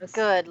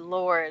 Good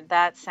Lord,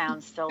 that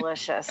sounds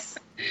delicious.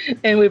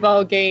 And we've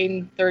all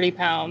gained 30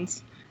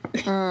 pounds.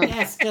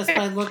 Yes, just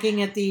by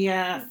looking at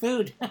the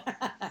food.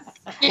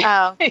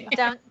 Oh,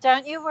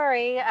 don't you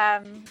worry.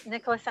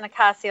 Nicholas and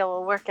Acacia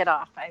will work it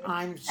off.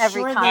 I'm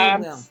sure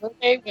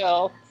they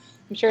will.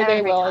 I'm sure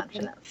they will.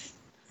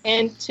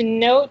 And to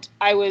note,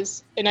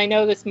 and I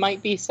know this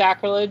might be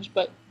sacrilege,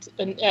 but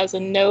as a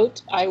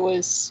note, I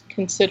was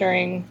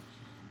considering,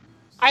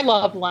 I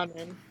love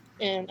lemon,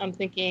 and I'm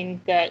thinking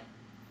that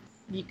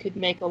you could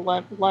make a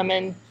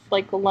lemon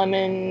pot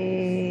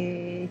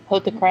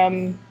de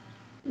creme.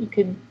 You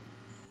could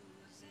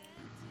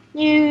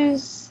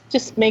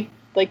just make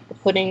like the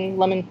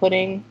lemon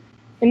pudding.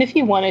 And if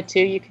you wanted to,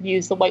 you could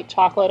use the white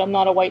chocolate. I'm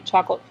not a white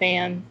chocolate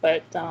fan,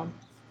 but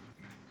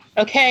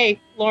okay,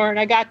 Lauren,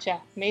 I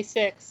gotcha. May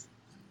 6th.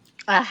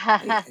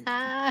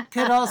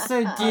 Could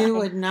also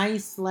do a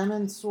nice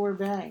lemon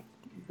sorbet.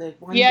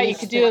 You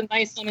could do a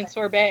nice lemon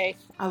sorbet.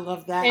 I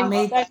love that.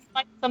 And that's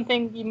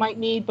something you might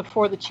need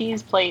before the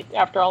cheese plate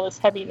after all this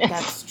heaviness.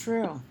 That's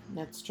true.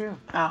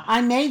 Oh.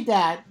 I made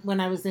that when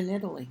I was in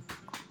Italy.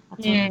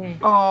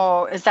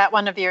 Oh, is that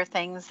one of your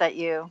things that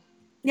you...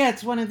 Yeah,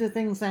 it's one of the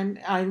things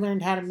I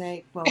learned how to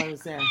make while I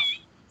was there.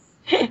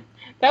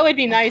 That would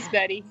be nice,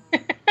 Betty.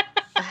 But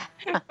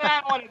I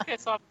don't want to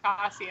piss off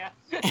Cassia.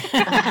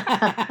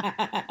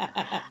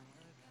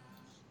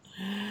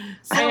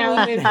 I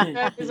know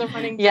that is a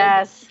running joke.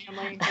 Yes.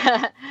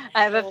 I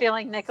have a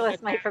feeling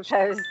Nicholas might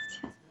propose.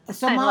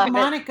 So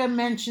Monica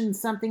mentioned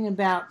something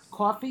about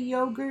coffee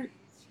yogurt.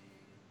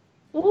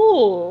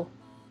 Ooh,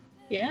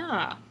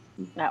 yeah.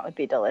 That would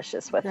be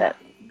delicious with it.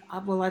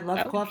 Well, I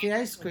love coffee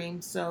ice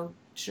cream, so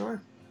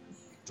sure.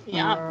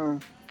 Yeah.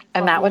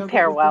 And that would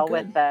pair well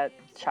with that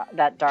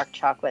dark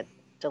chocolate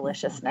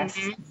deliciousness.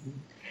 Mm-hmm.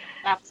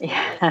 Absolutely.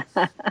 Yeah.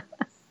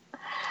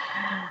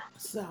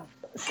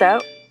 So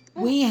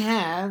we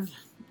have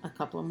a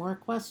couple more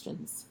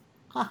questions.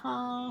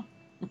 Haha.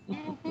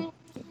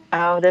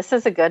 Oh, this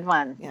is a good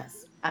one.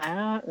 Yes. I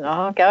don't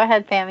know. Go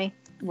ahead, Pammy.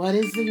 What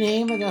is the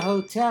name of the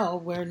hotel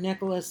where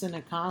Nicholas and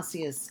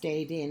Acacia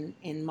stayed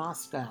in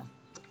Moscow?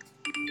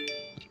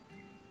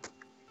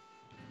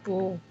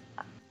 Ooh,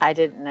 I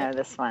didn't know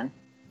this one.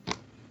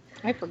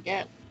 I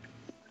forget.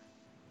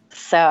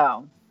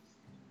 So,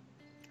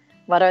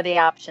 what are the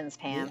options,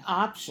 Pam? The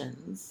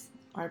options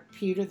are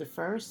Peter the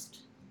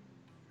First,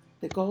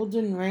 the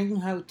Golden Ring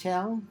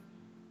Hotel,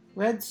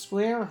 Red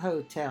Square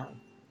Hotel,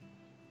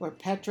 or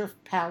Petrov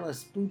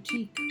Palace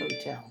Boutique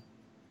Hotel.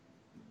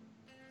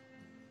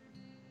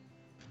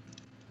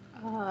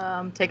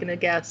 I'm taking a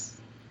guess.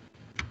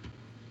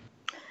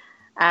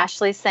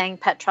 Ashley's saying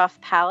Petrov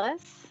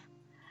Palace.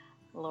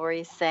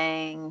 Lori's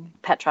saying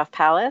Petrov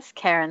Palace.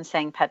 Karen's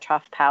saying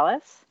Petrov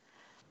Palace.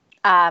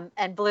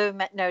 And Blue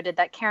noted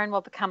that Karen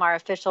will become our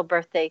official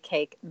birthday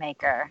cake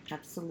maker.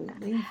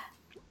 Absolutely.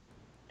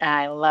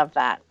 I love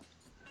that.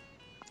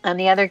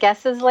 Any other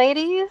guesses,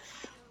 ladies?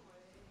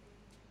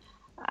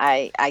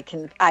 I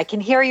can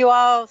hear you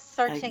all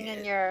searching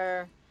in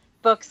your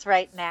books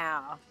right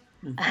now.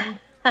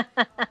 Mm-hmm.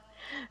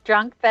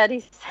 Drunk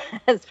Betty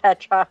says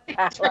Petrov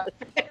Palace.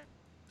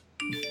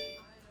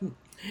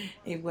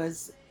 It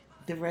was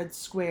the Red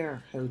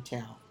Square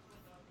Hotel.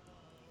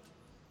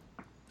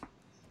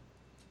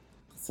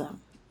 So,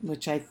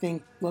 which I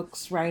think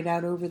looks right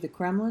out over the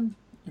Kremlin,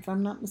 if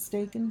I'm not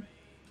mistaken.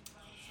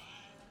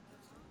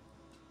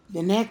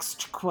 The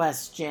next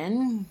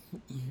question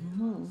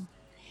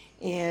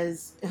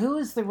is, who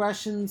is the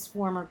Russian's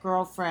former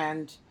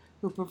girlfriend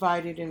who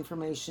provided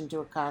information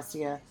to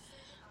Acacia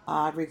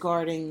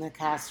regarding the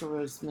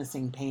Kasparov's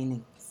missing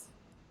paintings?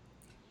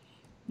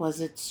 Was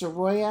it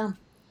Soroya,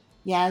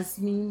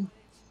 Yasmin,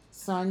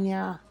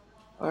 Sonia,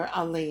 or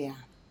Aliyah?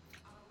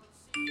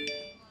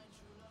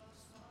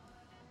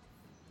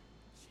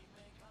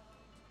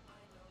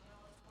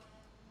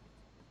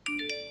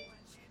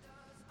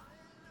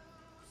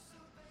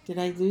 Did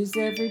I lose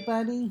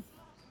everybody?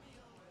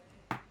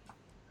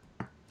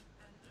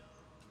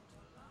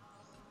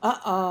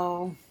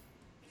 Uh-oh.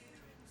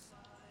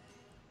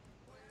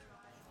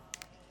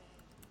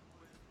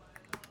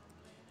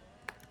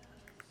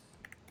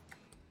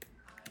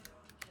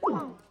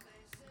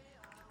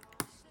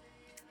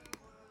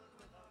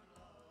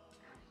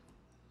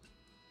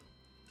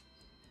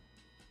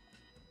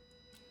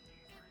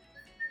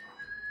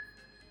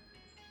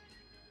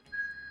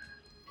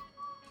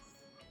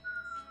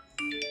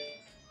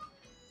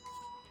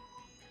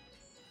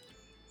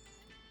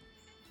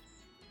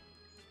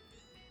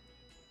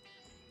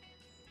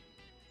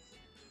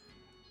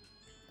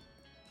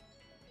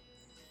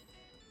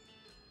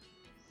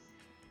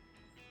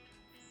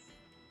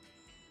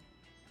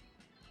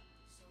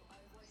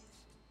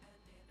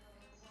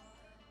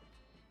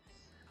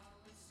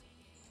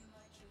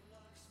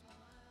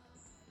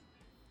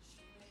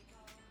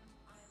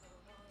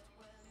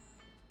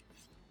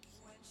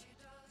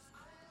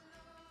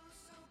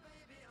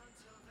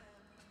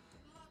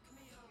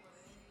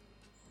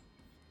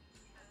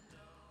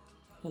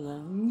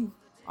 Hello?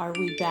 Are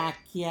we back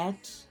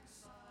yet?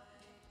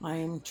 I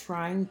am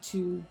trying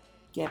to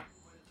get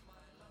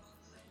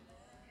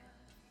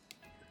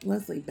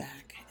Leslie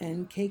back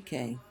and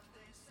KK.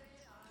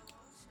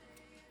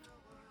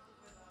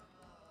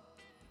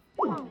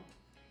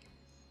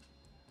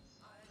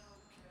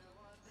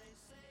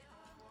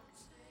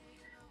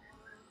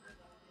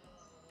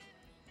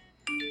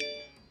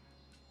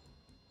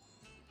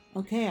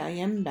 Okay, I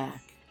am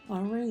back.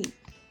 All right.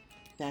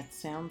 That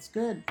sounds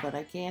good, but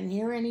I can't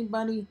hear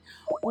anybody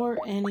or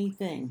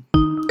anything.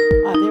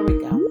 There we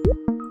go.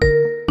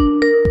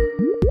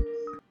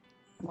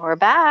 We're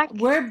back.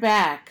 We're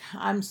back.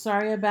 I'm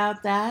sorry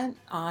about that.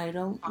 I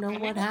don't know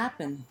what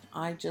happened.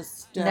 I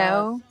just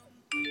took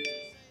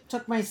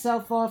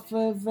myself off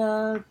of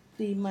the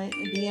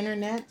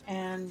internet,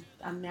 and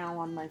I'm now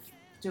on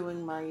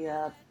doing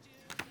my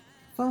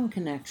phone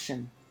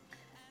connection.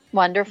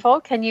 Wonderful.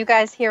 Can you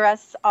guys hear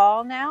us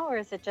all now, or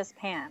is it just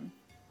Pam?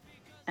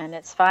 And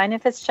it's fine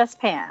if it's just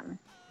Pam.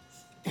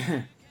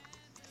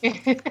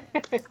 You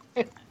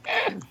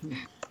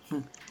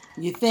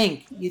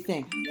think.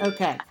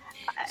 Okay.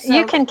 So,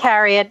 you can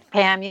carry it,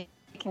 Pam. You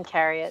can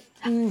carry it.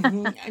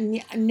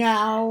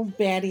 No,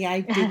 Betty,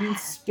 I didn't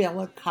spill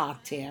a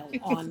cocktail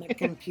on the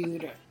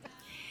computer.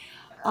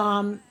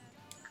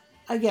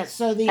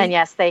 Yes, and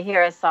yes, they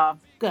hear us all.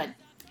 Good.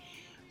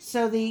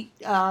 So the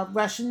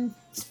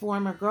Russian's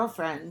former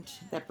girlfriend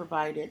that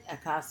provided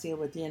Acacia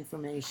with the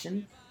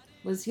information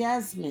was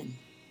Yasmin.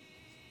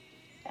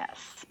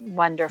 Yes,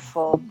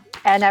 wonderful.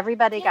 And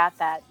everybody got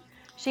that.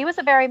 She was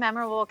a very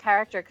memorable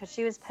character because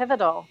she was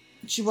pivotal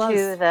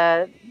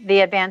to the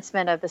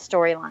advancement of the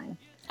storyline.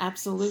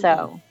 Absolutely.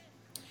 So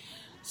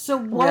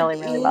what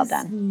really well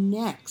done.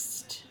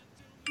 Next?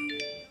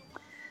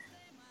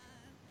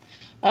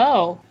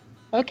 Oh,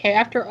 okay.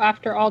 After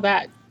all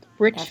that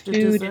rich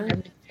food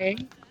and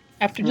everything.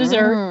 after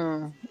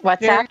dessert.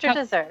 What's Very after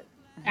dessert?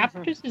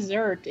 After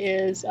dessert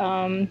is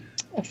a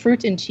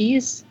fruit and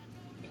cheese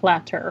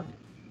platter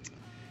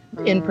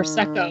in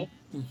prosecco,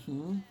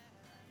 Mm-hmm.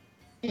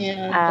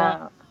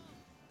 and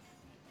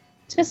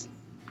just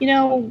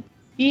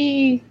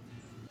be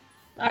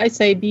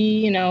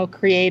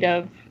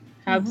creative.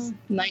 Have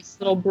nice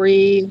little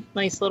brie,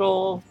 nice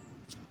little.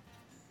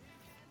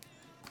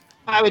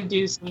 I would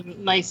do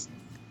some nice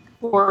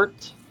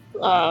port.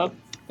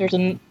 There's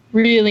a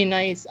really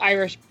nice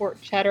Irish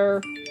port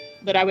cheddar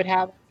that I would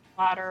have on the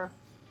platter.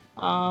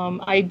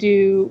 I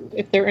do,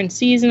 if they're in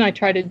season, I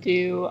try to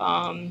do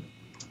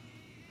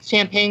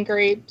champagne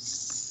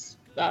grapes,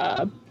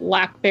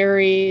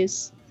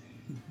 blackberries,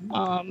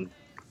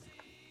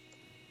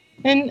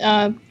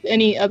 and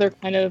any other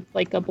kind of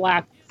like a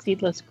black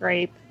seedless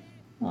grape,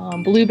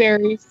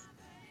 blueberries.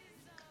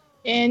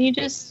 And you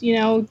just, you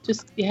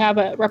have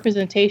a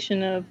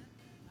representation of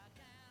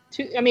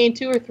two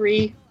or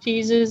three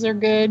cheeses are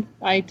good.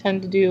 I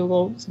tend to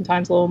do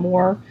sometimes a little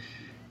more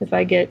if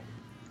I have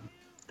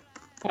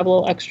a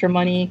little extra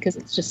money because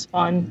it's just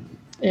fun.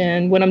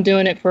 And when I'm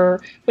doing it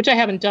which I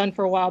haven't done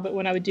for a while, but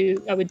when I would do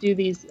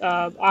these,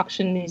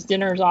 auction these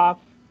dinners off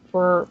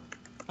for,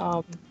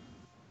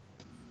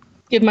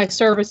 give my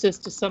services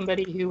to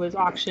somebody who was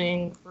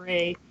auctioning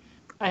I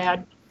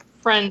had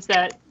friends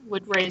that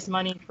would raise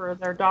money for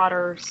their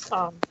daughters.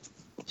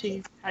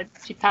 She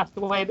passed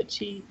away, but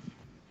she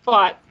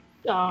fought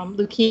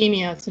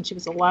leukemia since she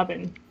was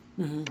 11,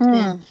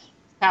 and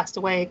passed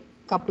away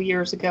a couple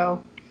years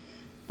ago.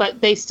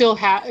 But they still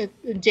have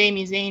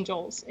Jamie's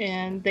Angels,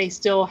 and they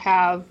still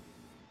have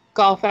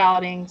golf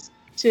outings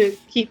to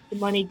keep the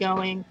money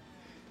going,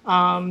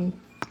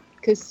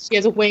 because she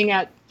has a wing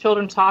at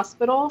Children's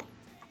Hospital.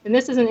 And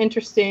this is an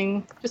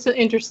interesting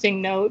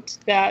note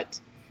that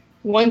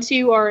once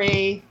you are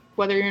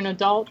whether you're an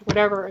adult,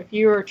 whatever, if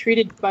you are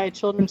treated by a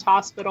children's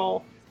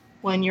hospital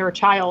when you're a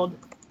child,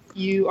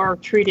 you are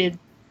treated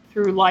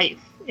through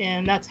life.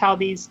 And that's how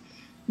she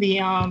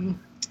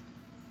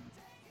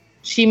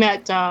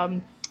met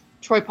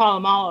Troy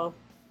Polamalu,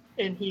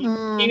 and he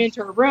came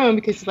into her room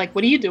because he's like,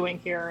 "What are you doing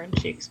here?" And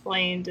she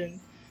explained, and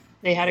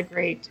they had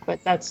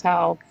but that's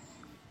how.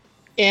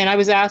 And I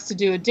was asked to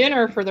do a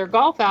dinner for their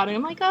golf outing.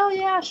 I'm like, "Oh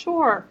yeah,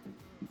 sure."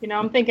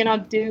 I'm thinking I'll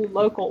do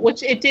local,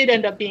 which it did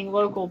end up being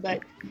local, but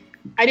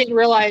I didn't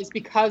realize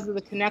because of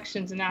the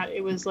connections and that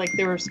it was like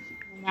there were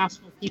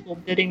national people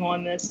bidding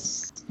on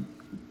this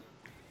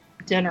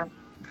dinner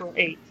for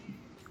 8.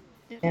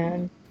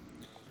 And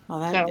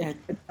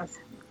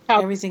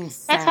everything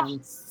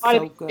sounds a lot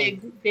so of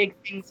good. big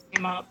things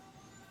came up.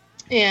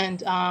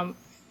 And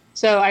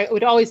so I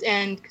would always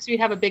end, because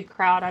we'd have a big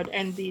crowd, I'd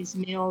end these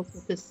meals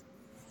with this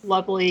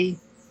lovely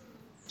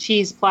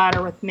cheese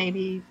platter with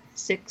maybe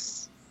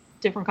 6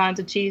 different kinds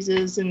of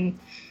cheeses, and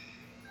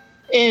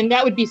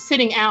that would be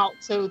sitting out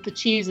so the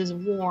cheese is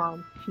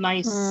warm,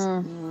 nice,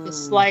 the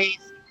slice.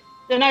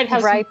 Then I'd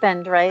have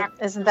ripened, right?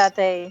 Isn't that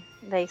they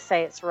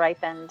say it's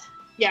ripened?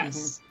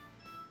 Yes.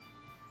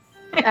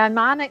 And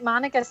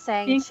Monica's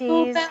saying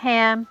cheese,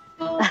 ham.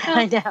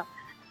 I know.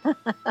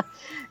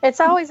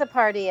 It's always a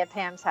party at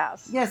Pam's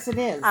house. Yes, it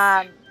is.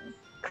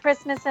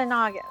 Christmas in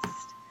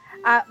August.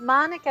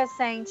 Monica's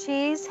saying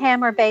cheese,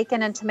 ham, or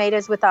bacon, and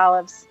tomatoes with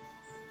olives.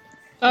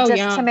 Oh,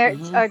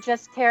 Or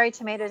just cherry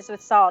tomatoes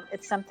with salt.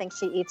 It's something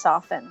she eats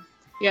often.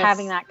 Yes.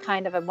 Having that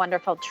kind of a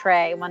wonderful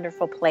tray,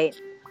 wonderful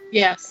plate.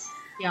 Yes.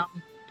 Yeah.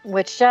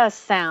 Which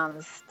just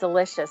sounds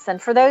delicious.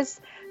 And for those,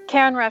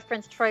 Karen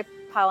referenced Troy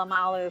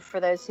Polamalu.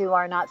 For those who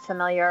are not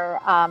familiar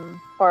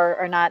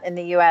or not in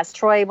the U.S.,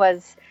 Troy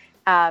was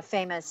a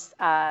famous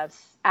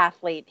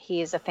athlete.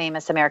 He is a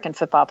famous American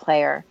football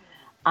player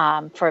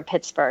for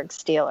Pittsburgh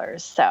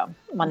Steelers. So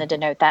wanted to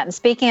note that. And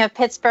speaking of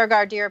Pittsburgh,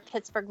 our dear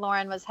Pittsburgh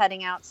Lauren was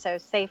heading out. So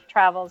safe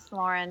travels,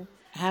 Lauren.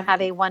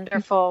 Have a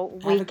wonderful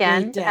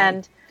weekend.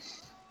 And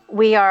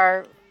we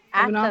are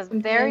at the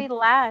very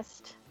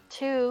last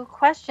 2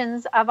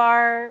 questions of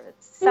our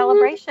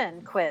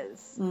celebration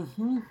quiz.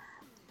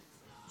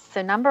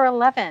 So number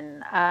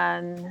 11,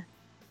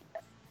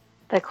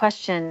 the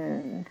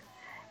question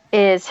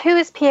is, who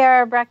is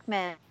Pierre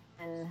Breckman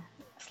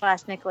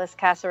 / Nicholas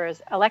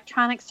Kasser's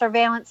electronic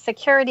surveillance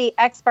security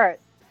expert?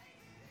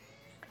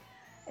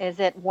 Is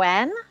it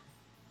Wen?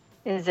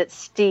 Is it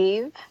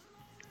Steve?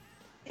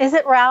 Is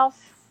it Ralph?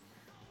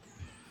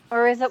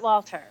 Or is it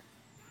Walter?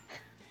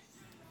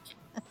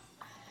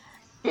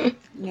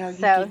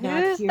 So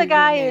who's the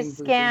guy who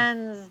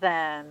scans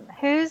them?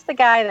 Who's the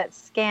guy that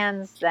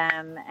scans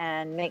them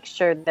and makes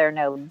sure there are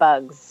no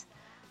bugs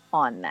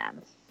on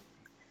them?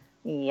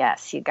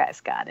 Yes, you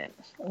guys got it.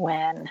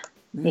 Wen.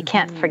 You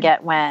can't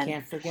forget Wen.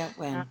 Can't forget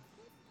Wen.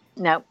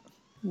 Nope.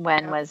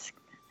 Wen was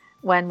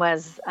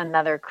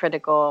another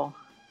critical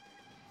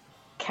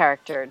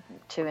character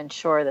to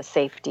ensure the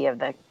safety of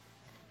the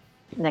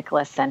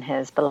Nicholas and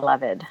his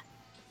beloved.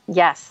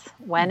 Yes,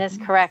 Wen is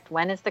correct.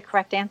 Wen is the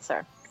correct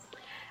answer.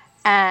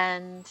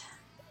 And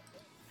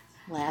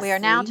we are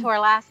now to our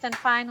last and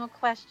final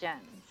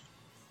questions.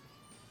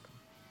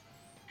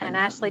 And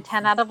Ashley,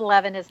 10 out of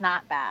 11 is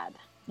not bad.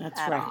 That's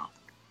at right.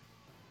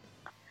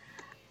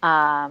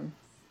 all.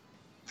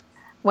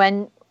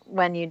 When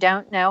you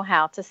don't know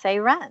how to say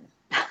run.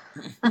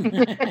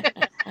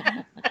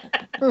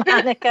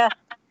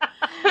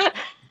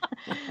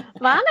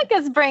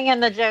 Monica's bringing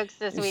the jokes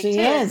this week She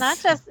too. is. It's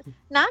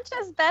not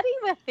just Betty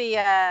with the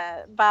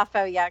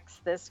Bafo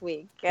yucks this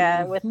week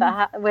with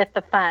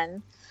the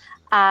fun.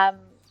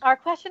 Our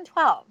question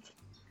 12.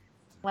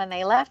 When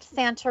they left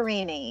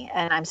Santorini,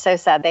 and I'm so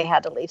sad they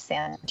had to leave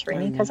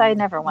Santorini because I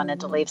never wanted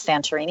to leave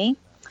Santorini.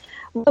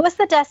 What was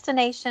the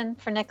destination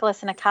for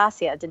Nicholas and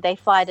Acacia? Did they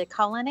fly to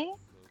Colony,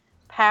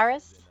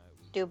 Paris,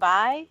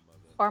 Dubai,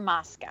 or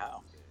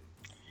Moscow?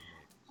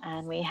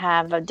 And we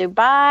have a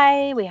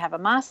Dubai, we have a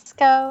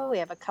Moscow, we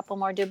have a couple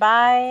more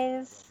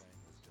Dubais.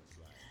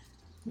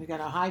 We got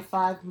a high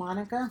five,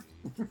 Monica.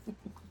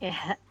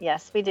 Yeah,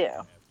 yes, we do.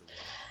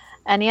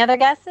 Any other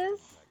guesses?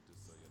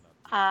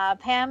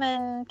 Pam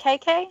and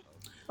KK,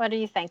 what are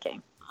you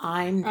thinking?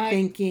 I'm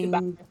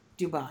thinking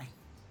Dubai.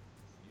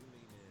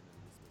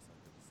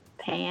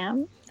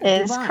 Pam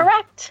is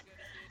correct.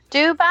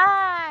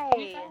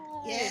 Dubai.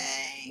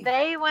 Yay!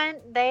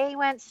 They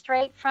went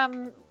straight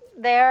from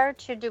there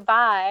to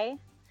Dubai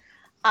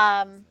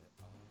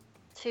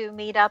to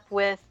meet up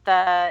with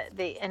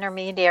the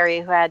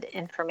intermediary who had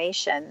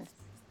information.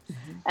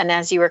 Mm-hmm. And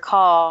as you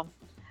recall,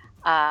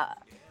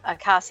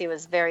 Acacia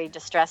was very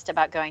distressed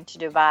about going to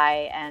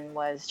Dubai and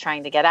was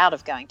trying to get out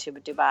of going to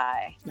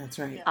Dubai. That's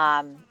right.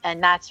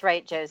 And that's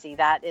right, Josie.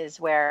 That is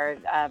where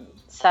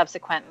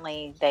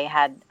subsequently they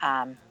had,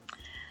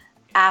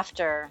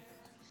 after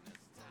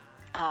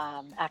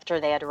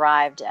they had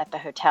arrived at the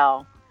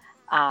hotel,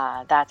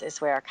 that is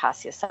where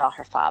Acacia saw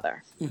her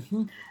father.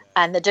 Mm-hmm.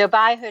 And the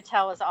Dubai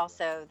Hotel was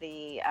also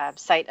the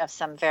site of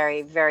some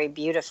very, very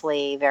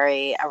beautifully,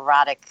 very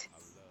erotic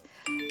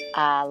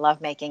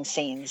lovemaking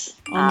scenes.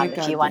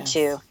 If you want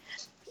to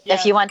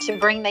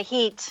bring the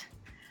heat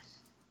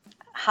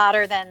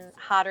hotter than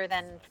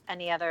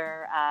any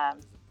other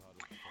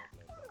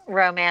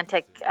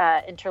romantic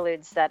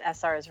interludes that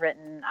SR has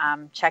written,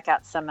 check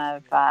out some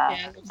of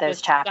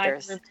those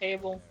chapters.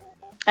 Table.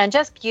 And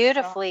just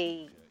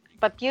beautifully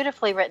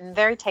written,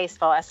 very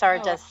tasteful. SR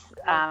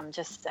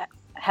just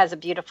has a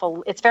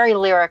beautiful. It's very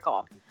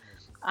lyrical,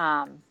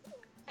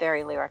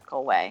 very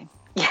lyrical way.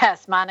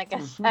 Yes,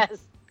 Monica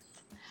says.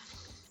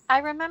 I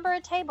remember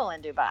a table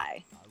in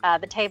Dubai.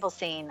 The table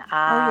scene.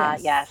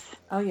 Yes.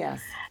 Oh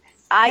yes.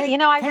 I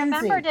Kenzie,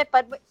 remembered it,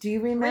 but do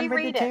you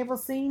remember the table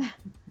scene?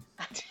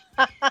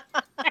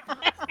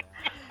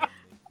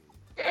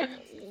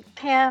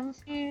 Pam.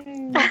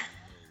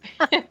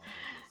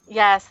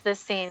 Yes, this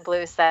scene.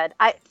 Blue said.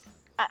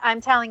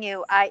 I'm telling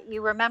you,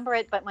 you remember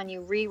it, but when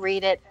you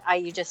reread it,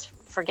 you just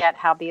forget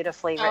how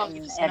beautifully written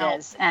it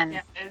is. And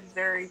it's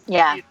very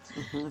cute.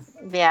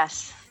 Mm-hmm.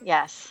 Yes.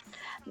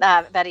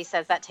 Betty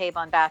says that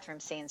table and bathroom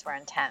scenes were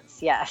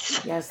intense. Yes.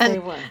 Yes, they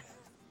were.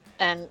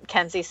 And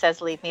Kenzie says,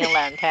 "Leave me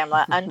alone,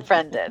 Pamela."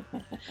 Unfriended.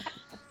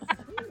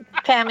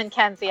 Pam and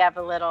Kenzie have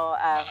a little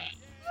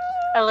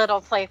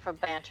playful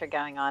banter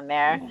going on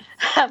there.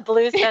 Yeah.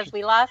 Blue says,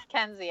 "We lost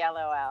Kenzie."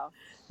 LOL.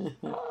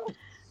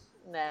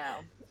 No,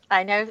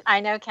 I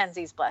know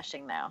Kenzie's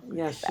blushing now.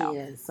 Yes, so. She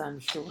is.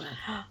 I'm sure.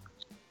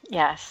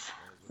 Yes.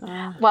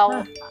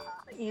 Well,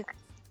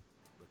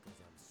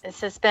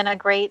 this has been a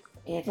great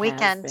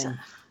weekend.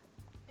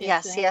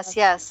 Yes.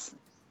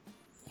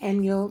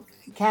 And you'll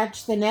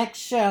catch the next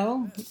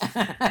show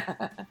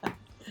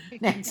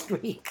next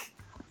week.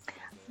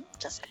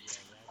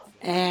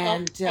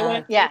 And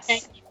yes,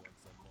 thank you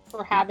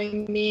for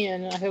having me,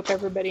 and I hope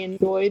everybody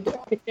enjoyed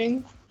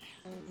everything.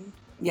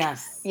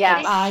 Yes.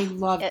 I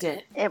loved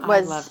it. I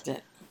loved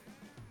it.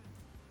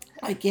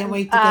 I can't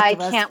wait to get the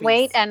recipes. I can't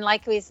wait, and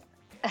like we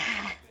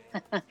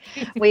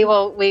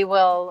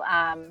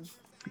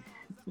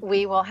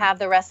will have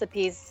the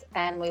recipes,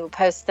 and we will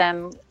post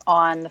them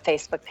on the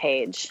Facebook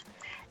page.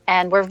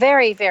 And we're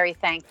very, very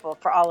thankful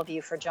for all of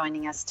you for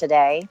joining us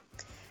today.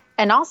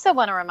 And also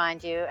want to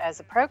remind you, as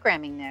a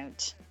programming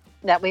note,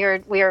 that we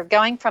are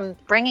going from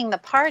bringing the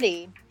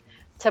party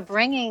to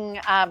bringing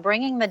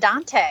the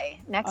Dante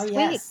next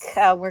week.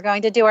 We're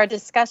going to do our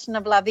discussion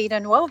of La Vita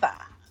Nuova,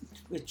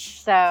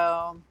 which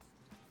I'm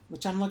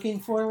looking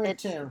forward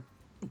to.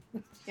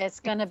 It's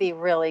going to be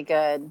really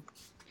good.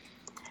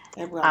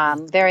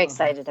 Very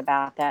excited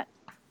about that.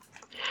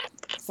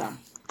 So,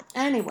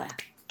 anyway.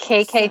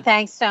 KK,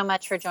 thanks so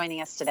much for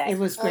joining us today. It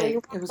was great.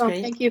 It was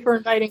great. Thank you for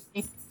inviting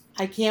me.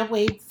 I can't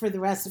wait for the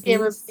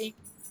recipes.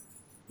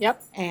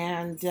 Yep.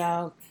 And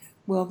they'll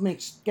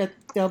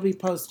be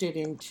posted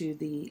into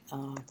the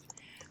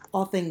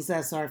All Things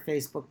SR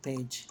Facebook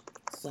page.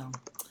 So,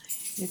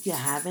 if you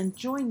haven't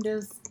joined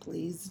us,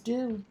 please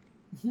do.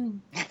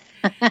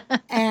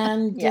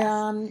 And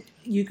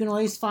you can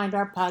always find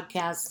our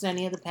podcasts,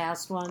 any of the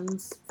past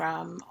ones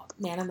from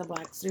Man in the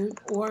Black Suit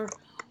or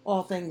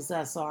All Things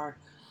SR,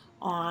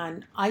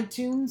 on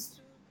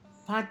iTunes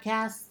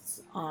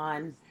podcasts,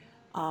 on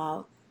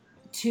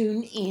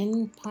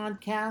TuneIn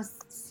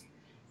podcasts,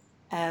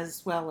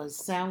 as well as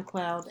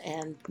SoundCloud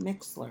and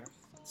Mixler.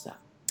 So,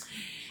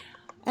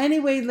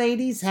 Anyway,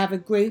 ladies, have a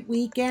great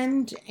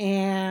weekend,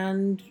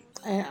 and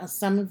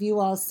some of you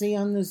I'll see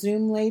on the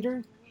Zoom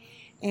later.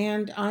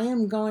 And I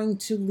am going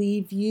to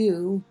leave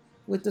you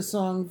with the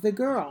song The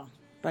Girl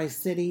by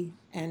City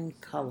and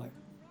Color.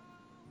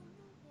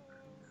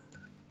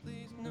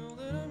 Please know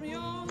that I'm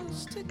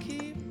yours to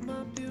keep,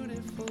 my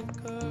beautiful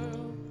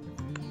girl.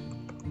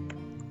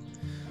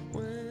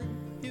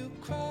 When you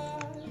cry,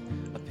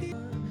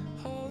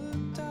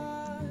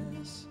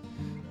 apologize,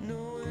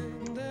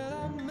 knowing that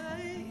I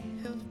may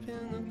have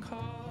been the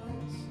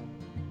cause.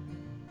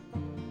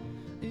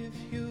 If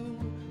you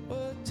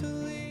were to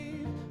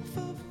leave,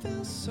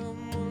 fulfill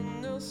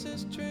someone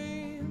else's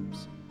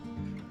dreams,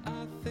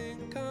 I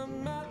think I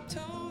might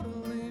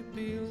totally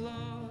be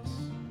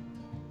lost.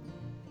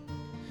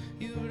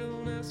 You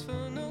don't ask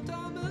for no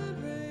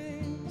diamond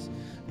rings,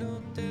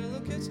 no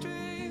delicate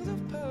strings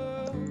of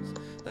pearls.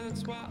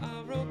 That's why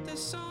I wrote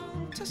this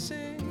song to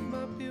sing.